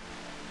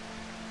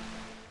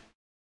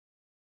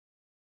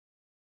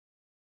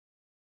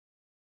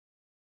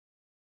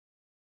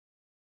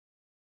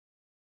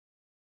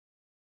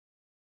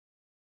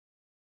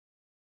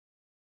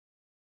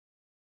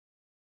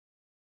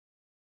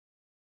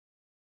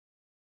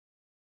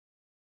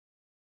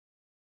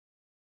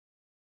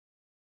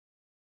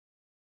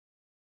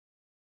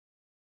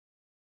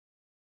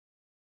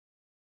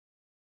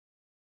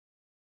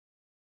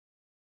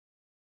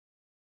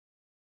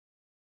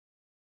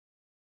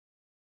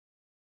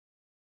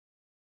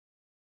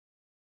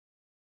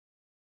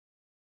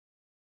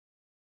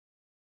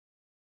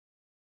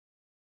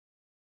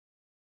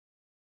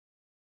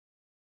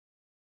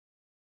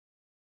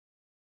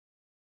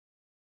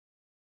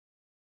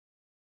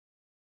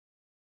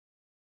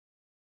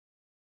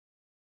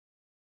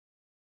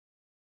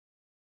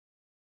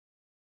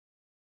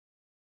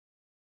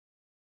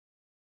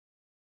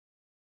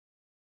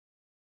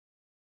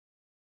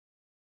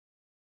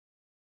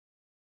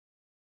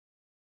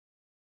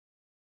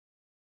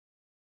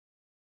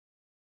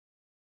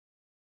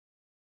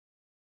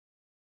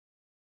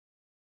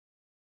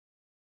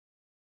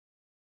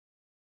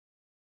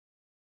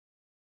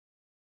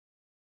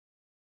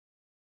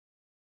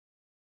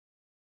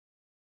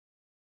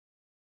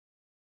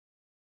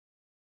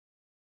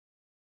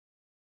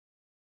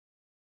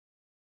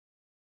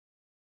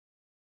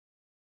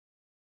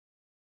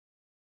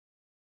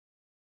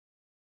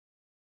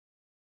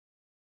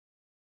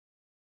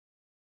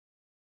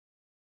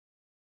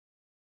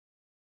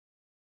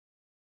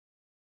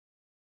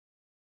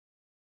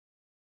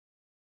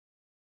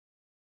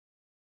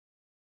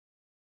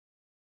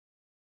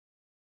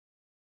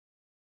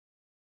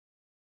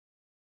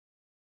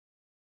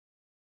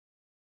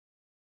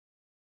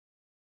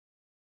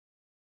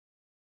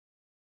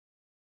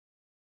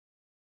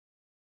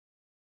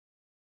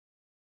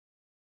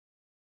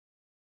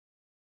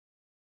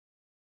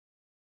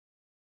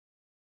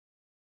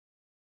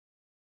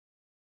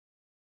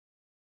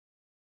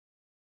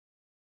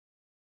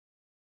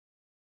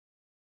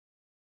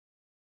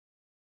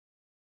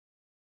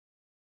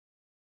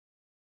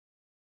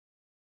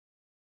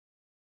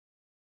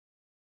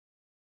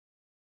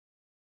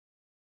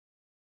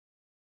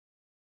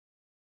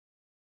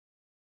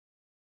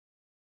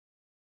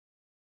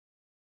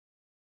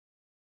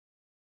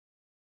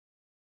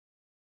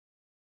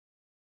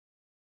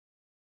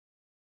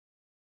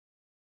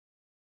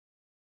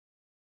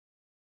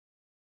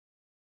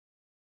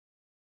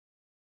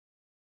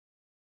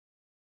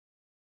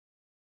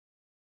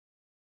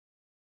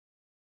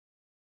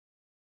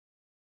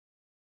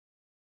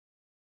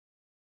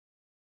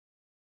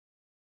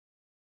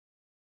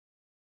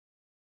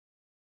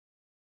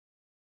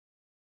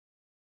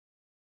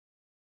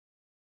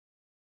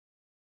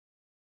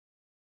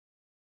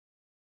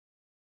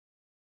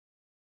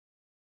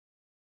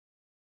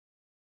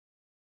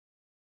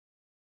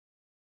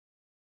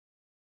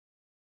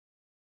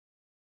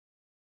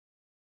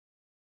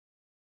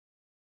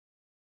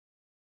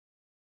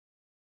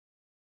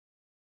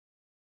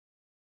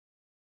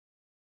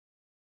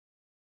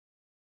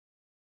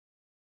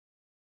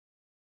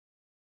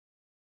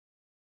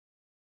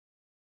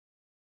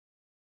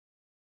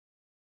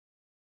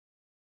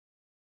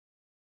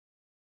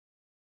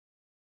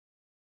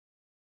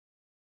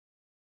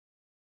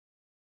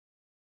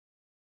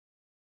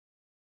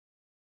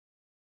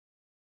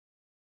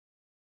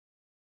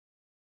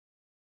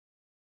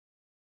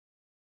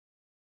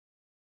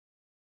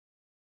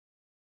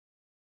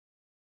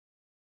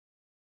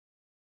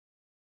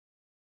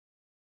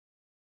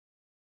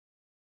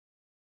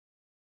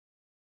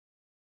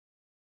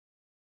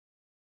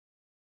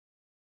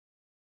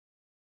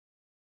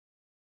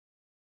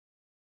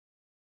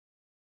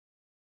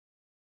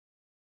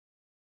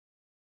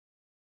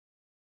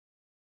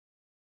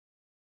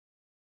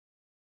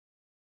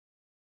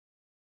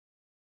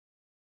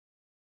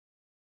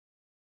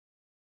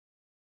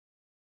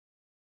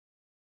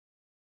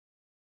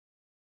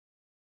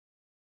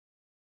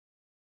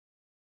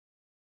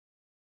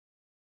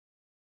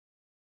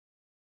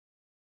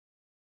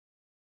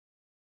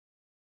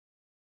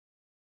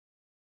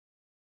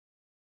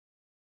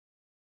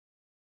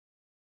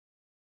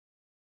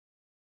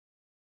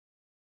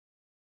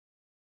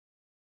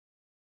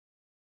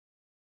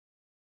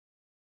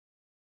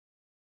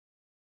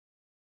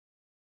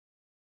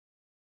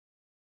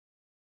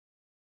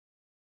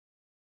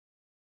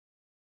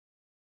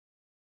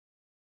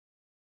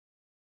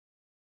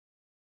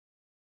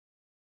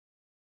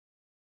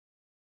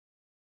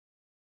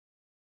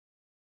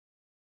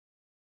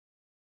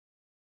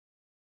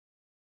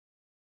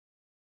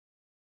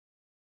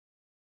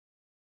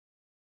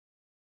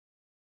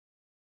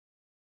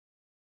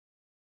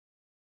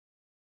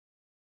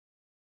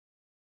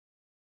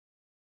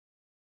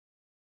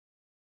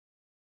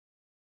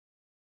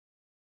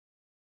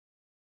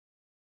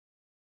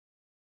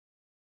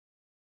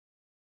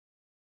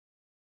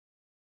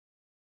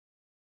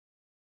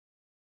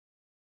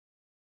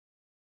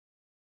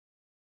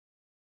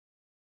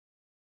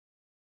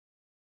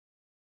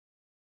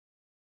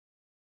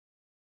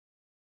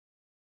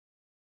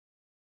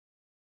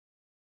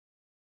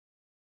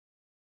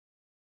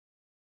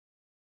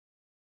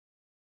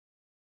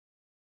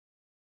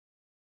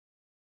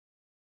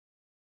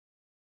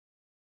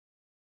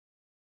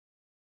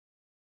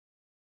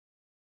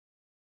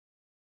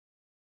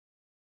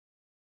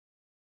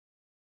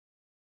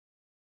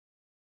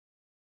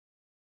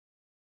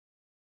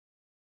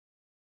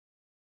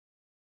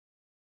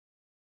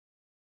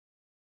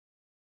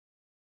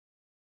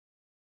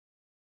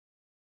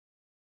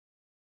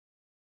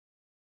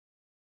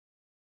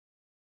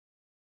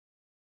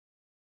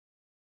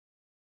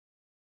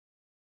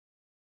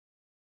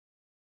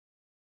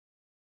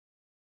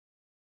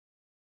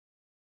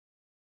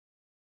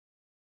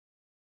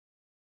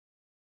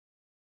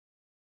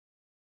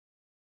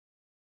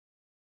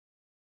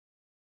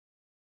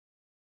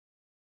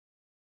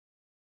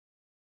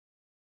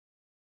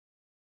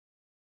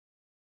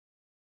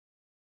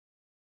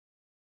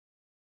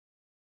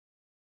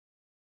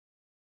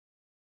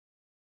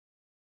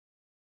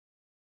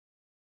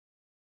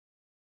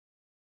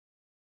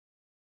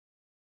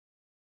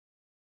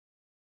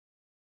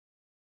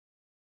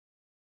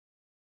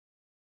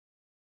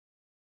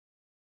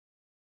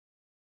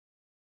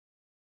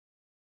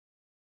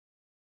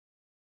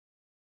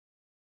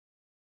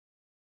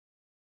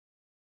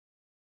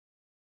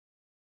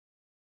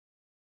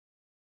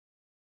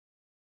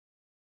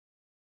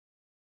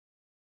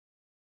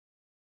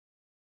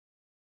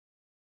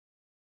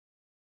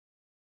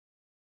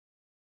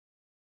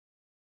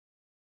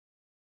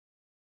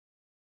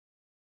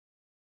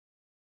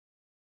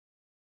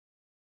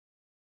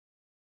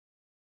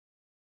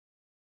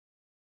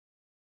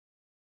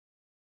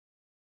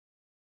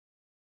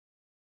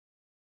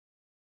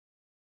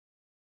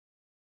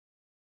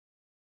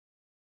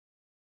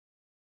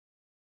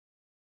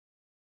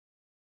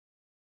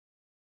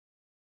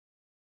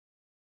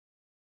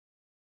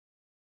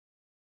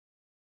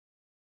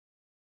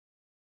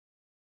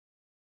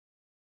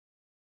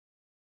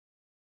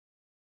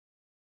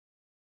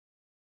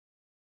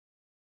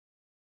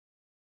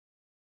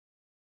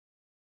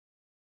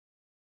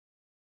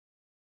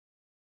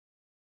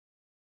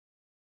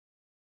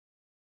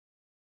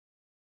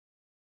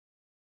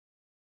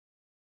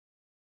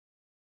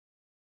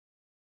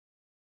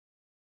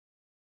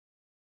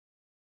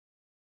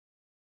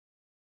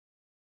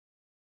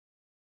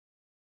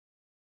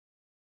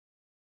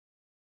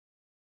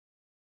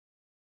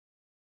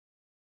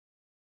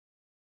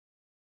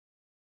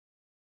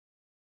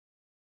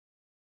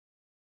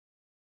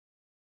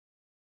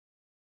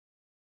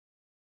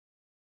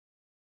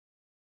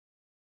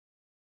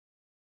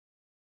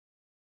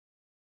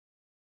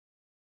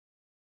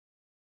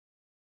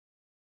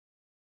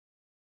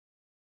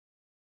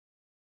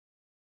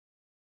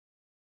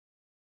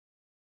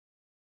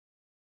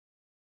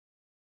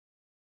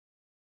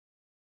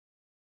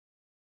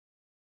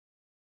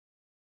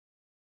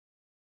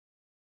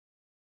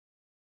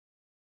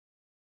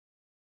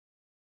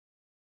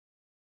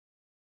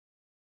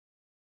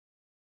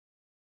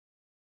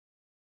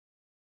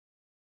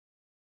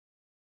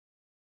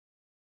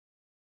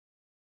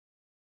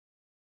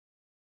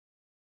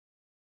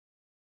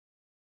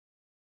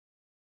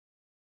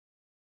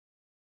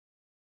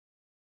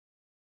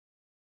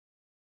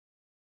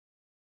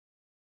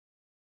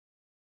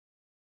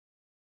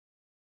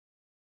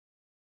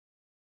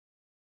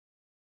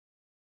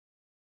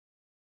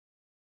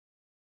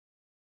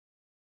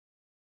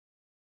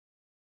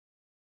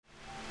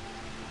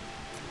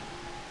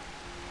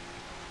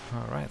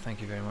 thank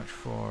you very much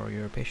for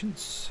your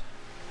patience.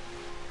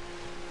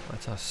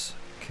 Let us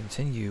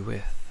continue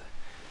with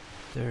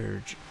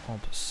Dirge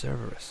of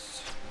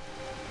Cerberus.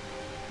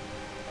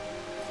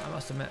 I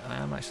must admit, I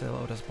am actually a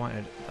little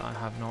disappointed that I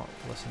have not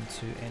listened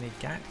to any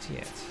GACT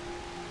yet.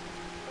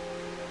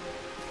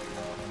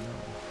 Oh no.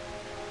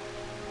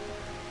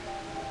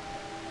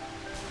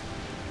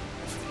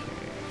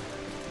 Okay.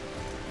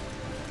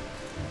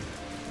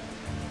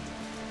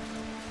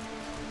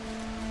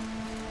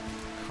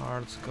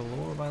 Cards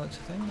galore by the looks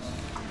of things.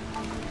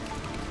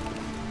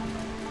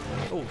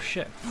 Oh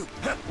shit.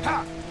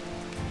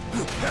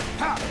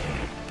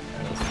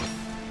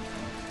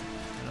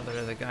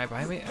 Another guy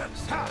behind me.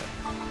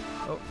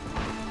 Oh,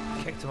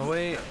 kicked him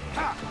away.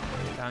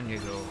 Down you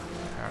go.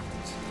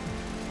 Perfect.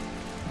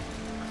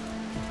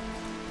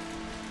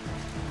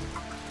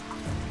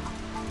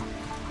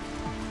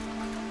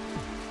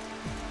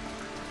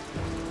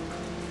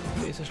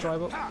 Is this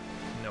tribal?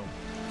 No.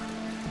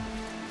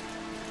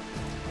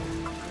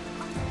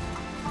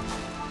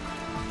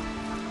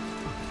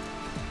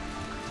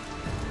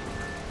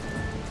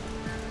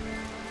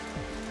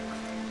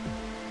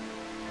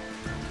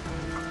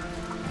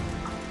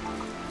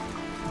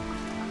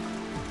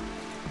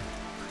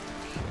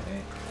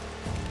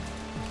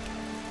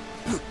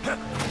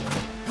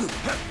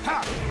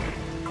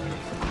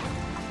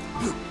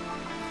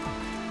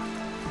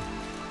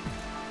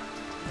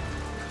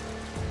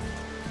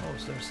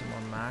 There's some more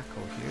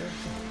Mako here.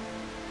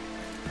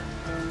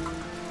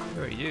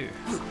 Who are you?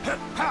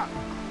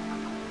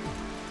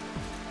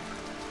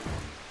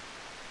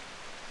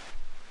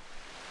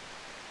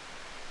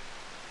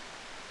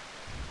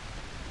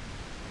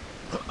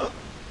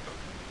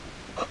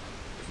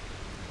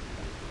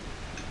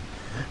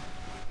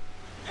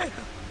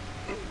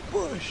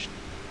 Ambushed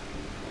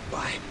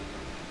by a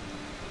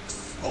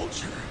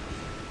soldier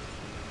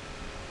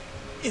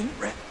in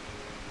red.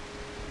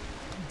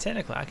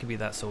 Technically, I could be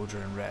that soldier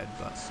in red,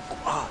 but...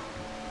 Squad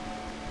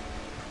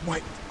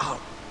wiped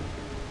out.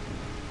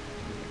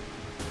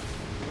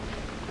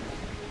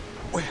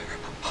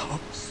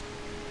 Warehouse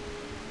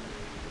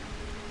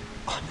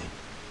on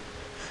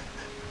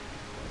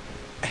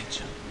the edge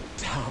of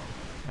town.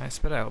 Alright,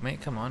 spit out,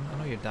 mate. Come on. I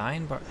know you're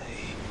dying, but...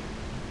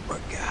 We're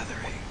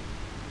gathering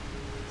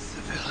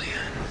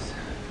civilians.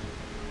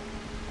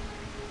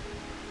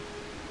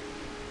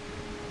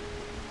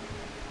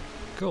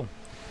 Cool.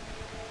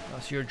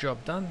 That's your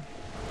job done.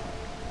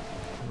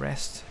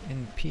 Rest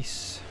in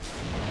peace,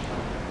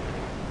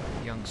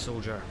 young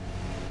soldier.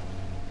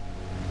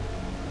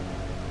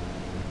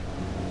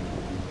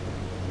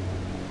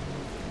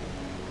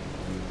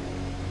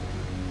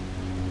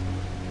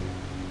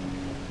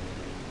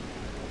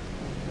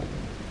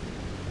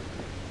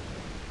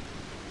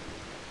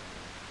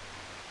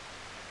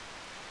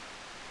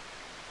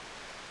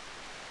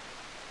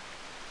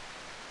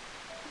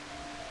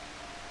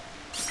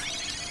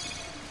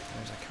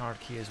 Card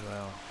key as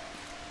well.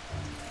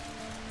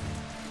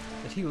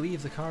 Did he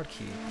leave the card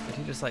key? Did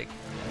he just like...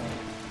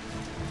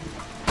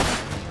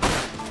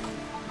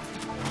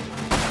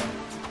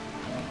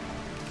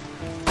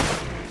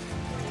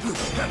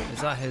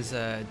 Is that his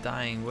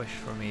dying wish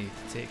for me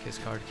to take his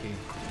card key?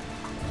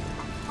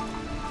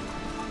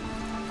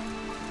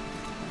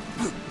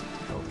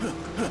 Oh.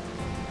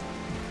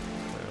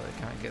 Clearly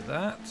can't get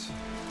that.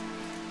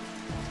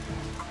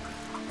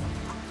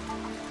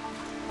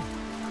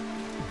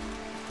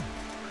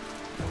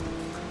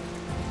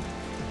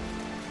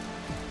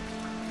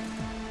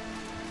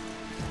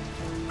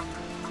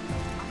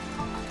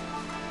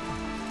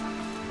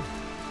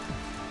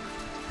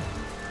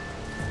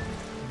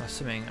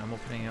 Assuming I'm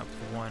opening up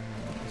one.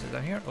 Is it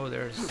down here? Oh,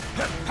 there's.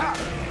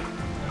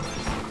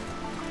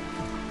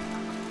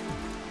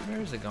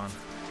 Where is it gone?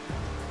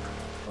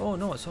 Oh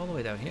no, it's all the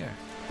way down here.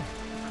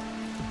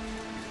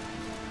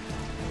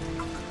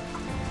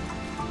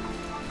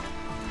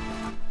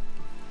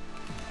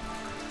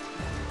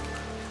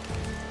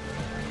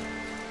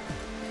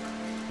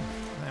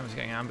 I was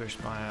getting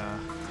ambushed by a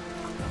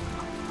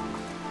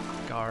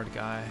guard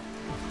guy.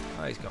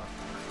 Oh, he's gone.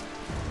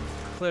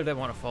 Clearly didn't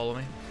want to follow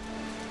me.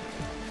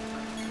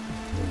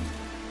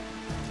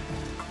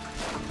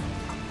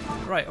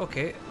 Right,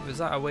 okay. Was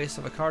that a waste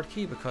of a card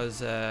key?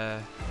 Because, oh,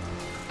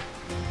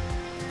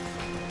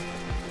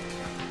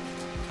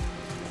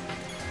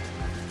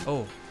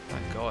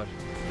 thank God.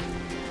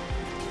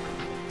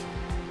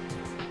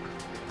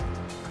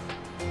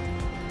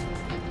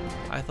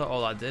 I thought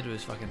all that did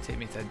was fucking take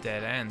me to a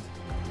dead end.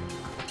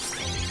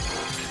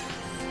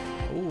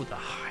 Oh, the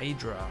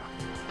Hydra.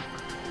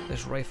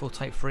 This rifle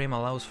type frame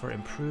allows for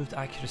improved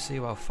accuracy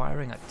while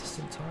firing at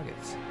distant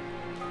targets.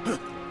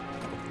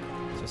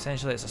 So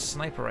essentially it's a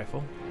sniper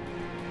rifle.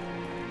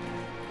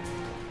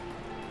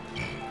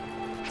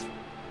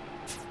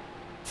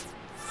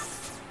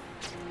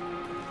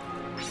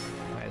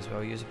 Might as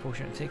well use a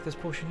potion to take this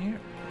potion here.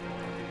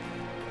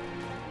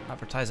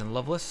 Advertising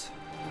Loveless.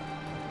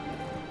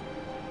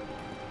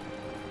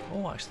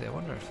 Oh, actually, I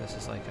wonder if this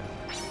is like a...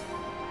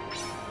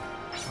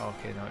 Oh,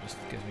 okay, no, it just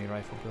gives me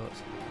rifle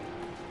bullets.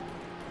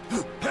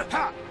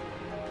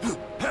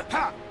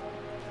 I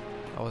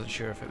wasn't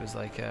sure if it was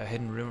like a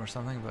hidden room or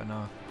something, but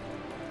no.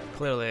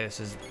 Clearly this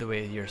is the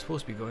way you're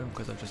supposed to be going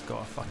because I've just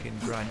got a fucking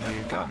brand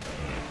new gun.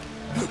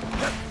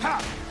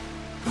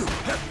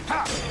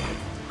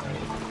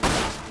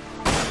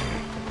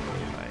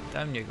 Right,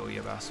 down you go,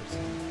 you bastards.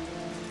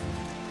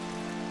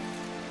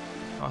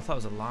 Oh, I thought it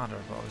was a ladder,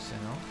 but obviously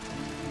not.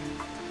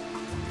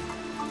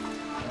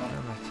 Where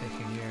am I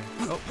taking here?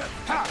 Oh!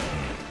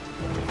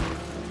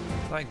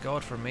 Thank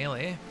God for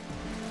melee.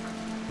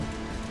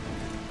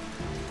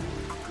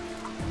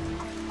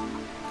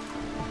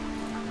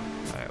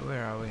 Right,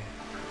 where are we?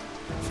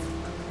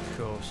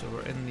 Cool, so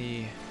we're in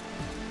the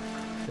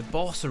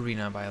boss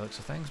arena by the looks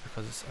of things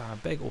because it's a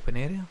big open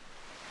area.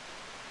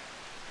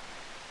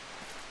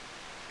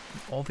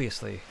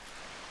 Obviously,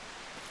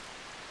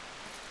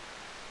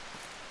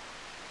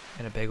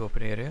 in a big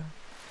open area,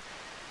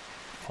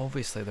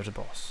 obviously there's a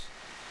boss.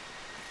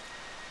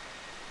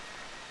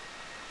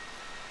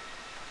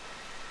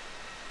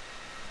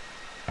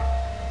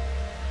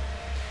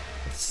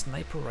 With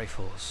sniper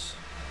rifles.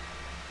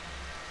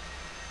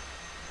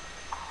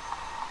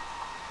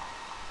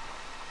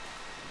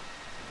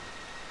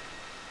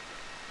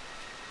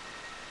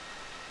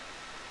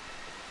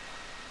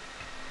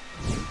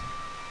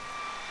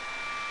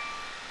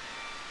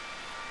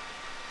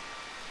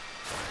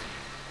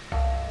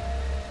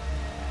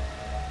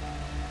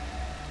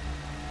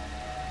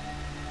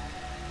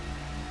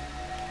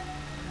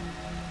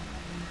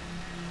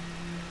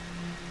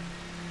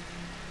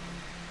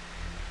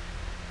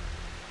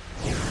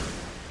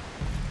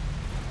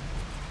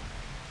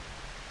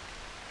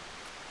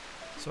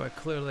 So I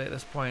clearly at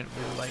this point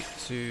would like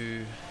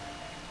to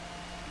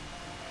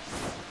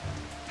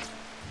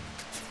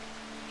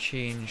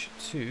change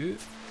to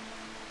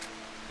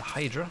the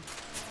Hydra,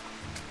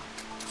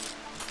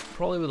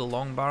 probably with a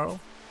long barrel,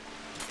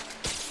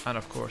 and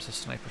of course a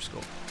sniper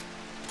scope.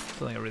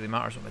 Don't think it really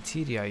matters what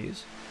material I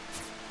use.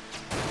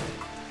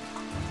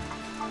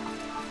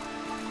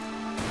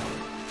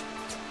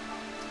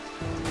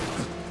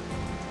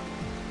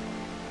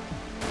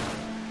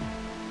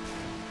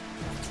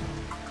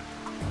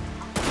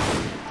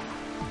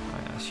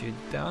 You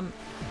done.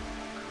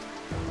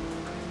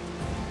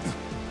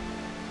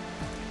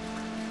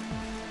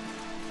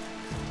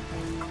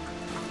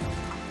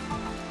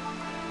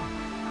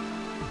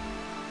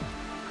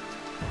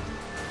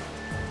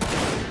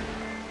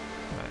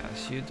 Right,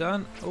 that's you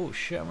done. Oh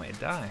shit, I might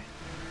die.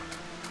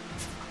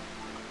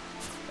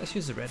 Let's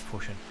use the red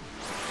potion.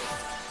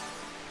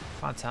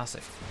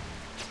 Fantastic.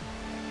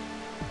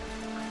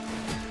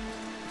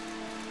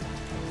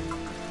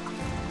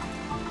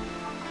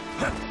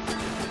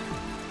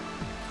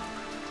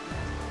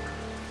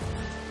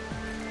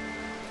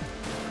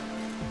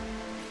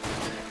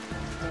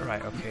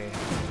 Right, okay.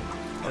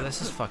 Oh,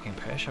 this is fucking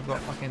pish. I've got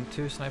fucking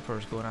 2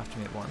 snipers going after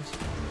me at once.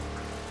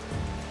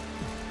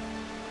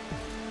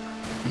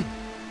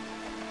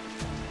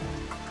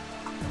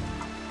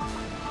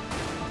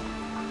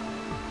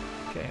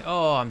 Okay.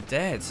 Oh, I'm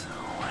dead.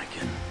 Oh, I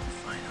can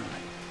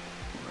finally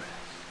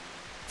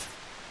rest.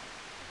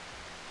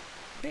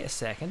 Wait a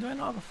second. Do I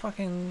not have a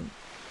fucking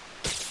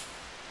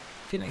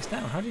Phoenix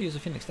down? How do you use a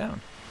Phoenix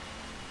down?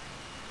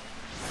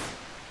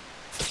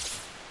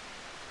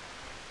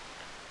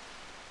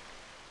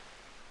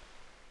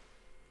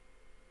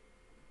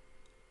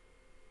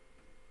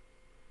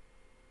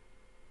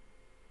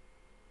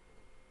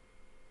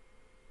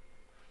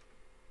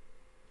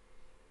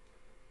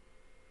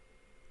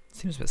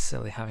 Seems a bit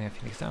silly having a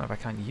Phoenix down if I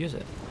can't use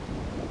it.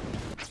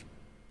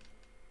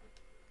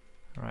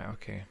 Right,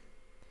 okay.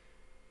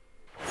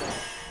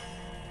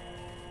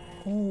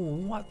 Oh,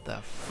 what the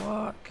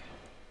fuck?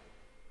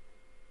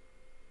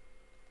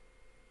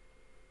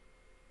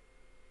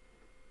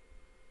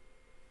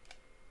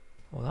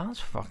 Well, that's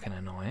fucking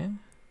annoying.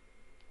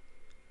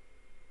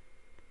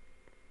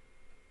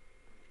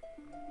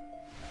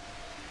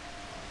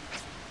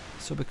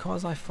 So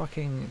because I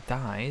fucking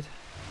died,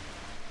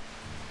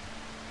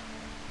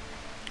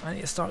 I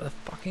need to start the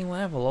fucking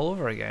level all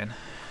over again.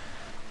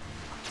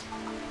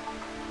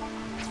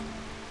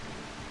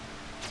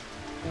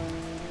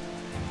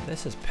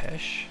 This is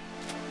pish.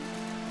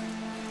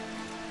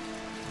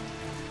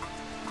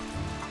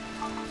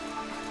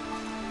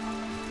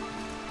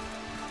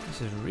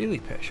 This is really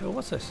pish. Oh,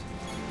 what's this?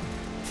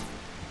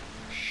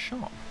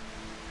 Shop.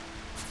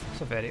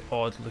 It's a very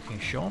odd looking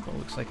shop. It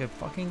looks like a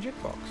fucking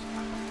jukebox.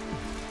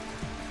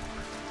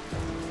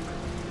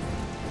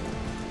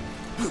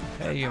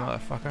 Hey, you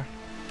motherfucker.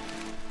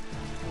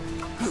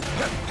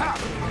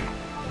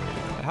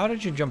 How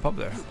did you jump up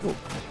there? Whoa.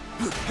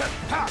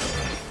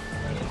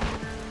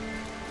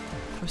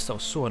 I'm still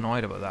so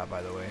annoyed about that,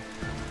 by the way.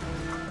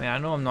 I mean, I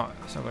know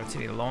it's not going to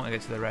take me long to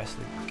get to the rest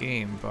of the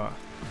game, but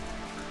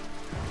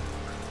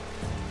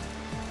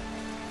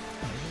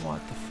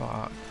what the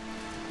fuck?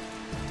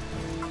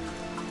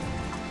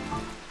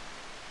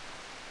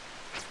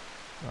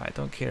 Right, I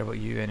don't care about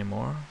you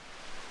anymore.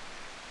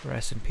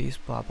 Rest in peace,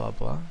 blah blah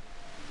blah.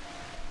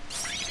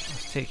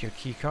 Let's take your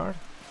key card.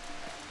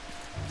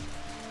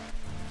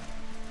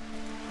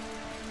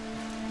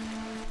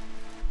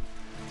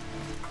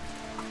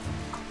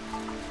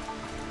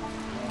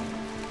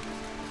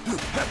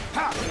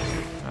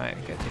 Right,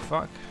 get the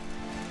fuck.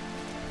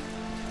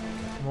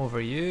 Come over,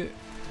 you.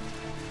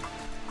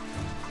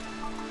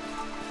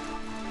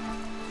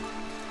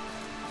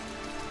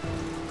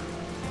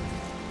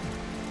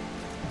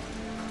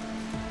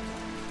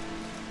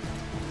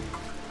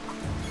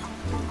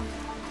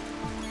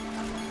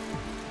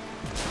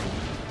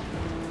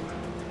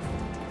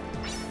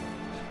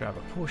 Grab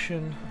a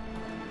potion.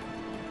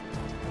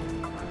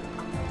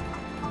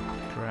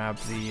 Grab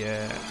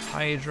the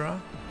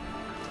Hydra.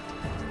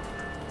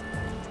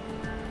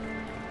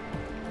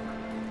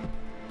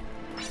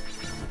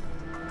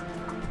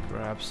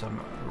 Grab some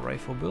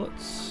rifle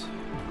bullets.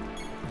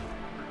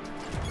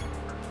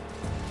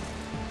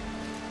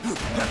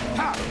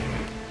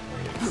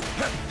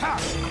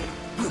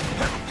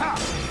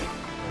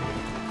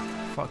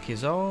 Fuck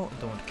yous all,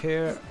 don't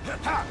care.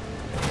 Ah,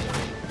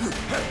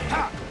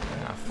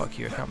 fuck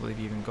you, I can't believe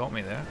you even got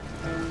me there.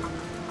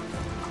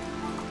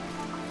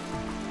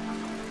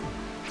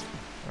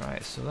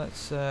 Right, so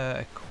let's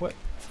equip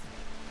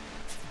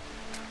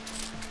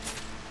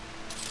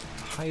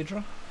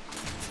Hydra.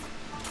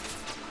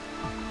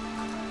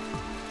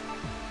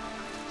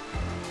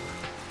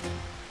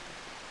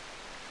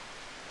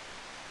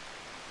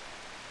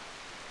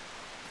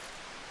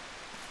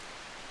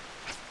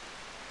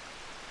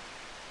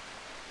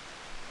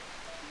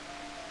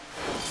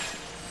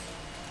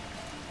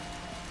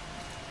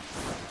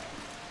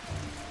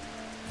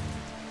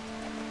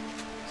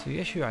 So the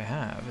issue I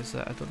have is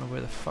that I don't know where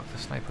the fuck the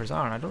snipers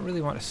are, and I don't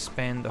really want to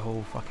spend the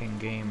whole fucking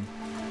game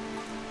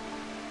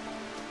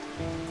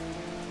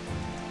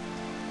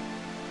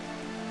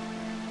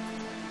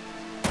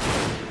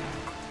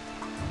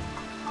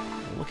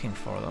looking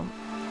for them.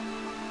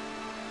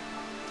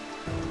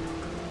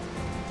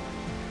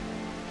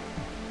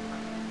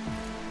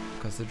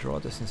 Because the draw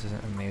distance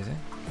isn't amazing.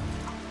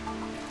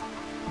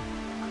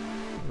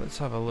 Let's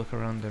have a look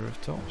around the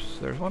rooftops.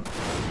 There's one.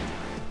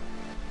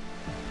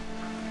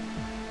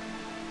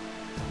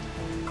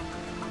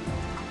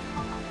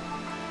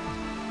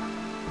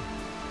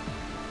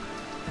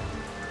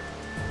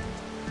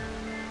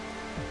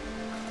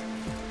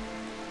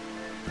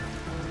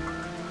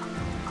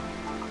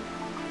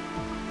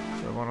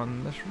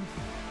 On this roof?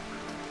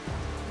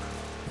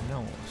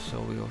 No, so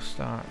we'll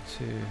start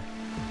to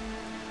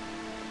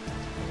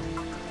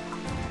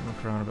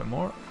look around a bit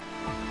more.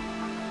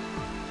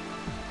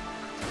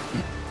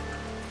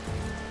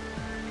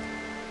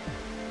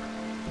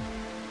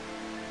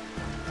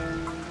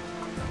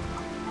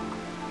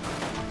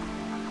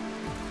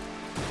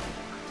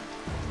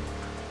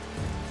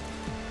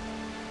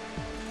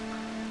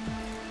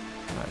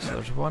 Right, so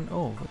there's one.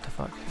 Oh, what the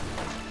fuck?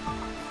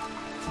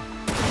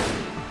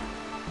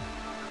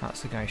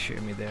 That's the guy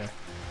shooting me there.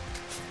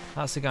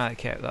 That's the guy that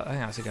kept that. I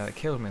think that's the guy that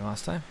killed me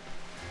last time.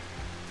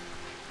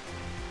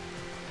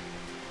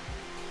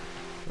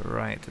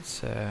 Right,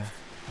 it's there's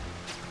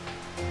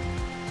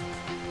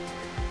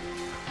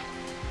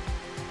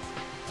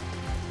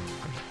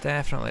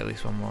definitely at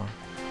least one more.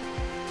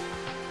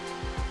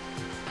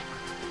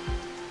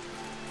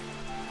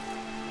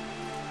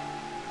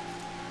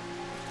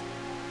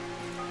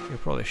 He'll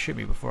probably shoot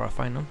me before I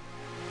find them.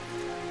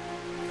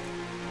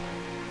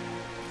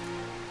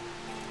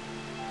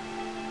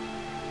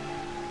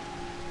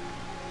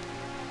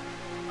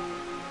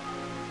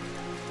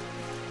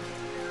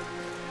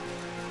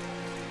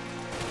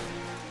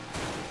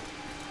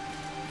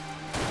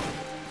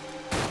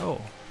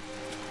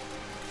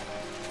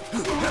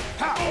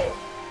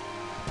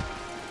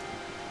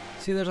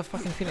 See, there's a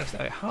fucking Phoenix.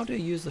 How do I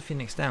use the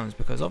Phoenix Downs?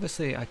 Because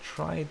obviously I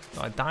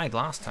died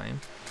last time.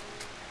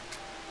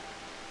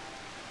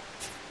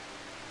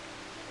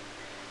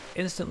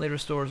 Instantly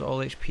restores all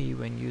HP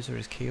when user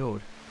is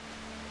KO'd.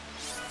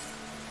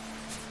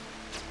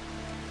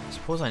 I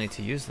suppose I need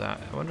to use that.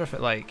 I wonder if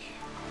it like...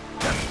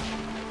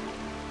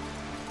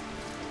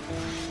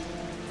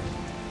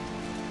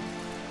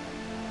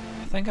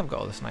 I think I've got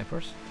all the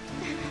snipers.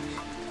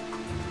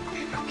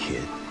 A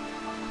kid.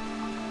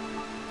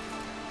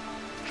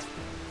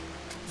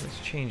 Let's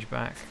change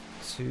back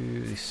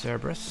to the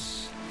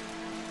Cerberus.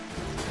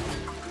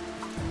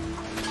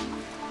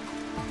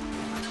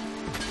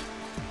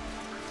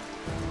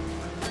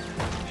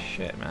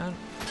 Shit, man.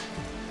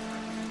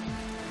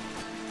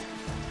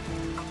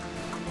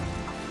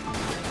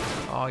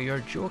 Oh, you're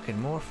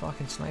joking. More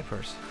fucking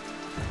snipers.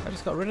 I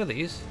just got rid of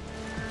these.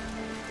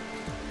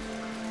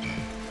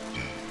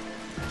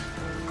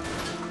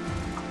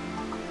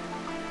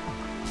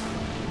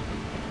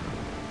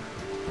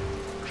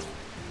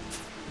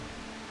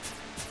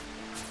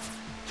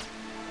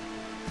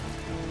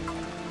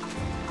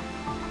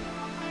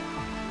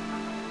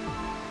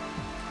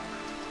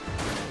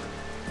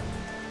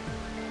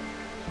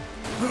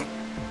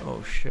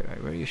 Oh shit,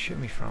 right, where are you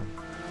shooting me from?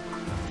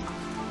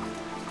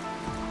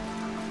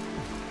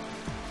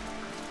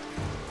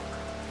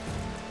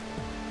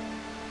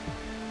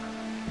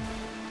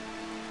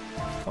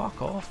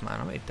 Fuck off, man,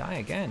 I'm gonna die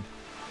again.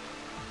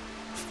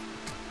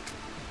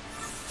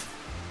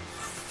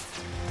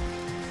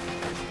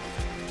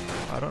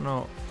 I don't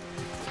know.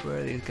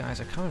 where these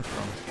guys are coming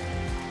from.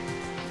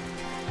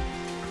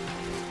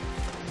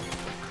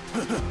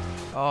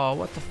 Oh,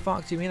 what the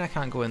fuck do you mean I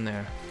can't go in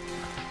there?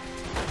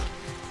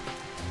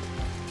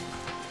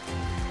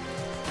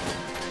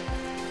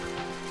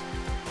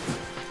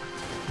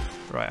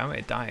 Right, I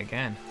might die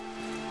again.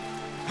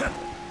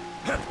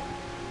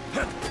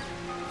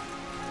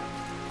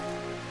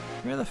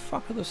 Where the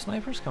fuck are those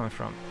snipers coming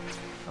from?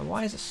 And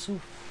why is it so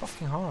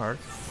fucking hard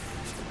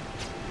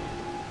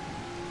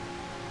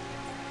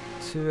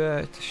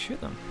to shoot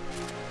them?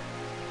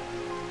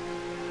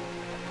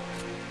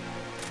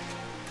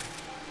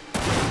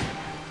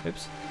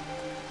 Oops.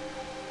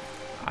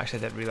 Actually,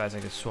 I didn't realise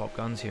I could swap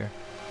guns here.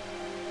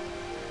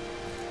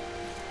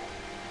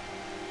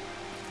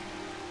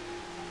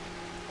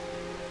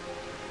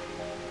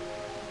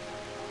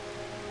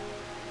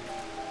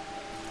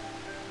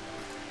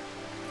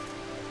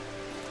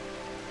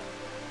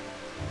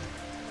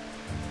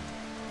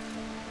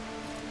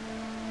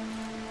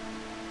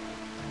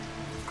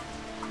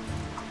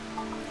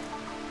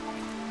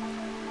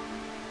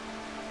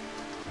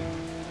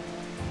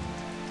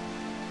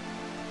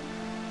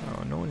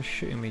 No one's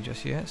shooting me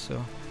just yet,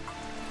 so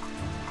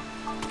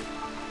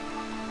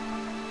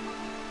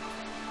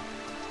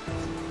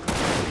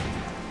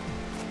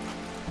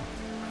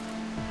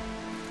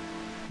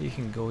you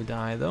can go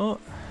die though.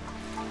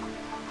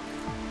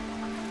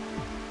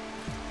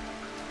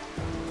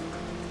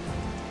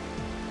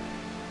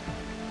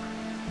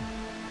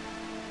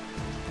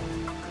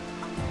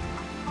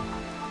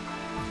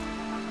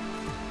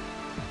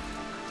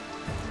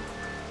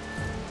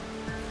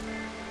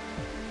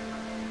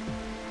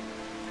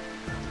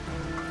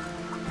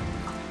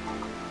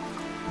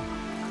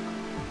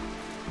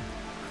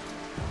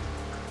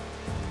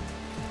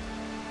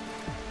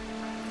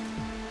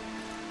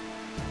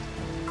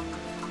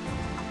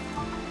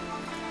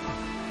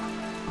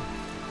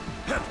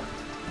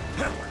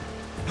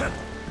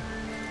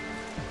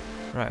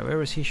 Right, where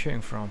was he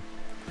shooting from?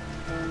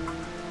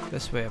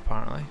 This way,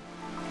 apparently.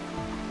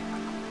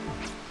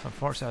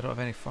 Unfortunately, I don't have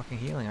any fucking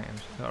healing items.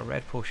 I've got a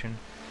red potion.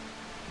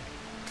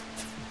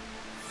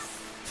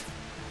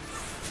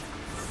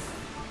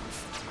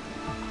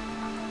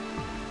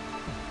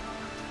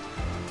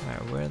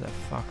 Right, where the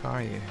fuck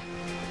are you?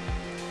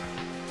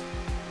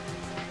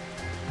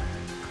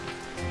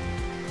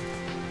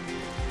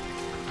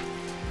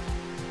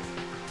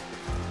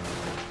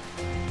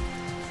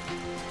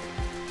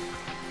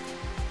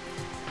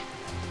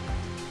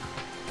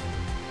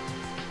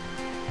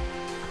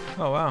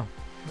 Oh wow,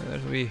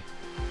 there's a wee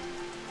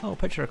little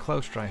picture of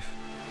Cloud Strife.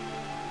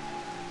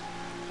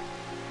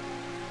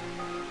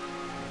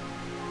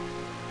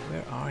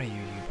 Where are you,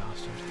 you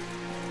bastard?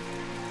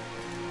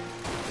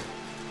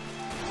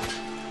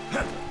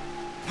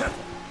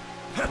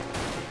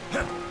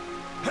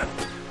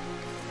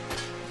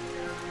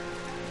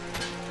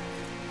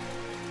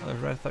 Oh, there's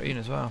Red 13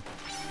 as well.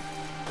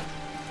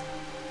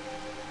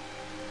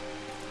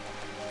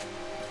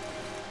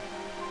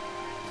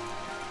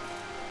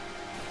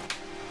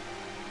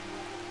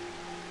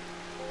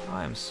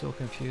 I am so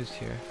confused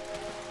here.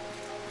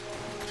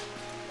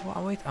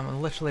 What? Wait,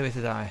 I'm literally about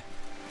to die.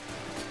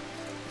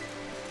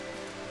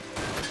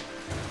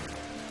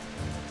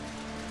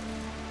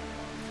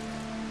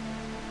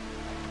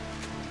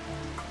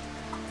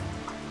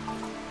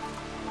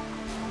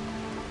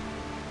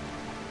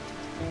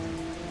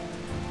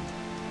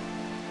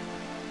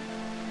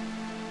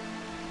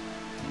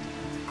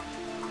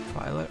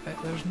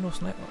 There's no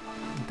sniper.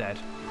 I'm dead.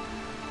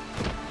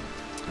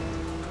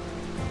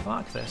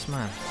 Fuck this,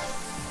 man.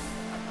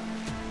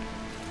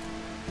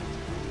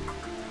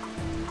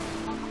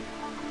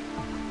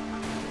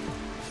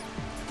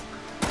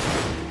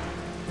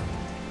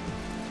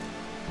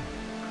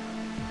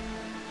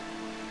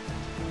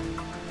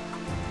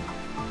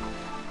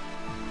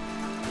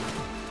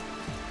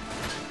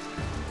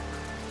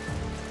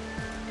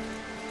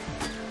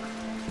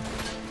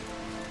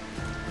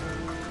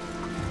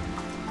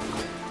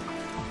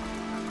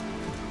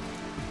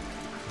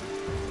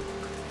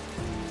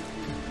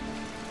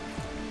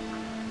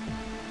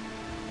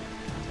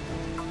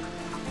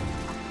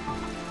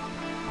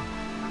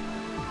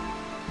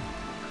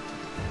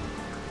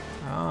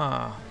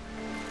 Ah.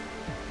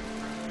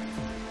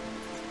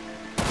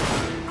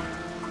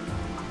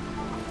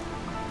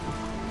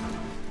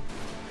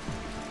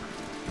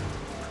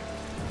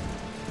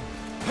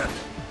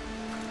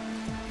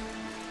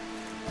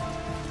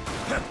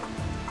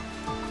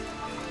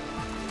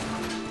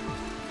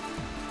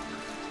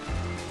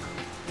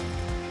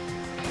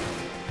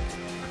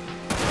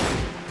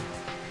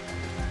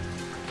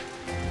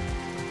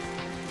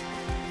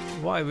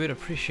 What I would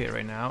appreciate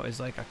right now is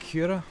like a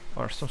cura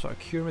or some sort of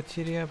cure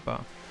materia,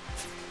 but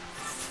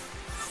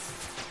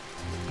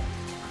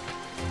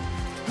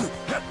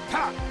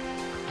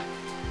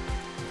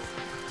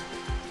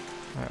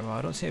right, well,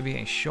 I don't seem to be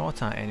getting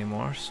shot at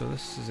anymore, so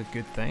this is a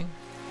good thing.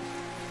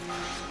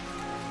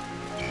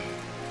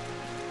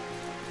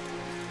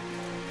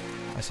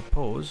 I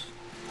suppose.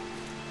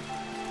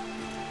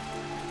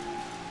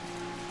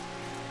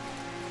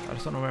 I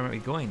just don't know where I might be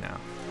going now.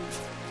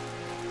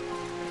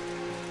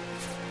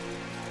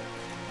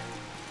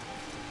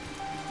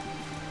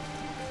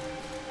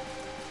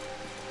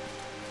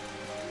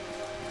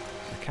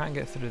 can't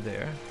get through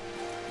there.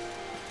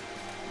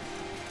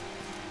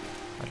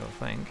 I don't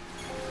think.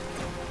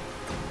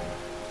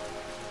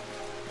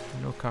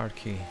 No card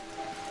key.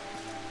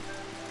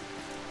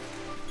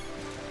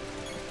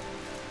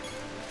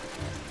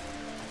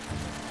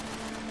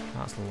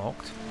 That's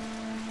locked.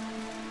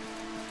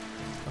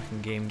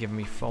 Fucking game giving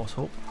me false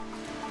hope.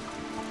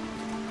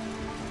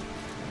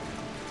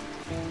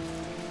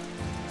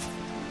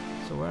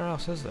 So where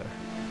else is there?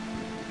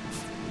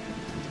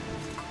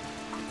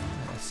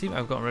 I see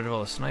I've gotten rid of all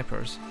the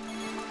snipers.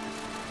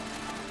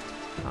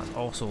 That's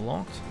also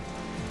locked.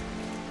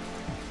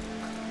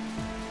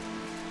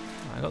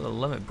 I got the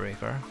limit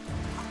breaker.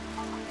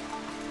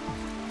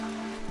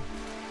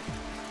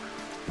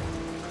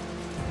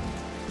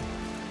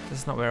 This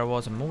is not where I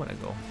was a moment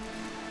ago.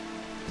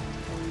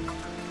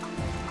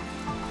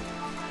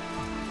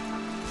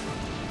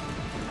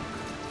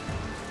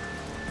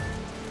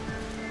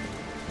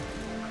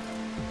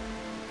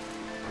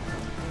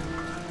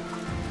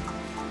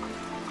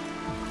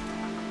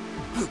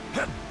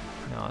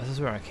 No, this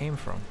is where I came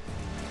from.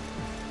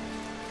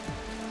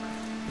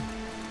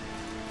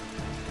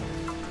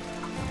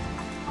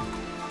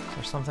 Is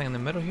there something in the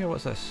middle here?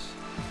 What's this?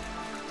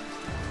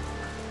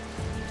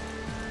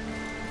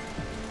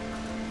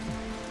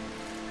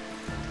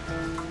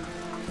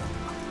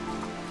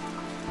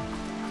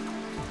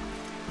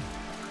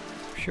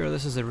 Sure,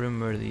 this is the room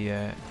where the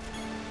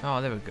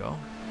oh, there we go.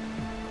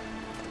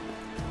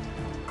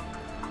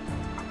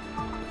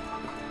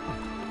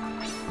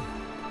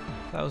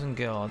 $1,000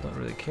 gil. I don't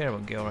really care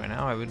about gil right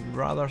now. I would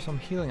rather some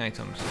healing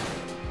items.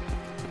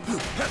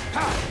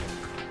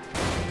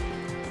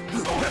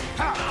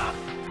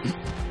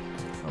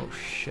 Oh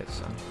shit,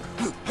 son.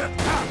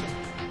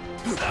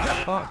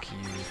 Fuck you.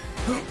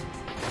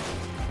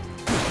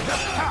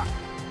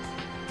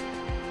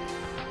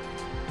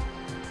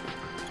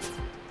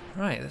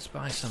 Right, let's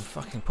buy some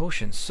fucking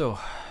potions. So,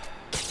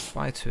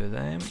 buy 2 of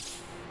them.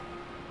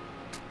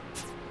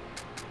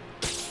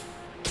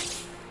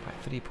 Buy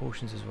 3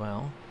 potions as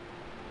well.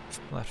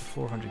 Left with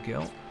 400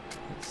 gil.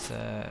 Let's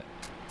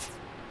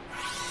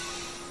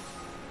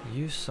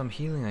use some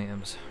healing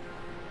items.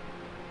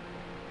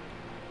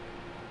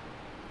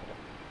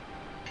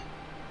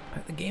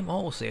 The game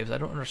autosaves. I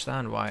don't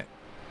understand why.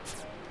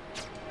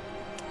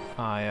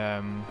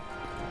 Why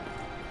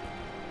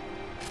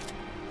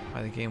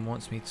the game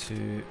wants me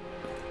to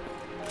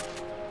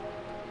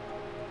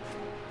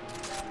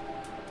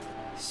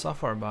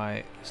suffer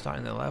by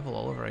starting the level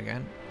all over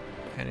again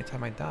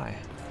anytime I die.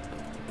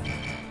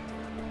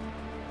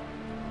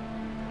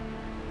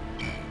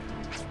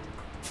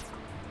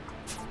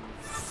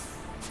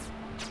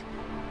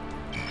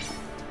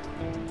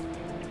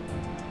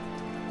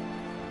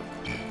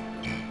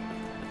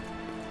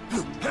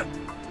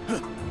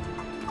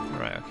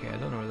 Right, okay, I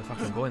don't know where the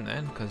fuck I'm going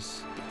then,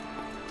 because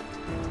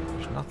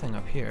there's nothing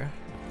up here.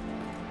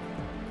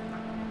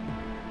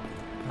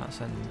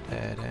 That's a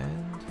dead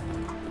end.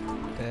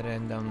 Dead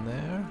end down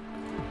there.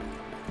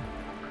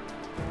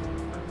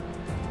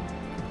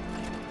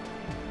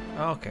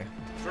 Okay.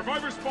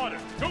 Survivor spotted!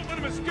 Don't let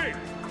him escape!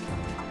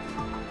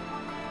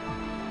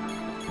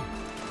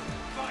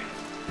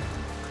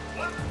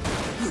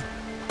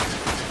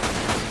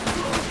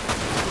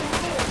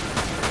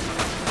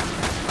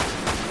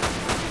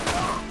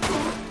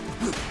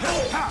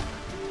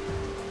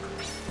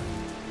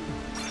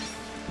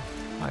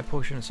 High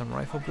potion and some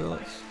rifle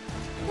bullets.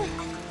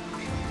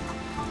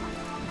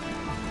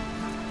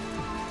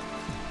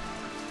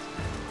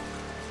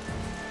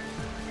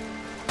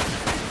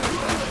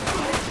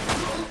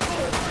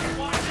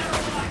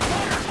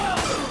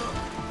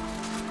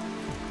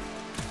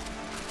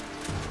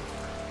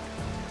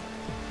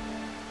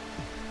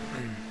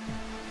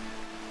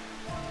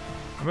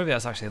 Or maybe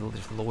that's actually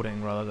just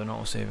loading rather than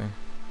auto-saving.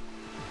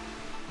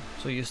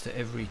 So used to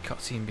every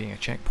cutscene being a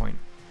checkpoint.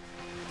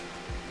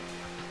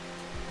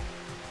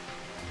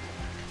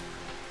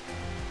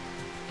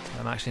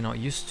 I'm actually not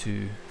used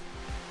to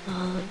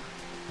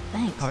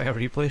thanks. how I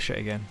replay shit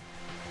again.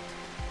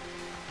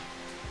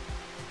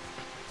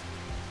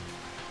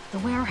 The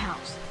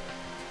warehouse.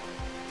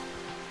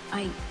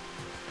 I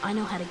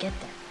know how to get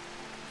there.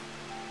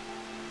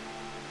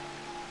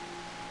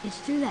 It's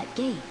through that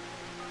gate.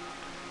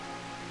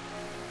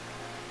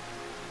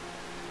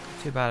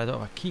 Too bad I don't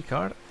have a key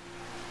card.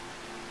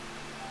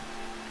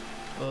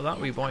 Well, that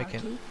wee boy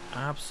can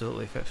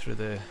absolutely fit through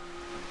the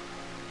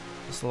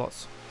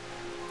slots.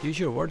 Use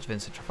your words,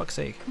 Vincent, for fuck's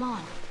sake. Come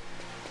on.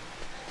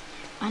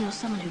 I know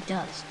someone who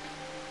does.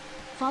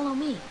 Follow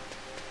me.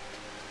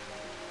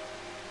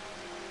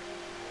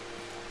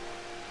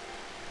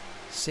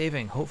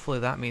 Saving. Hopefully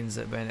that means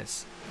that when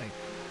it's like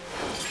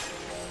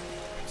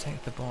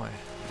protect the boy.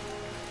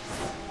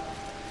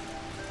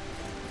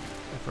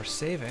 If we're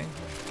saving.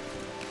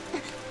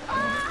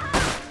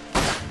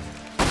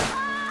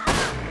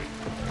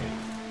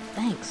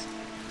 Thanks.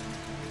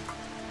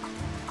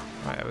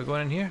 Right, are we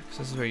going in here? Because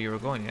this is where you were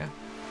going, yeah?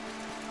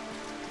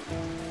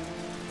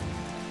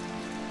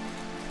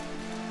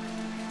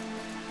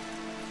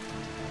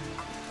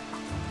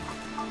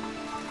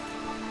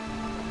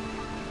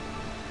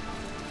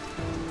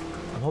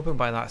 I'm hoping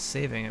by that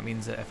saving it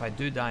means that if I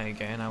do die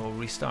again I will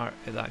restart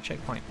at that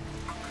checkpoint.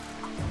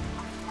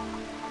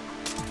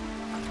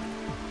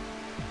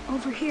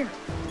 Over here.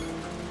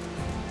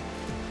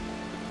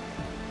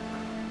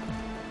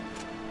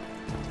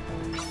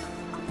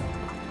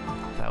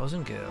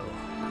 Thousand Gil.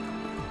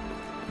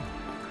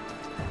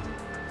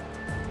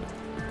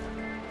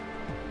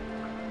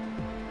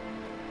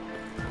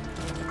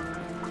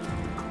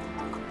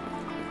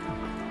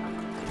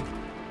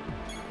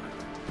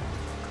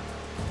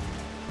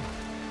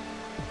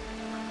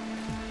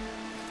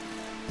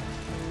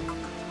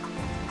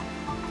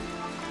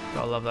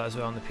 Gotta love that as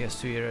well in the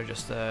PS2 era,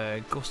 just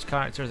ghost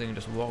characters that can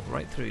just walk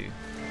right through you.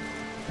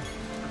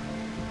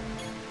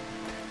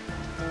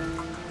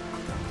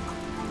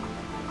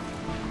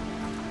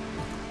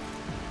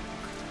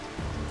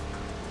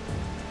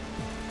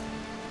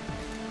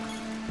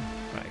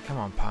 Right, come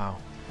on, pal.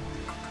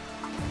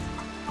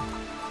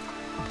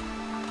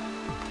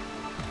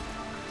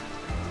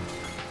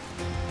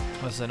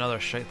 That's another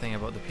shite thing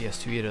about the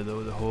PS2 era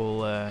though, the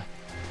whole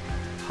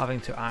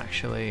having to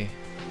actually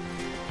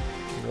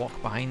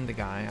walk behind the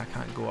guy. I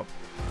can't go up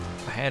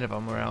ahead of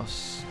him or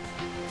else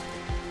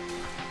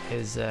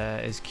his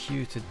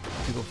cue to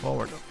go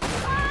forward.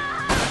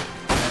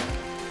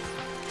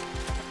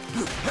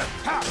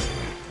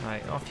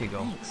 Right, off you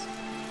go.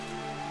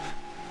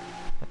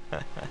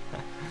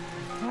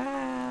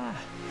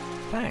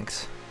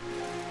 Thanks.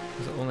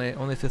 There's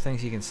only two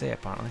things you can say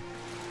apparently.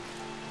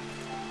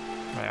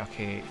 Right,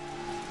 okay.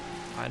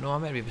 I know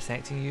I'm meant to be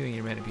protecting you and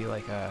you're meant to be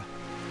like a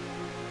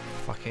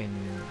fucking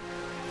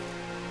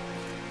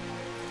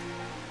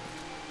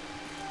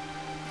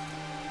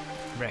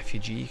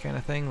refugee kind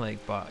of thing,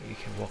 like, but you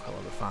can walk a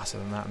little bit faster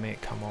than that,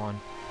 mate. Come on.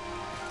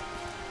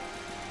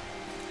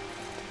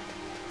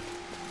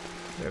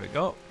 There we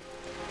go.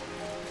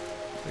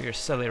 For your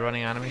silly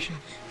running animation.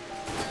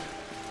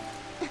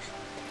 Oh,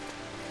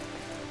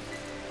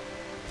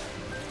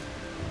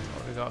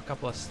 we got a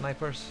couple of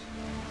snipers.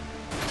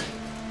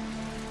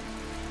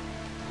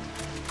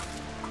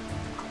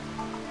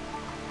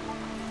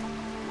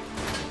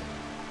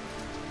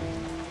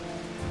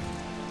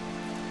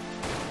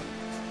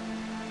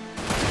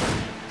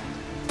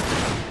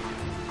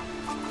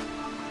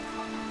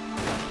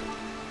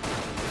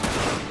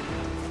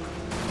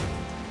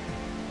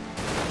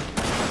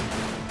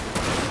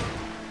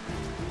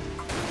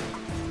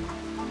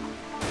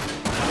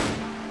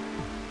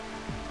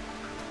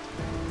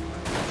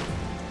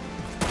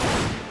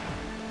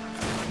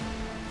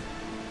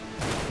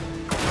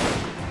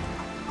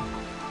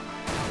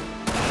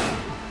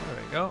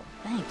 Go.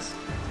 Thanks.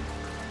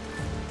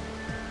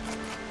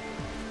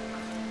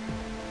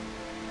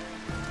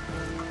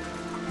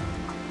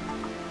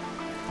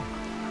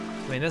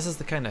 I mean, this is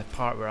the kind of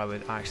part where I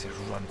would actually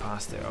run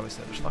past it.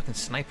 Obviously, there's fucking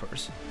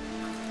snipers.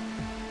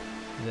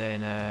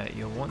 Then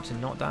you'll want to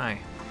not die.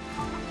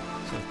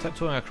 So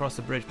tiptoeing across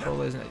the bridge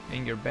probably isn't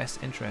in your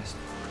best interest.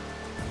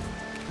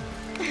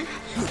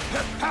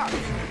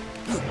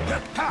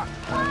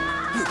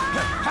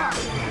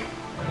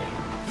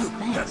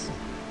 Thanks.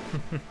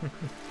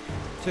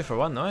 2 for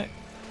 1 though, eh?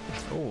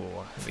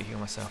 Oh, let me heal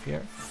myself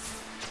here.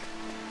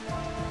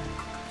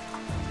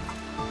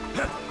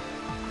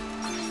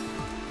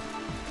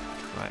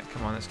 Right,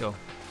 come on, let's go.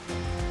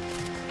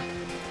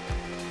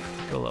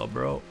 Go, little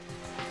bro.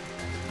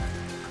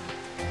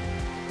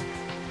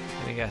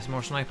 Let me guess,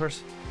 more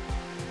snipers?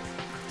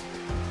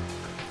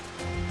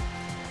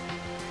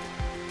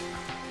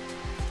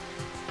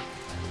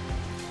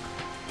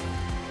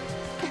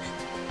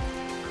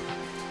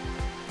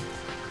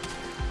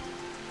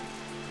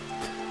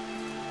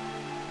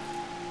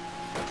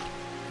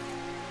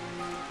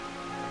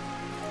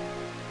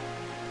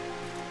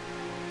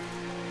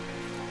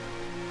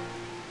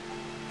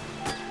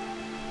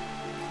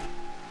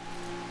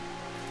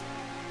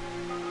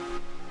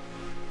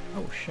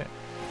 Oh shit.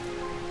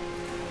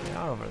 They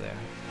are over there.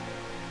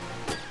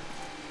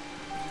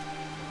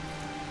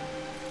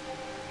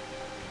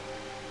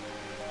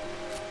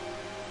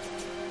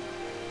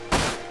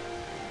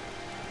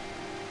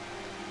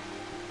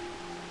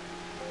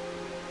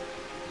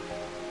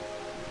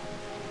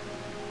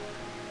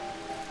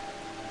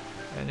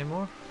 Any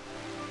more?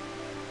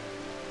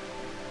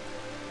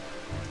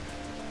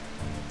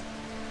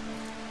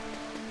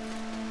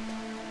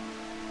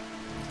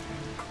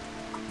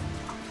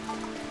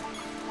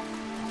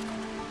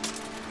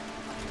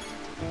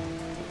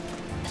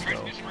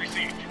 Transmission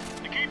received.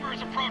 The keeper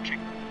is approaching.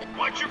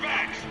 Watch your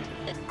backs.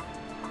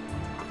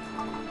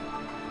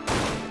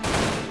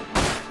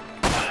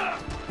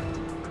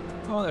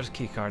 Oh, there's a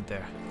key card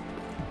there.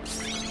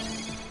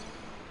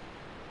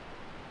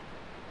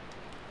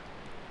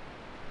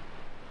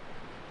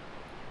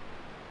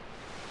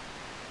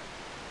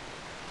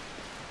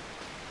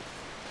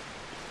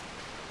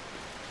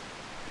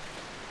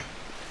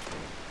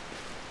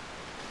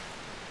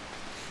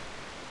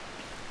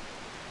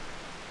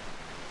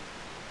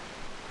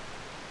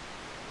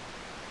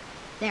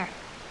 There.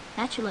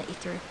 That should let you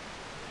through.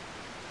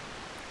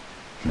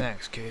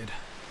 Thanks, kid.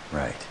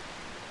 Right.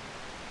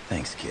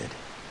 Thanks, kid.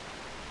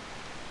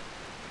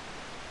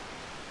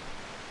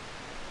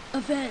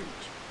 avenge.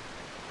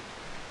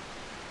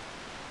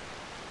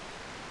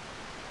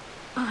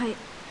 I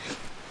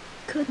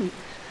couldn't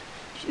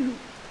shoot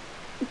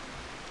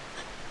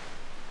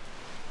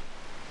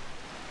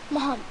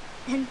Mom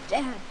and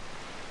Dad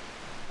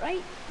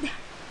right there.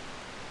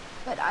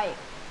 But I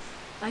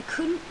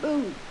couldn't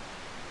move.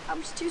 I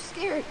was too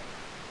scared.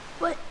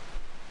 But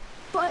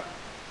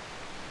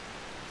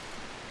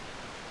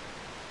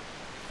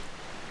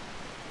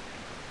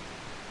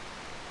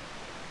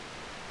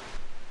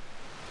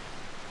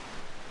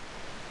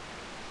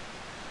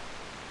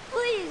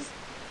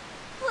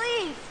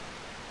please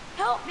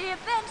help me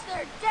avenge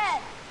their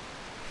dead.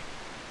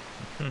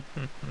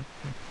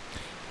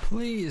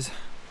 Please.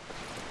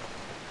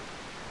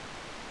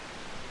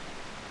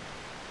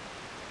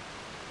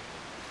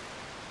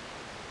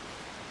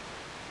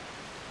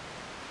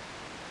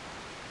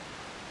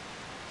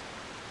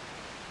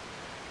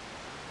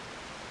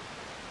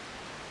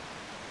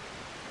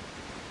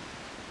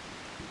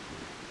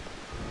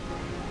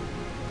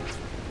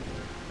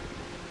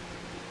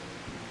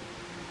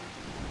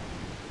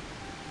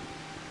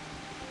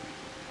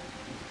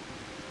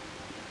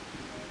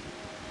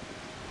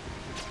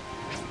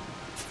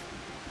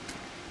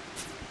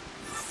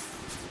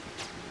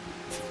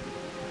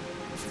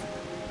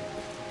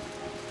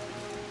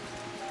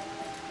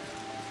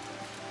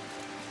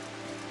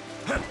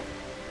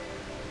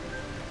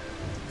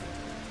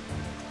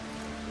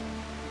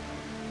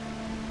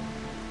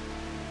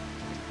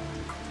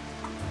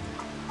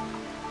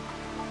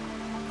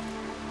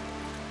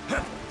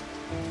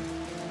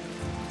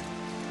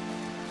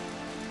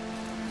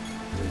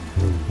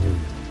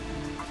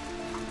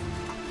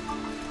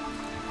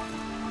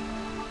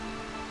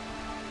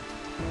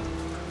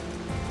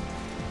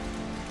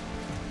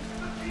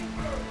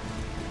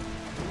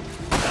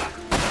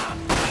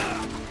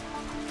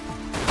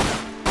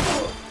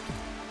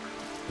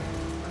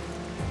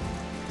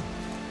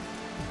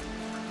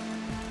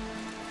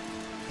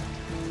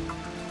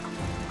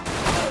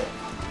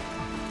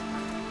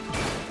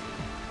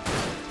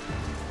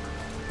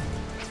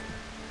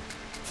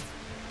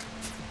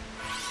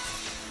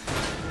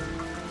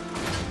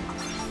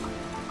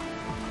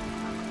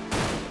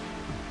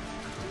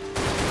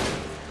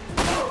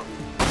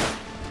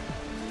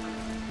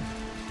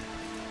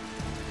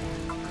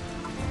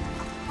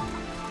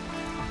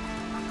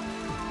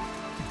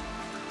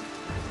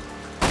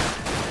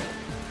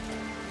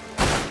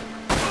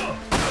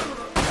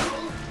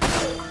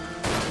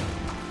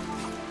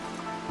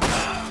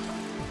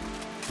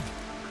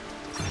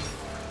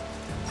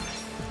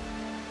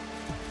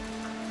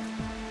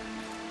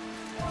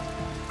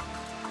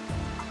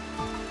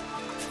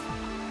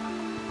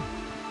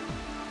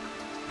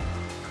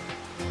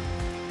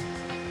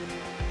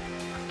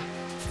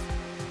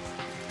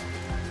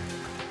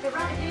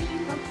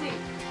 Eradication complete.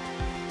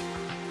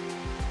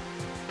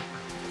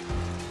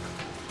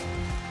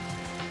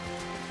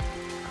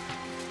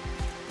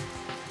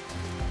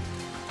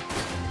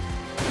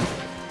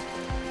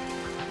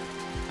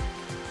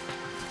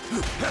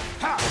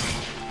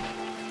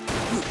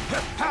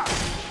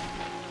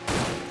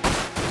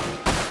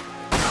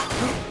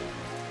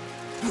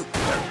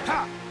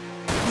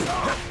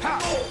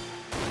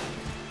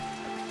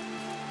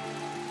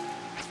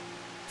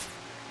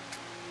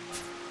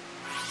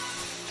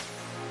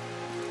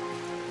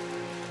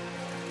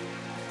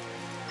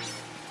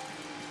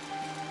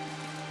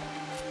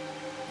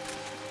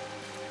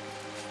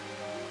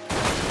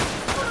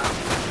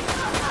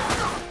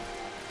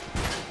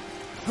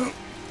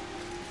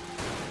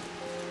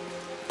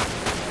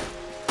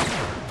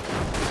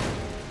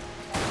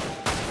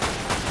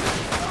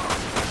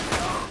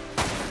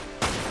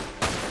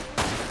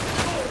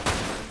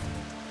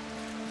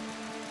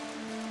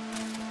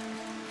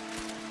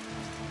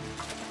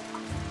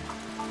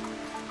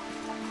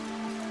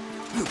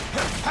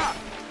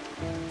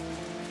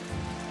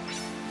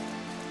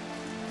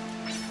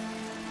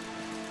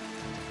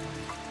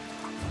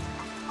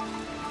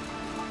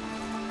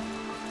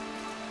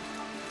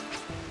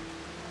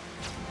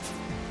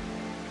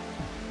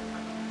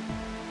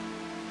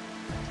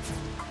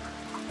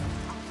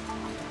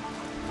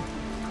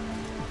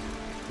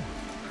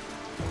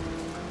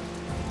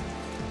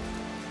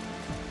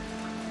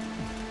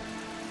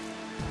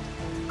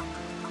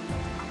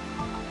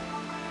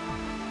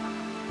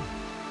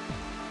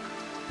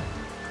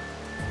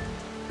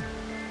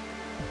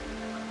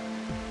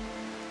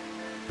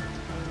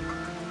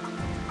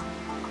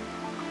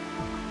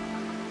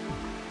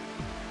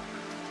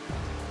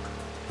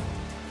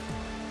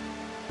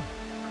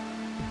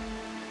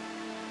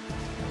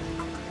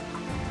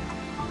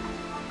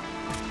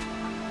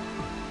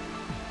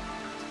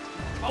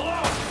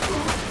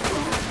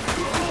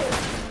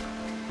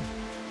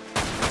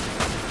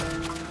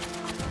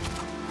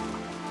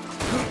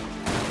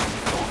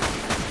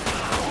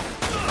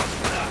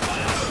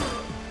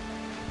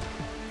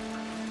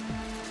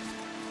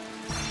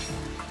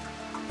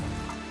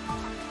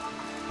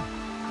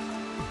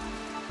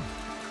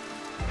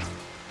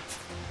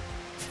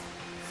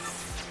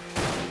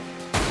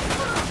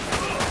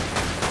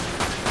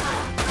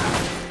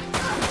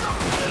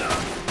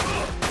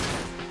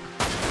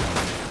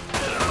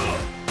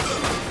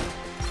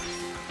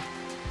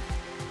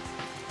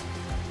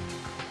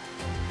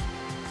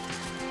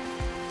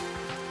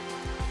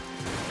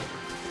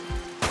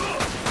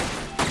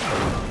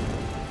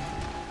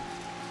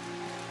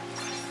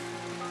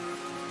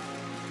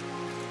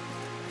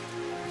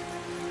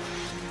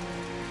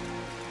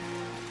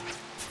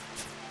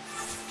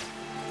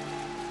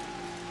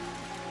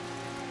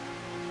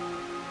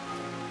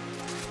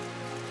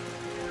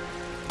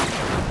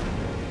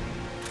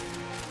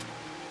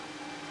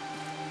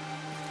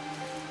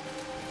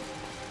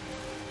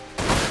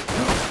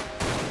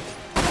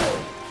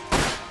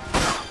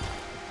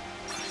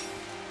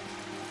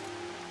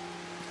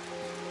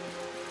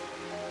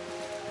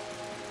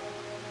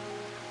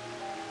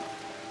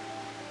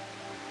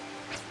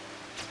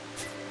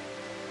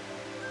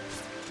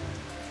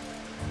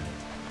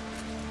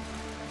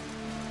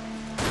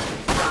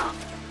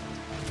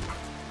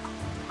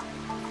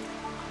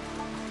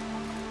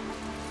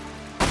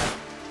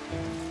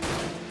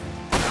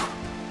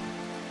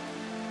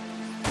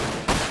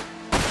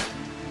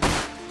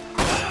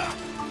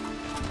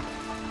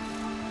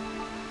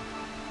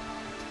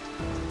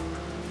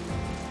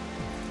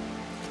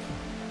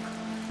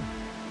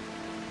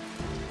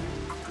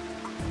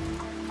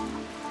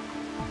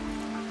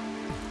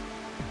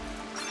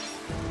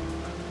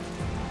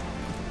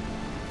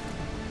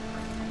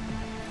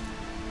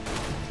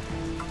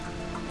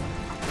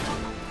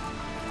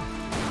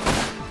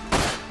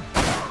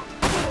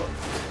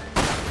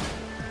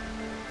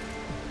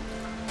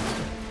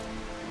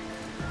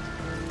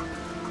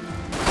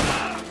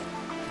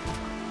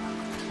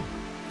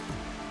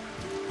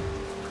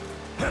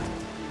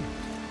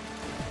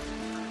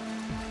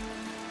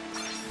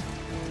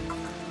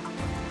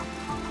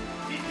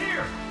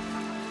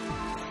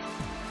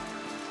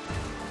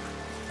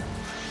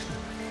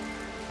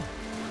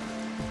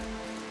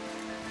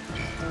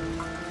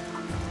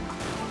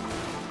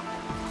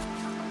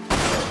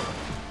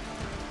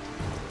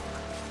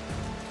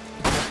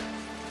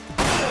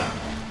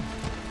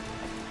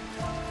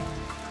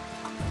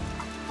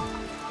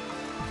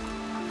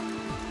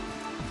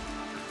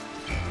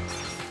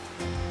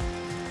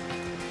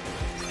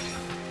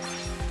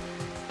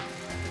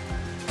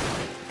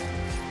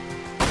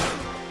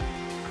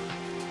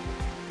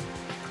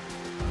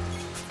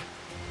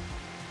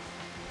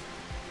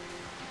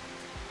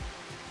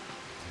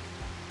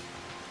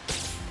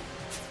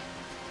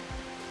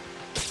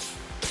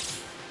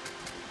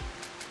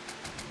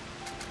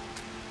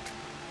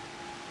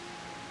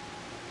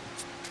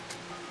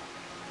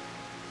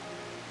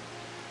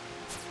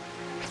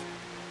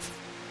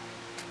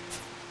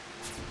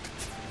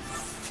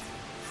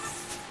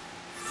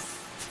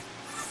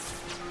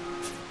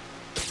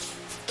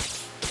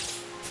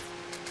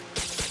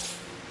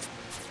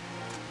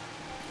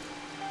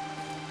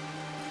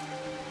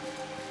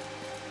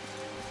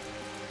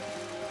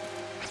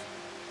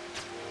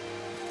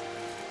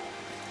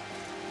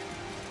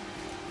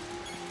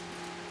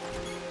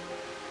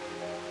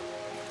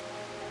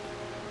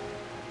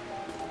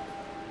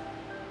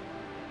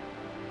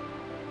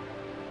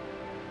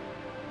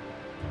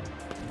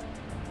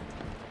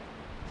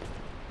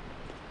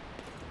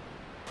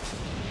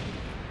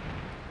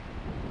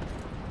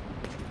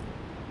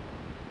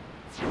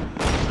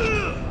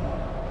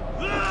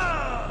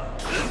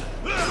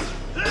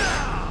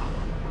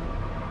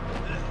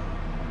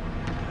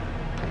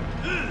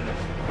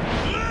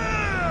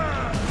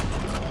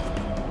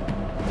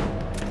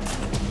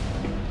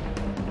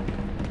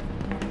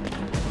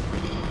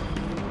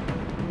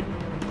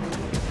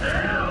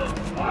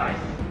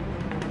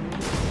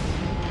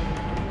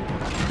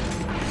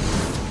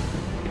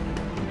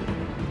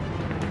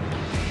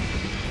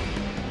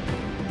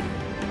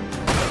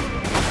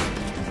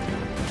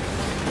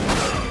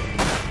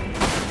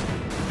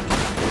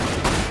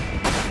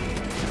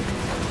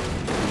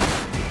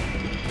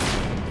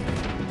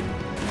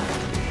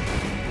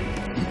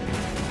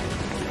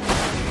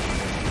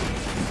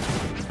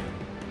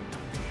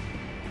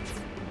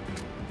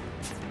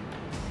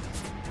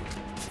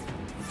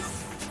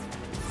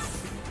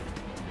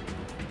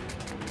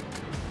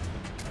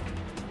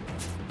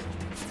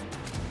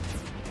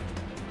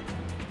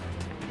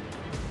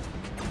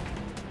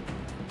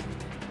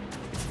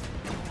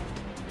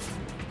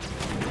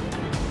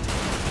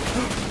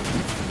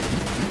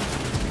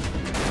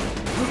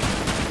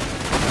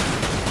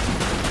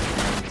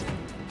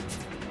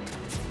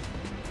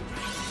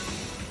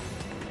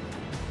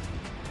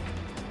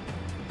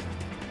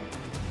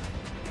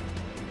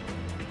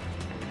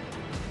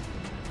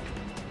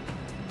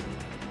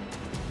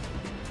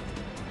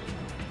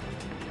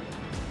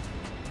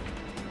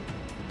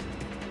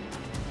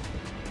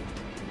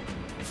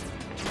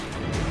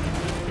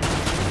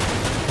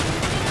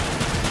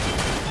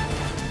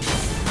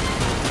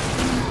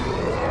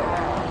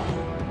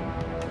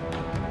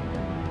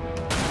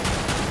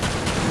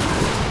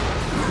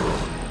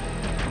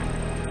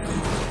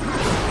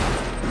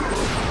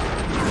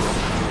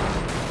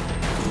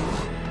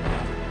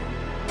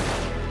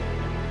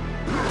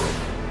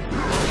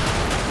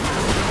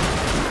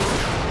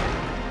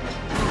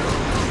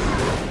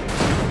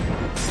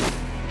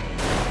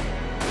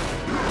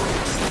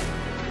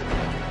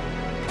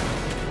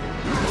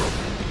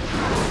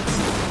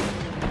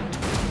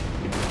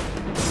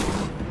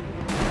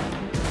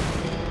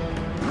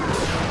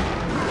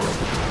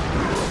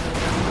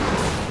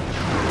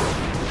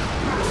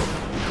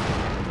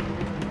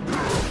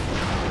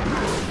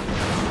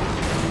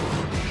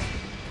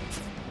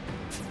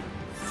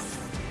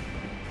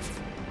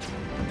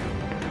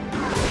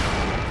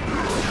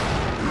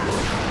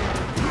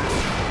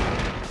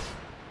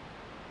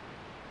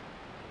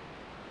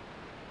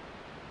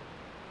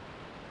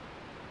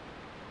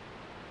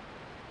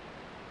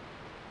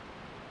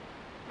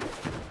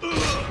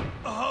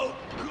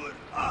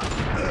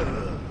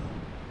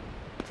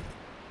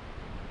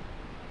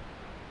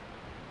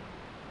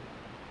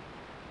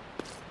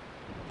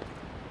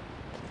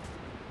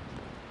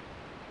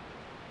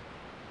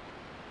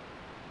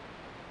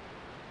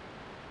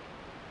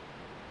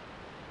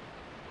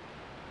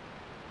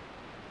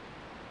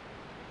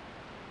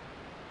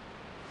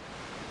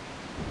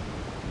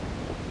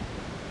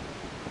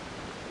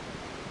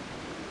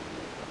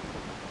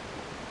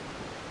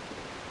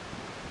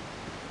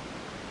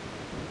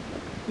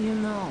 You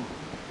know,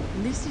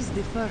 this is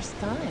the first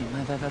time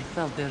I've ever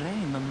felt the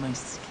rain on my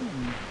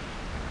skin.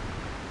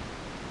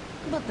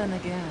 But then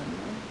again,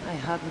 I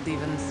hadn't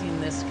even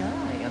seen the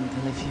sky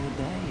until a few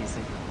days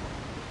ago.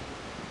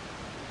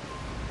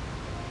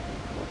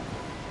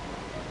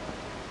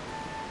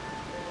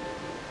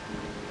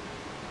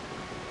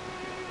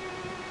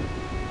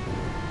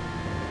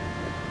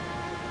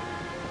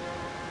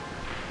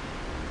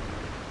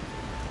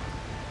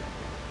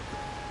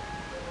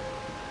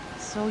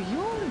 So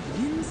you're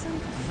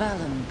Vincent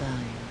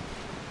Valentine,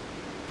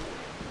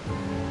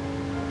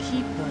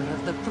 keeper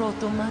of the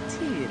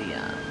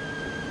proto-materia.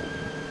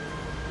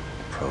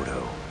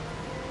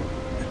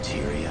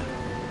 Proto-materia?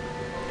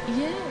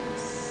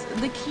 Yes,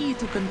 the key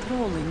to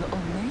controlling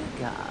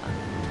Omega.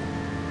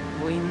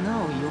 We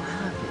know you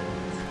have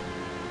it.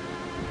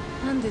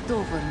 Hand it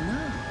over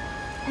now,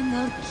 and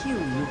I'll kill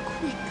you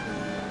quickly.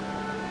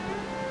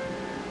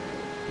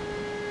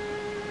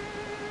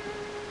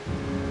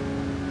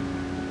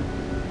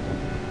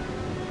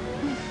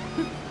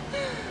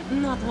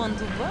 Not one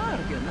to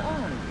bargain,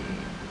 are we?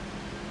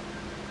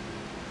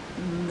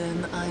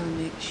 Then I'll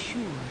make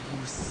sure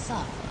you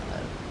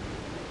suffer.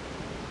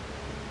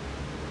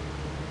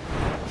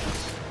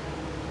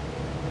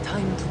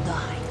 Time to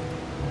die.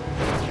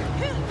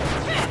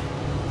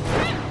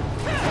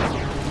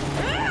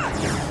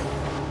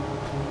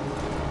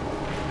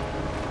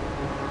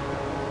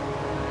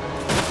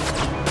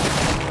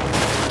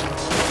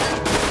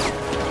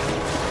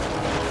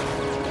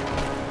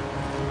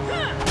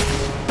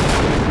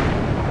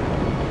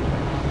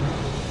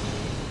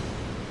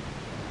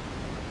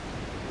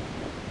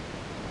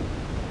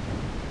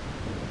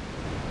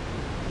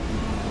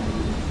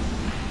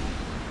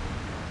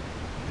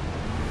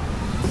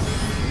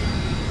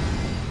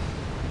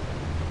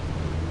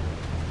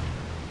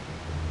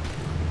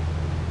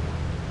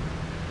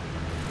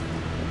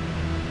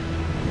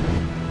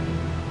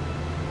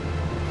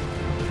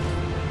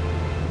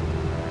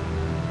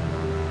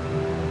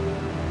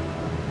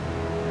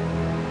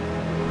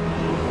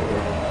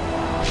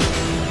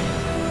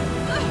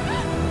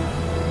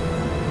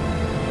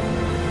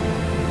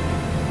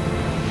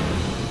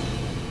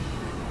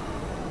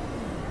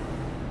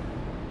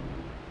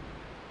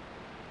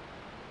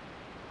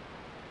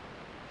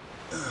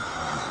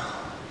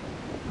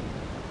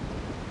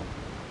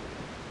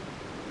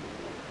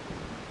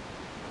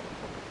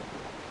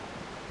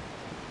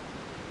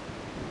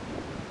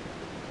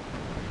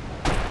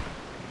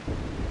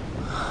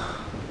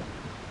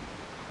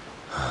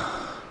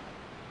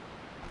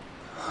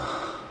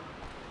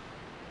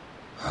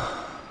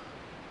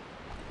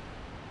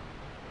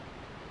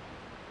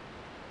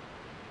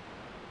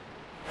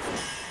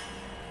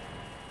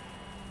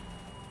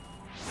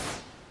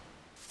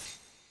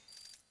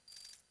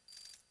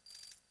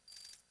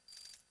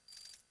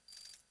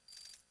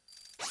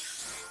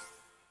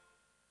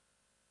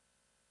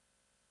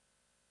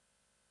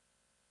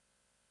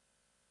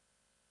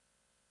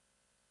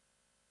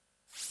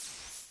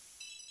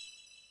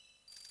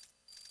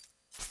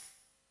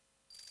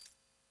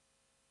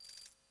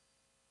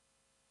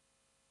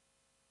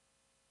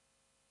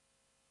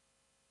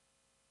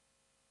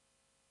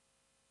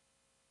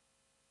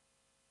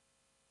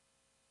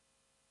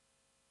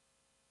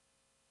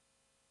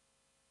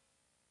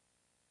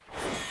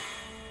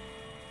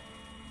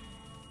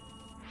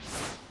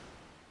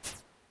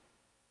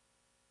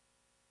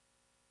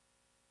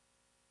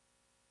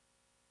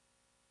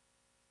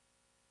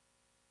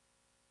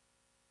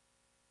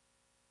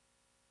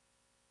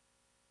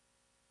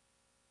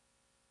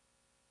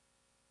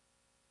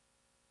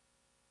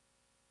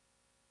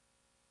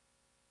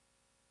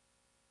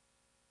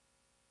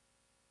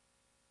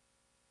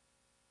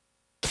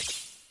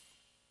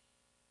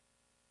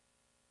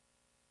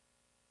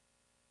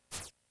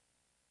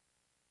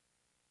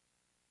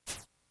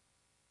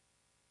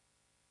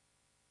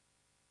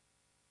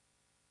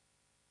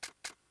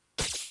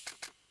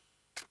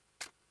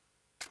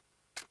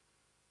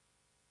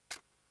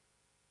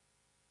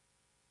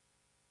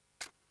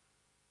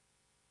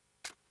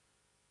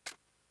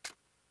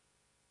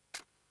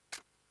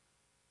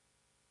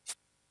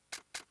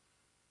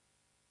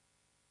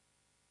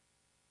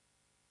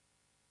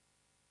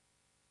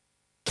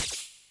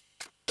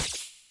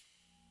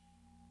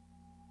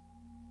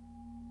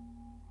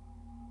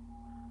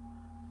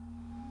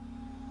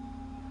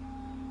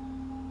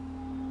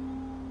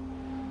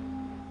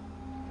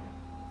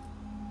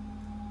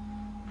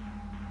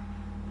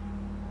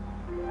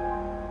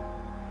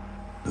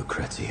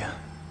 Lucrezia.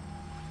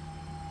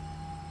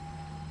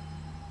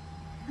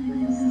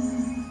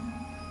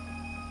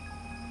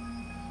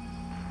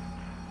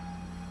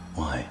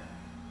 Why?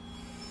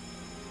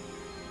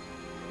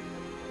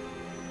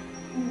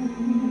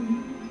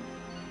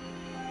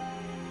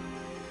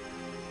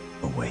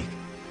 Awake.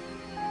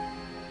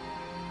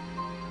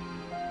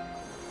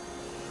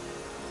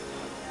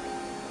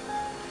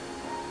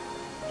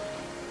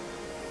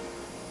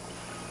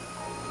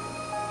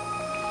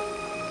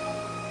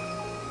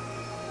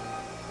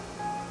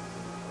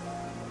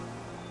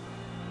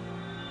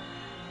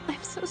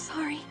 I'm so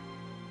sorry.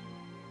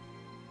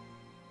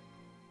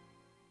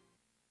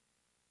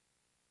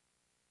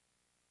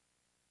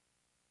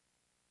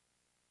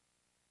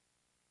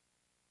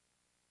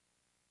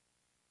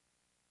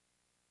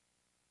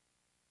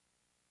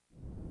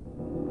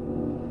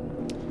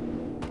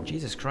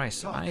 Jesus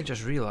Christ, I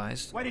just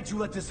realised... Why did you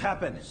let this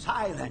happen?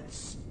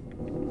 Silence!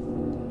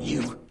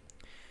 You...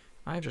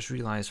 I've just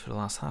realised for the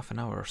last half an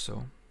hour or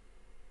so,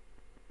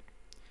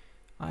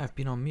 I have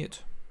been on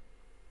mute.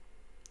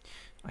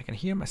 I can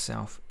hear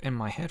myself in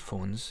my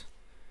headphones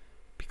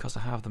because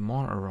I have the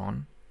monitor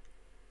on,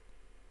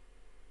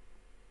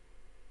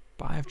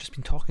 but I've just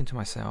been talking to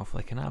myself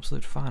like an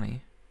absolute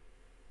fanny,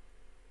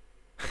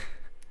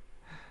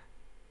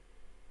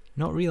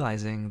 not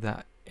realising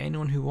that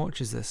anyone who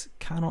watches this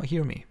cannot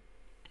hear me.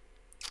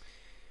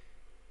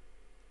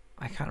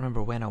 I can't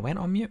remember when I went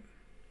on mute.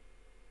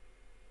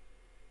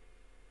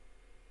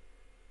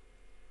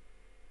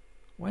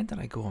 When did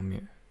I go on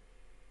mute?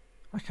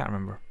 I can't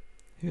remember.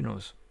 Who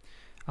knows?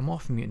 I'm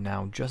off mute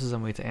now, just as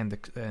I'm way to end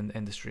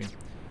the stream.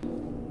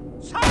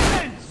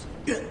 Silence!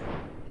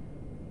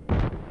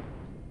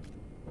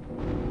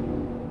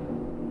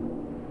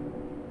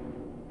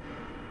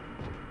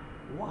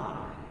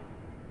 Why?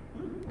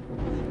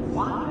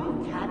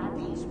 Why can't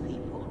these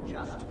people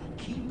just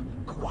keep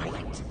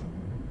quiet?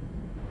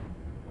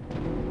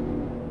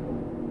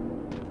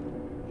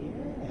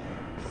 Yes.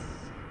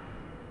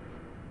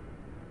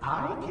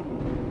 I can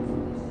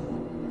use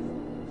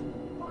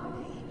this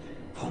body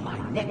for my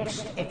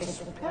next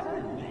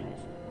experiment.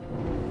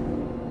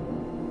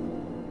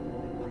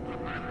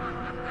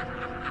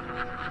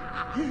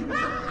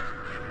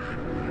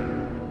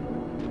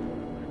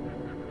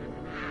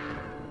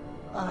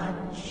 A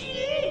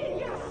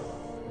genius!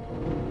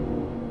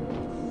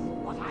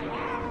 What I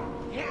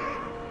am here,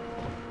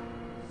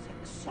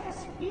 success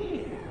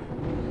here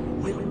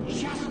will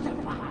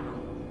justify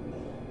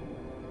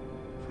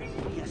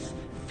previous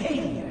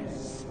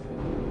failures.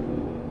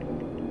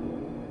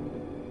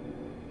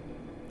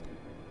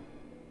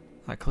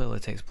 That clearly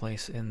takes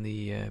place in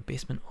the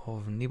basement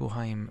of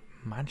Nibelheim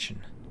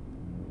Mansion.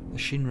 The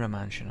Shinra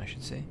Mansion, I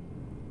should say.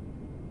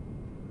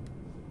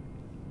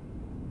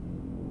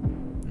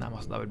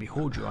 That would be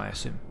Hojo, I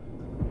assume.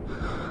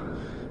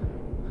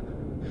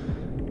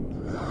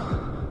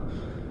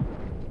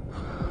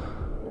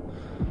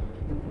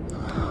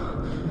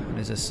 And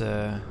is this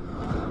I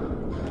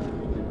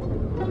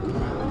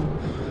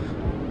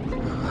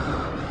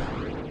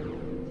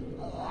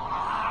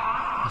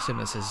assume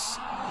this is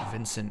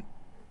Vincent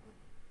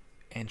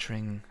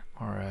entering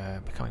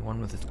or becoming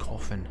one with his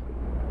coffin.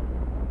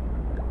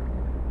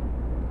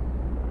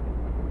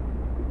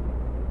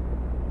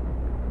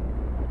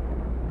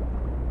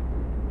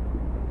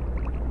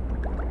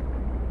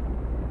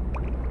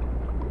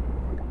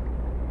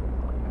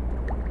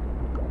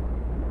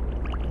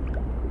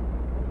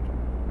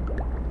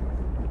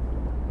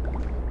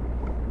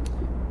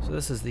 So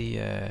this is the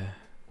I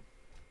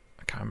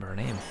can't remember her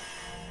name.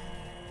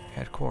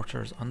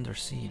 Headquarters under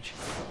siege.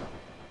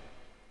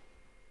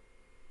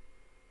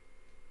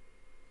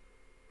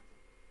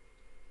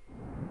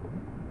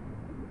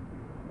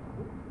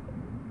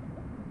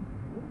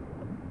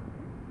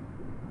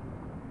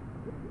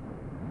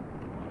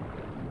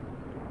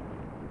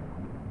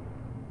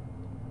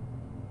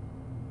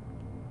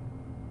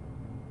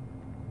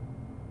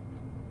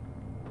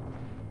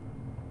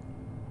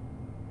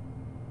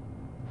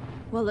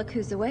 Well, look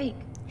who's awake.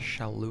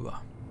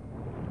 Shalua.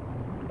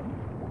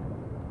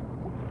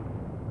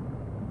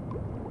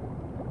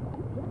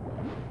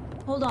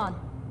 Hold on.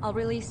 I'll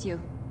release you.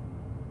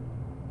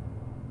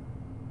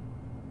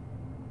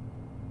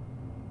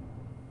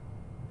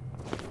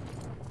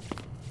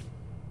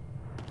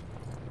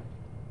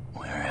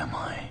 Where am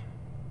I?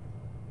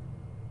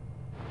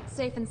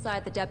 Safe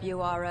inside the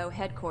WRO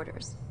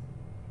headquarters.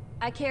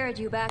 I carried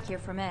you back here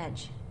from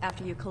Edge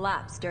after you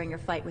collapsed during your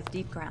fight with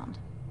Deep Ground.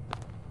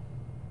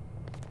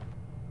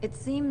 It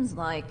seems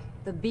like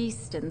the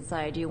beast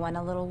inside you went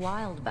a little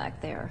wild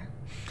back there.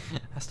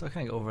 I still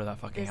can't get over that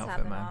fucking This outfit,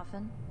 happen man.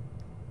 often?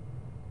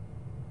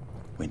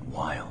 Went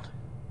wild.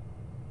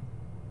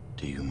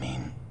 Do you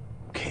mean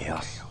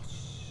chaos?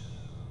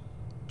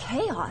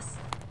 Chaos?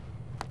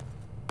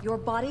 Your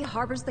body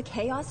harbors the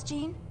chaos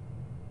gene?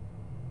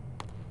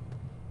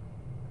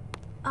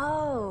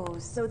 Oh,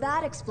 so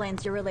that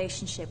explains your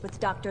relationship with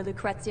Dr.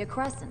 Lucrezia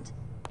Crescent.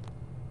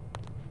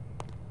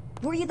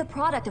 Were you the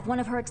product of one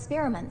of her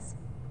experiments?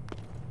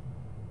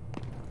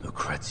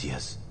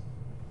 Lucrezia's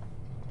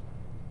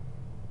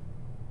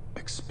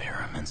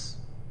experiments?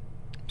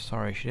 I'm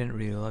sorry, she didn't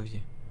really love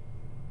you.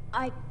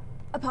 I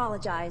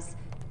apologize.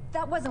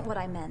 That wasn't what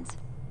I meant.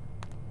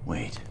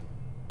 Wait.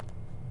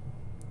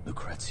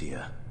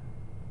 Lucrezia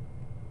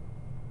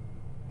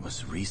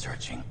was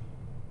researching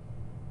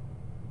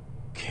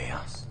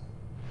chaos.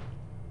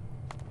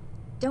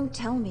 Don't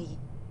tell me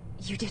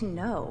you didn't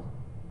know.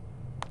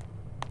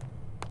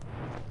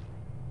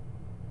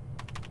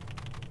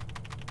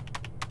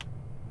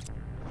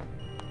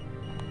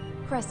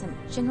 Crescent,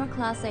 Shinra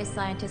Class A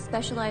scientist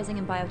specializing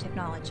in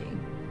biotechnology.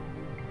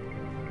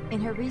 In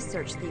her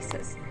research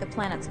thesis, The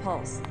Planet's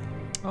Pulse.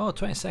 Oh,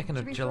 22nd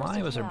of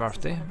July was her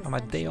birthday. I'm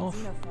a day off.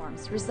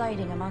 Xenoforms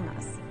residing among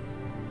us.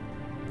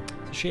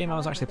 It's a shame I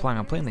was actually planning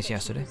on playing this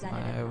yesterday.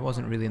 I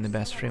wasn't really in the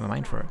best frame of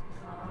mind for it.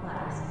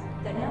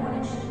 That no one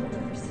in Shinra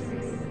took her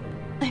seriously.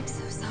 I'm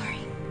so sorry.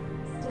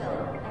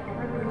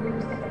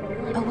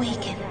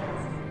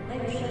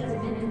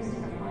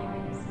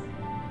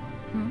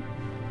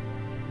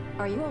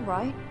 Are you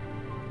alright?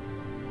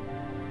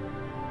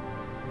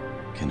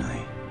 Can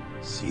I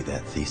see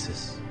that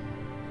thesis?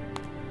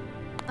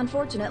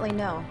 Unfortunately,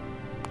 no.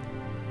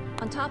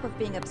 On top of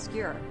being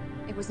obscure,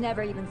 it was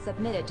never even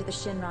submitted to the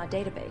Shinra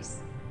database.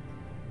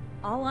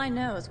 All I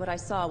know is what I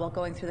saw while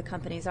going through the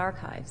company's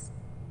archives.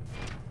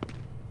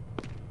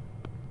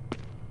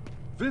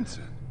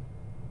 Vincent,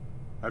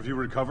 have you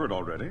recovered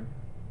already?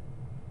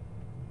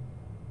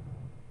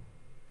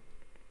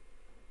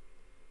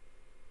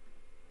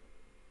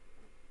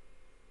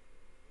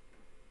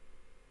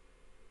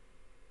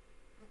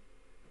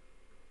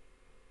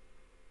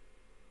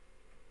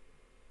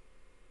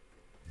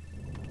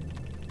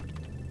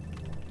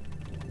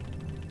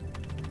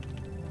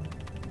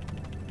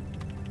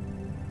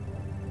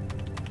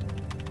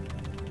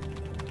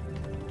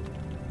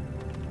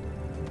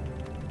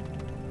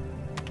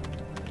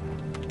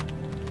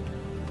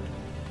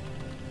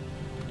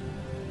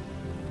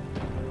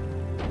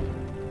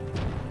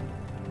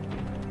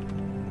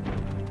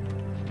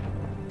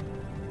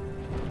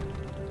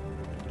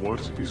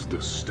 What is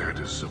the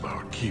status of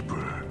our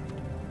keeper?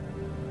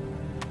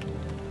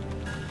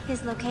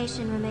 His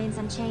location remains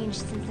unchanged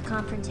since the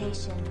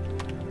confrontation.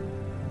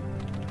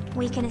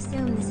 We can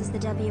assume this is the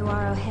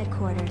WRO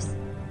headquarters.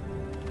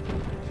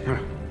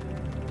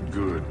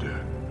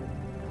 Good.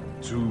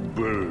 Two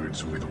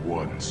birds with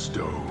one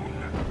stone.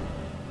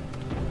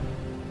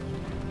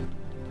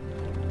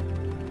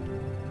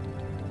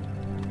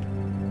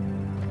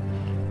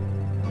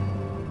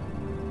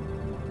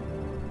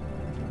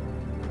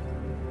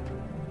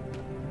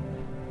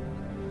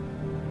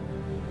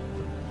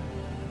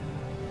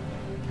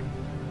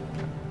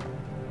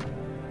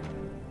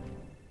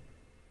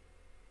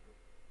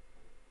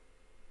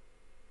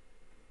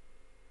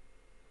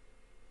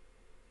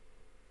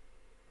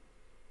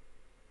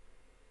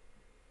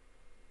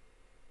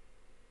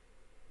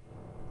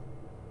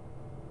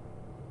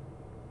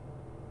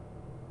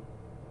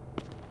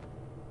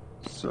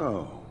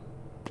 So,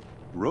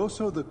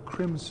 Rosso the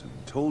Crimson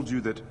told you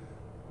that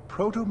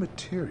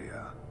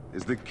proto-materia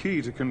is the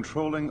key to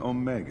controlling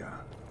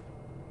Omega.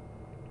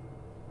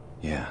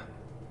 Yeah.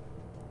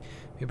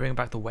 We bring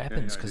back the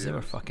weapons because they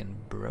were fucking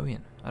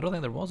brilliant. I don't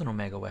think there was an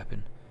Omega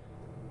weapon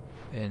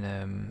in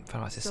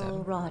Final Fantasy VII.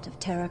 Soul rot of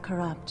Terra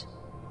Corrupt.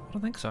 I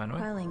don't think so, anyway.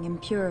 Quelling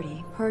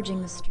impurity, purging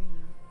the stream.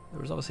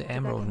 There was obviously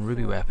Emerald and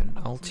Ruby weapon,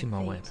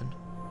 Ultima weapon.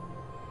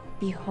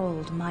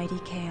 Behold mighty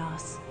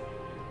chaos.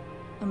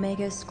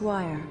 Omega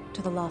Squire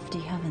to the lofty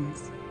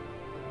heavens.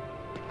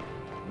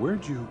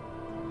 Where'd you...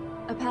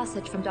 A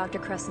passage from Dr.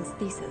 Crescent's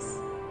thesis.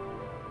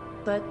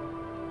 But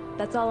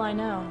that's all I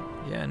know.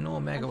 Yeah, no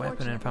Omega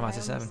weapon in Final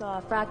Fantasy I VII. saw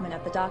a fragment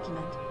of the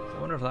document. I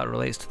wonder if that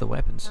relates to the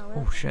weapons.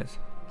 Oh shit,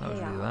 that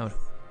was really loud.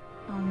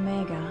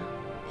 Omega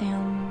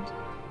and...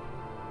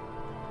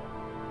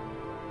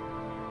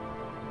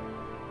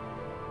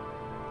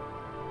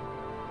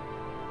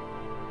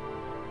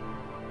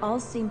 all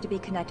seem to be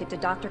connected to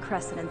Dr.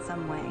 Crescent in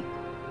some way.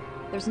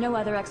 There's no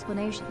other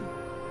explanation.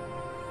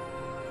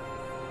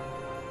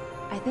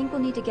 I think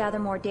we'll need to gather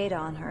more data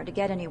on her to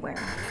get anywhere.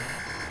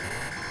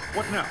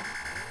 What now?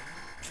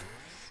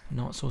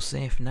 Not so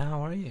safe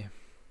now, are you?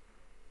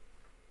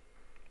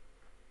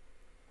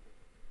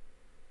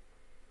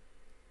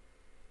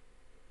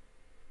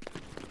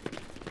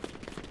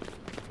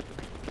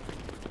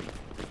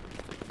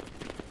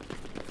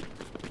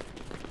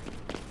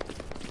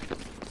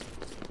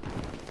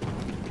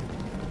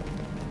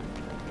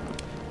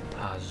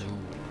 Azul.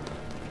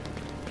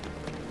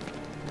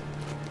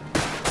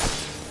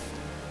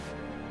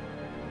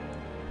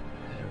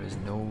 There is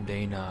no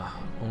Dana,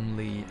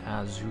 only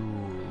Azul.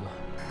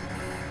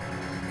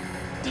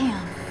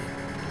 Damn.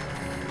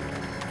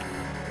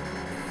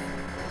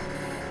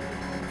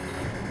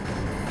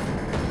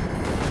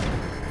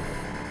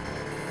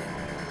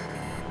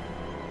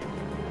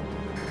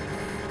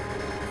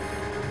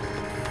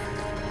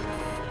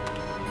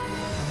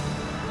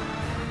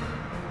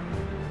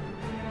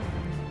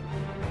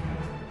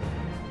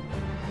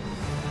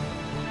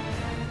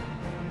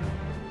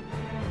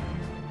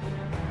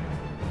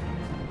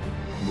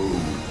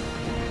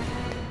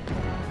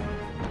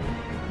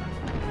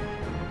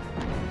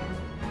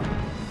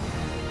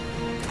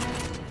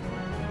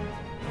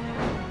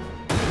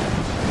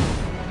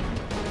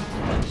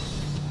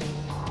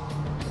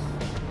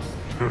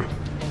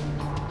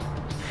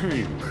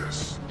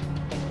 Painless.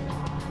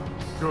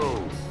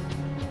 Go.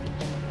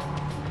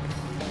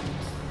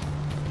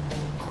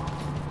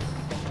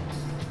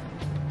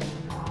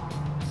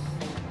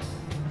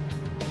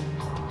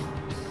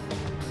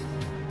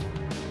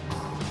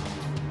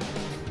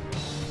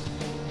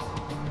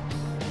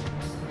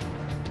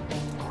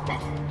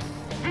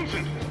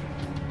 Vincent!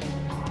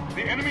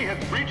 The enemy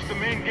has breached the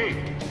main gate.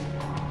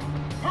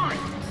 Hurry!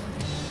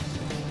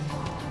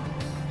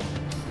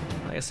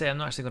 Like I say, I'm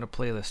not actually going to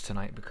play this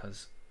tonight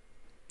because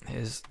it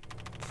is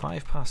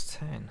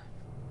 10:05.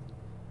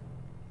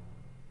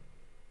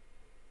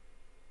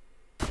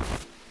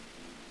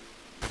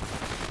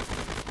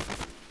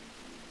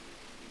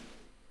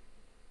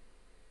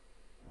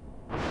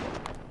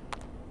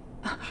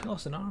 She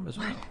lost an arm as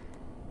well.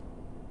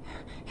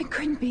 It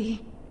couldn't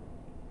be.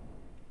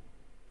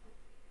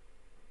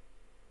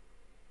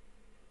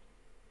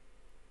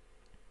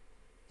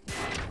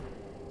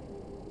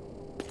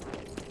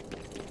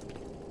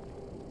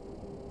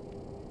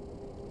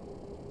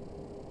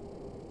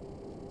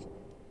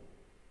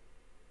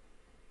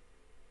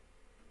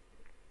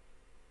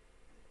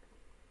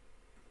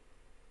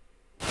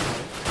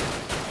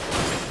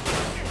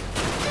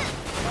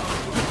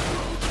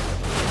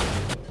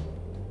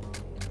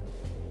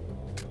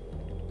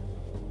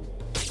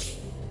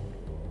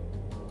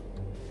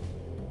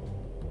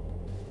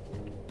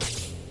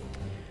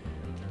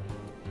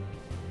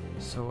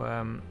 So,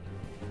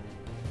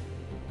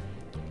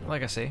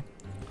 like I say,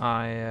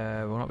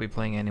 I will not be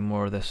playing any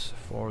more of this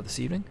for this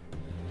evening.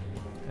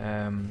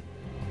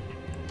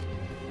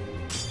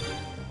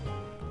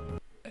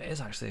 It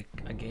is actually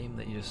a game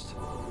that you just...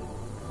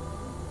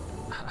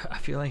 I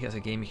feel like it's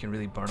a game you can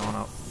really burn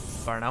out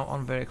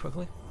on very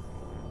quickly.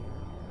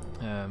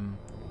 I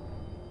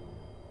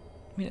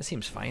mean, it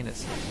seems fine.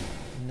 It's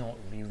not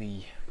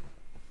really...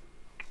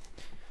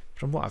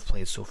 From what I've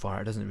played so far,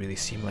 it doesn't really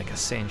seem like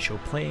essential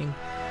playing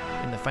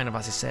in the Final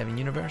Fantasy VII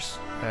universe.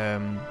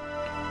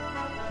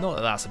 Not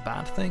that that's a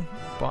bad thing,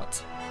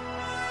 but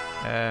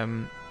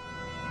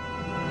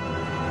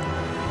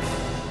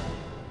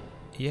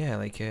yeah,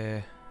 like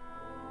it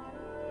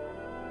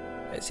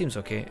seems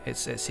okay. It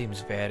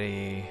seems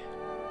very...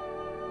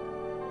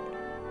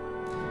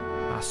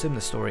 I assume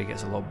the story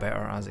gets a lot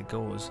better as it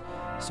goes.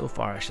 So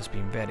far it's just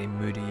been very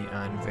moody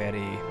and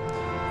very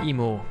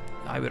emo.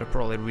 I would have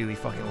probably really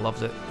fucking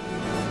loved it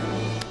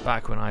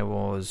back when I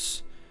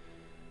was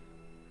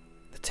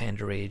the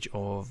tender age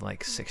of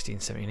like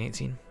 16, 17,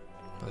 18.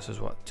 This was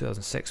what,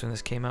 2006 when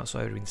this came out, so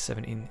I would have been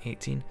 17,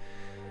 18.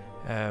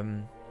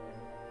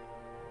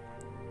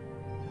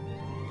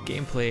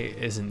 Gameplay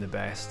isn't the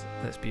best,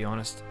 let's be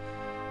honest.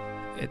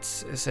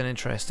 It's an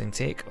interesting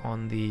take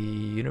on the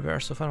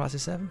universe of Final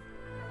Fantasy VII.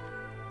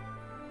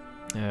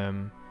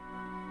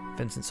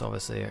 Vincent's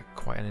obviously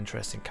quite an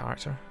interesting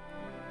character,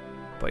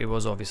 but he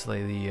was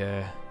obviously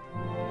the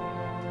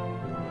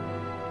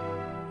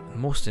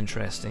most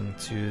interesting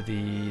to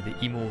the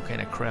emo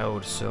kind of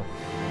crowd. So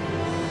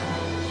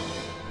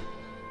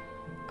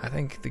I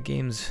think the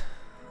game's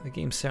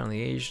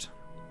certainly aged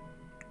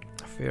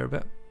a fair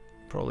bit,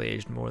 probably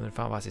aged more than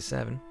Final Fantasy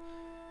VII,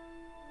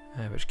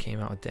 which came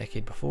out a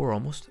decade before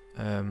almost.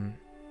 But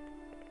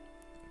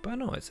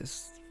no,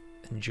 it's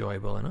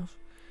enjoyable enough.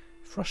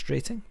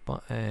 Frustrating,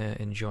 but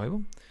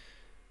enjoyable.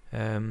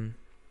 I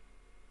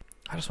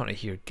just want to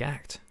hear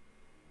Gact.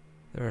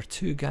 There are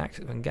two Gact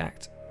and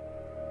Gact.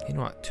 You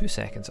know what? 2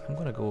 seconds. I'm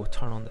gonna go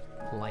turn on the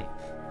light.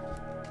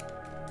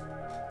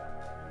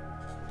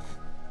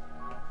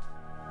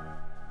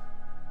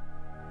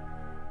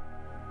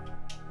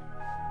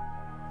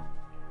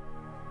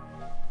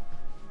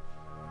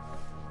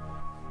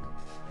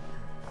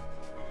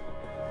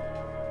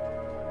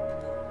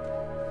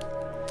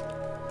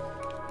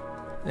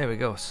 There we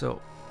go.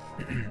 So,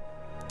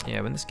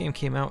 yeah, when this game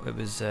came out, it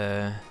was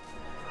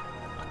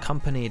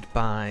accompanied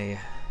by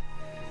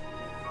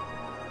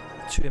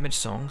 2 image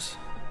songs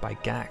by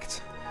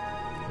Gact.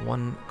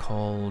 One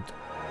called,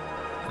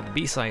 the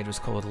B-side was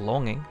called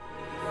Longing,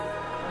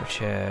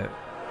 which I'm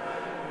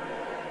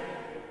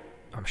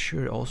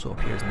sure it also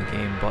appears in the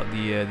game, but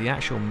the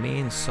actual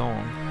main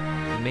song,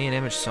 the main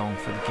image song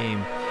for the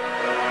game,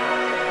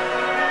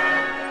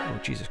 oh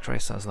Jesus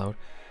Christ, that's loud.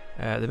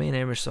 The main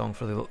image song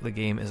for the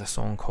game is a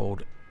song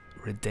called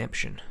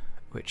Redemption,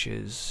 which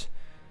is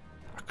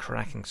a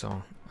cracking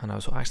song, and I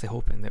was actually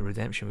hoping that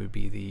Redemption would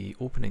be the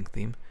opening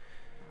theme,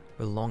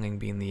 with Longing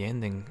being the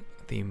ending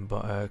theme,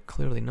 but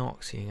clearly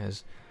not, seeing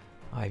as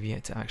I've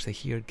yet to actually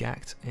hear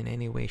Gact in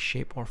any way,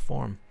 shape or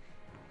form.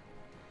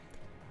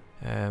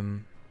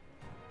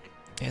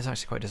 It's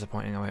actually quite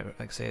disappointing. Like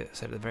I said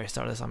at the very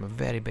start of this, I'm a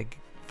very big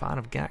fan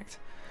of Gact.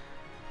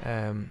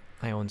 I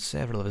own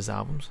several of his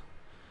albums,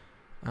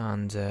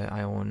 and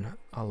I own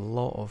a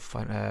lot of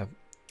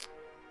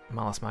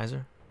Malice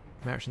Miser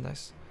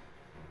merchandise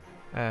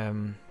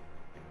from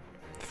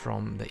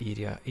the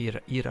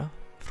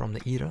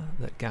era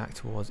that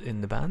Gact was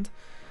in the band.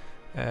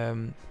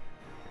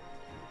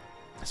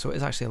 So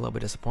it's actually a little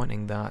bit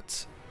disappointing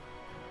that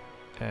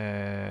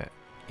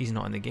he's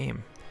not in the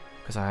game,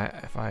 because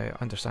if I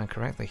understand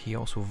correctly, he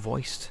also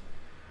voiced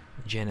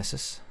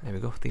Genesis. There we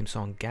go, theme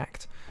song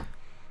Gact.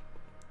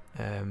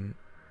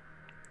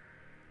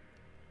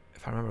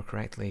 If I remember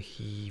correctly,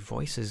 he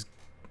voices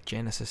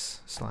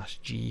Genesis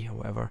 / G or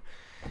whatever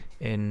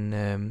in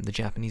the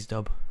Japanese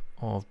dub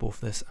of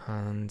both this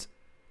and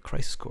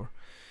Crisis Core.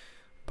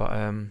 But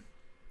oh,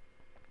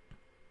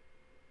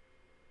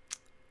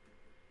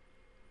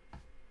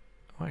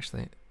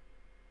 actually,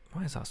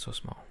 why is that so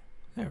small?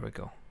 There we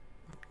go.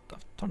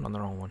 I've turned on the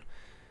wrong one.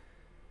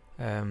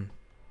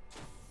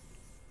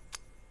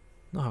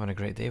 Not having a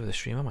great day with the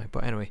stream, am I?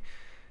 But anyway,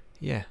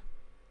 yeah,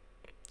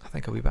 I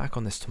think I'll be back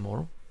on this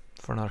tomorrow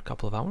for another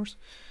couple of hours.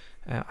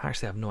 I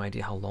actually have no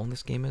idea how long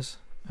this game is.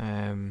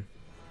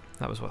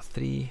 That was what,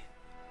 three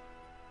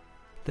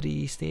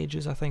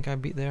stages I think I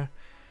beat there.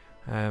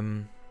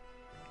 Who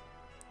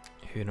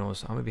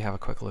knows? I'll maybe have a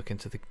quick look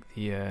into the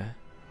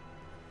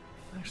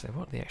actually,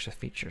 what are the extra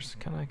features?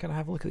 Can I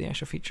have a look at the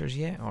extra features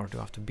yet, or do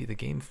I have to beat the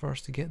game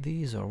first to get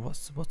these, or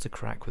what's the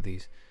crack with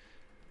these?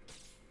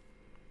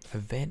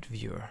 Event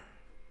viewer.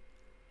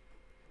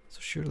 So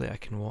surely I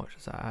can watch.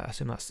 I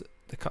assume that's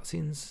the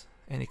cutscenes.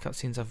 Any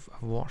cutscenes I've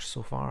watched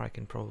so far, I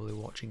can probably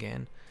watch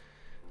again.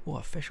 Oh,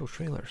 official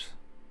trailers.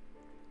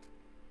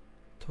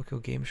 Tokyo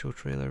Game Show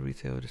trailer,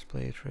 retail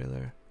display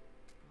trailer.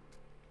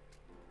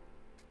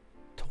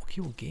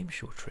 Tokyo Game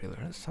Show trailer.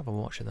 Let's have a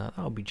watch of that.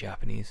 That'll be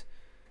Japanese.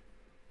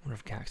 Wonder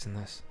if Gak's in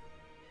this.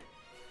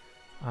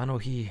 I know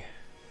he.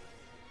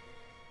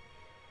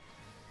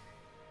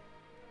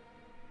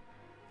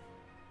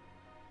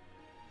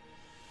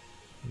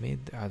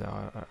 Made.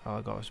 All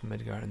I got was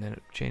Midgar, and then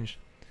it changed.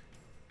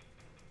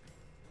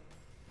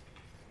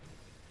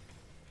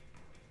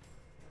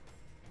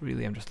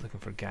 Really, I'm just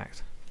looking for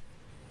Gakt.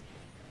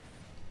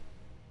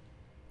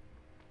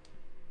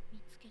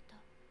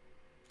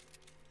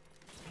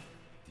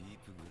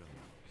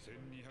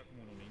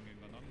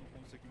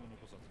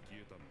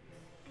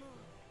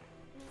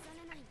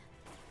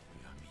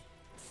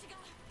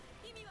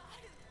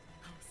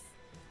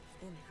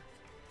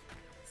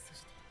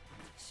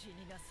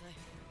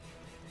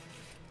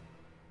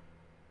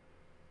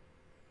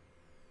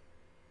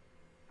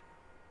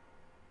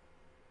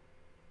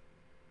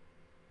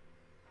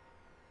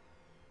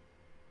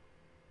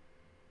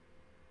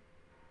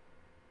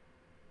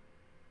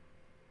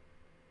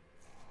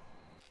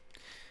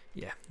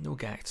 Yeah, no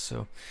Gakt,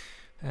 so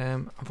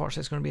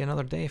unfortunately it's going to be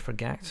another day for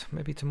Gakt.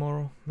 Maybe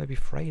tomorrow, maybe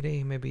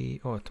Friday, maybe...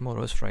 Oh,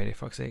 tomorrow is Friday,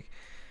 fuck's sake.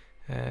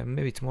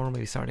 Maybe tomorrow,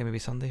 maybe Saturday, maybe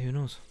Sunday, who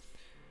knows.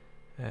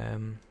 I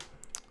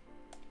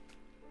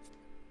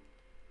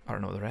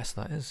don't know what the rest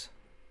of that is.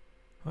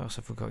 What else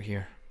have we got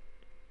here?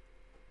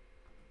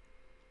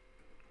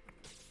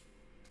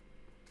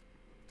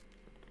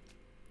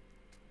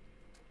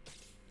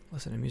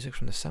 Listen to music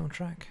from the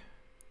soundtrack.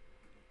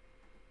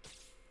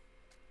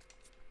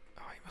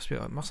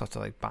 I must have to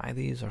like buy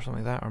these or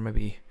something like that, or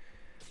maybe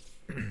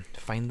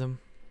find them.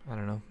 I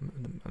don't know.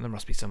 There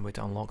must be some way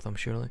to unlock them,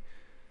 surely.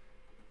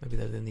 Maybe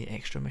they're in the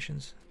extra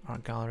missions.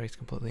 Art gallery is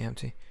completely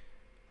empty.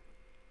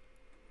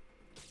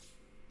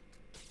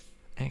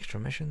 Extra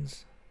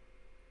missions.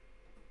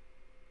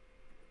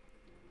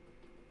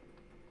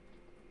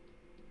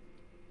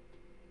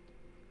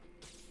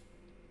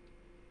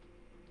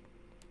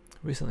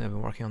 Recently I've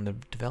been working on the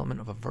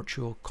development of a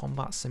virtual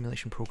combat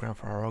simulation program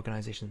for our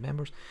organization's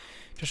members.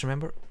 Just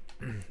remember,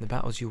 the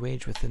battles you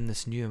wage within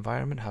this new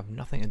environment have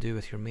nothing to do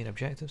with your main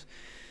objectives.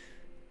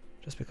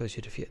 Just because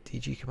you defeat a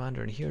DG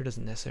commander in here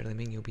doesn't necessarily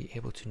mean you'll be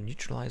able to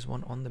neutralize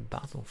one on the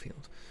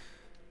battlefield.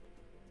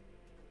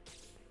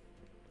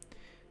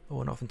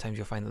 Oh, and oftentimes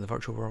you'll find that the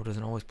virtual world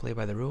doesn't always play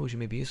by the rules you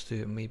may be used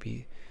to.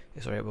 Maybe,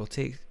 sorry, it will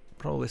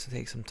probably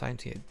take some time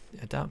to get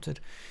adapted.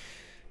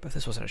 But if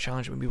this wasn't a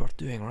challenge, it would be worth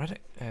doing, right?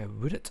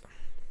 Would it?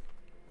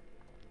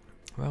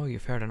 Well,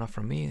 you've heard enough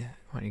from me.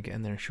 Why don't you get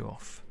in there and show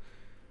off?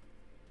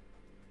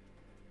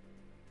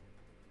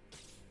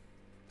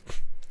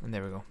 And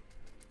there we go.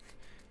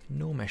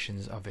 No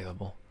missions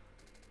available.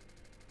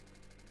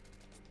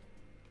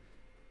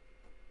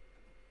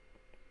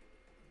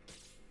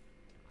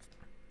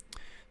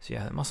 So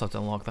yeah, I must have to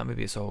unlock that.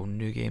 Maybe it's all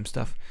new game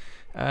stuff.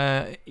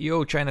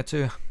 Yo, China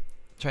 2.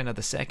 China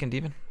the 2nd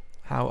even.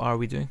 How are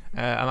we doing?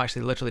 I'm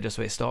actually literally just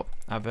wait stop.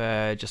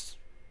 I've just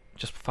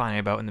fanning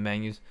about in the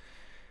menus,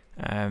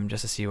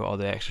 just to see what all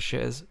the extra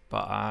shit is.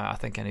 But I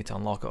think I need to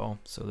unlock it all,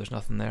 so there's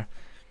nothing there.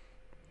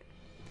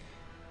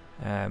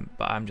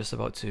 But I'm just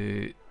about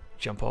to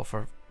jump off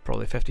for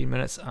probably 15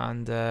 minutes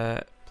and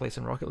play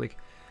some Rocket League.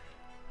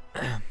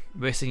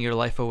 Wasting your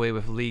life away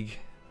with League.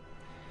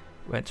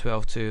 Went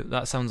 12-2.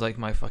 That sounds like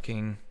my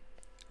fucking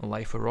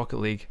life with Rocket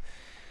League,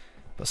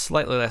 but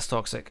slightly less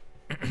toxic.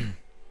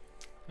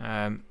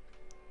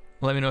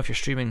 Let me know if you're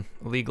streaming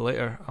League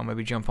later. I'll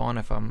maybe jump on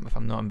if I'm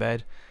not in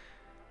bed.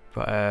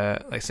 But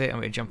like I say, I'm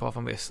going to jump off.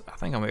 I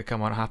think I'm going to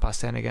come on at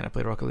 10:30 again to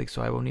play Rocket League.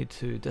 So I will need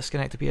to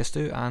disconnect the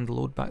PS2 and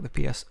load back the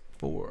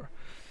PS4.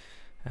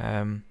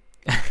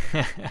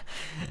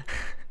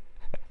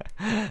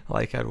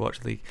 Like I'd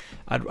watch League.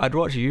 I'd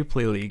watch you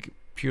play League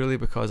purely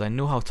because I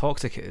know how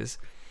toxic it is,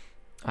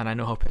 and I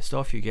know how pissed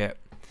off you get.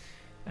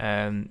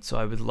 So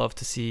I would love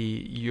to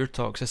see your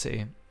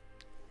toxicity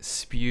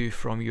spew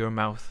from your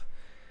mouth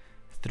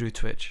through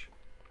Twitch.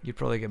 You'd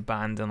probably get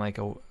banned in like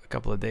a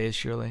couple of days,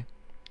 surely.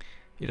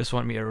 You just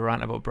want me to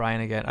rant about Brian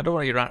again. I don't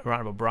want you to rant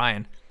about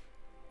Brian.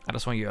 I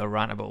just want you to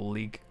rant about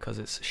League because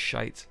it's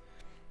shite.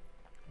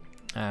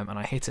 And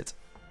I hate it.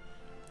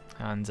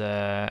 And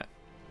I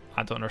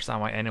don't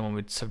understand why anyone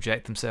would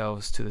subject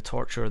themselves to the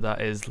torture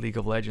that is League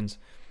of Legends.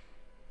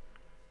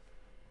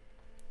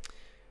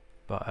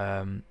 But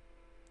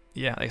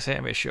yeah, like I say,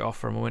 I'm going to shoot off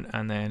for a moment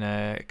and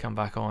then come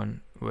back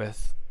on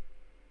with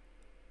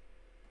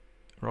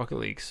Rocket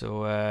League.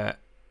 So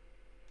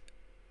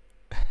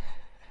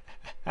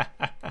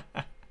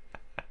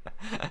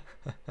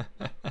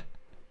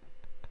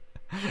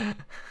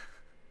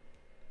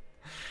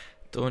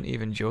Don't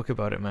even joke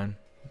about it, man.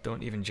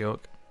 Don't even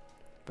joke.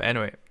 But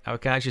anyway, I'll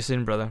catch you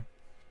soon, brother.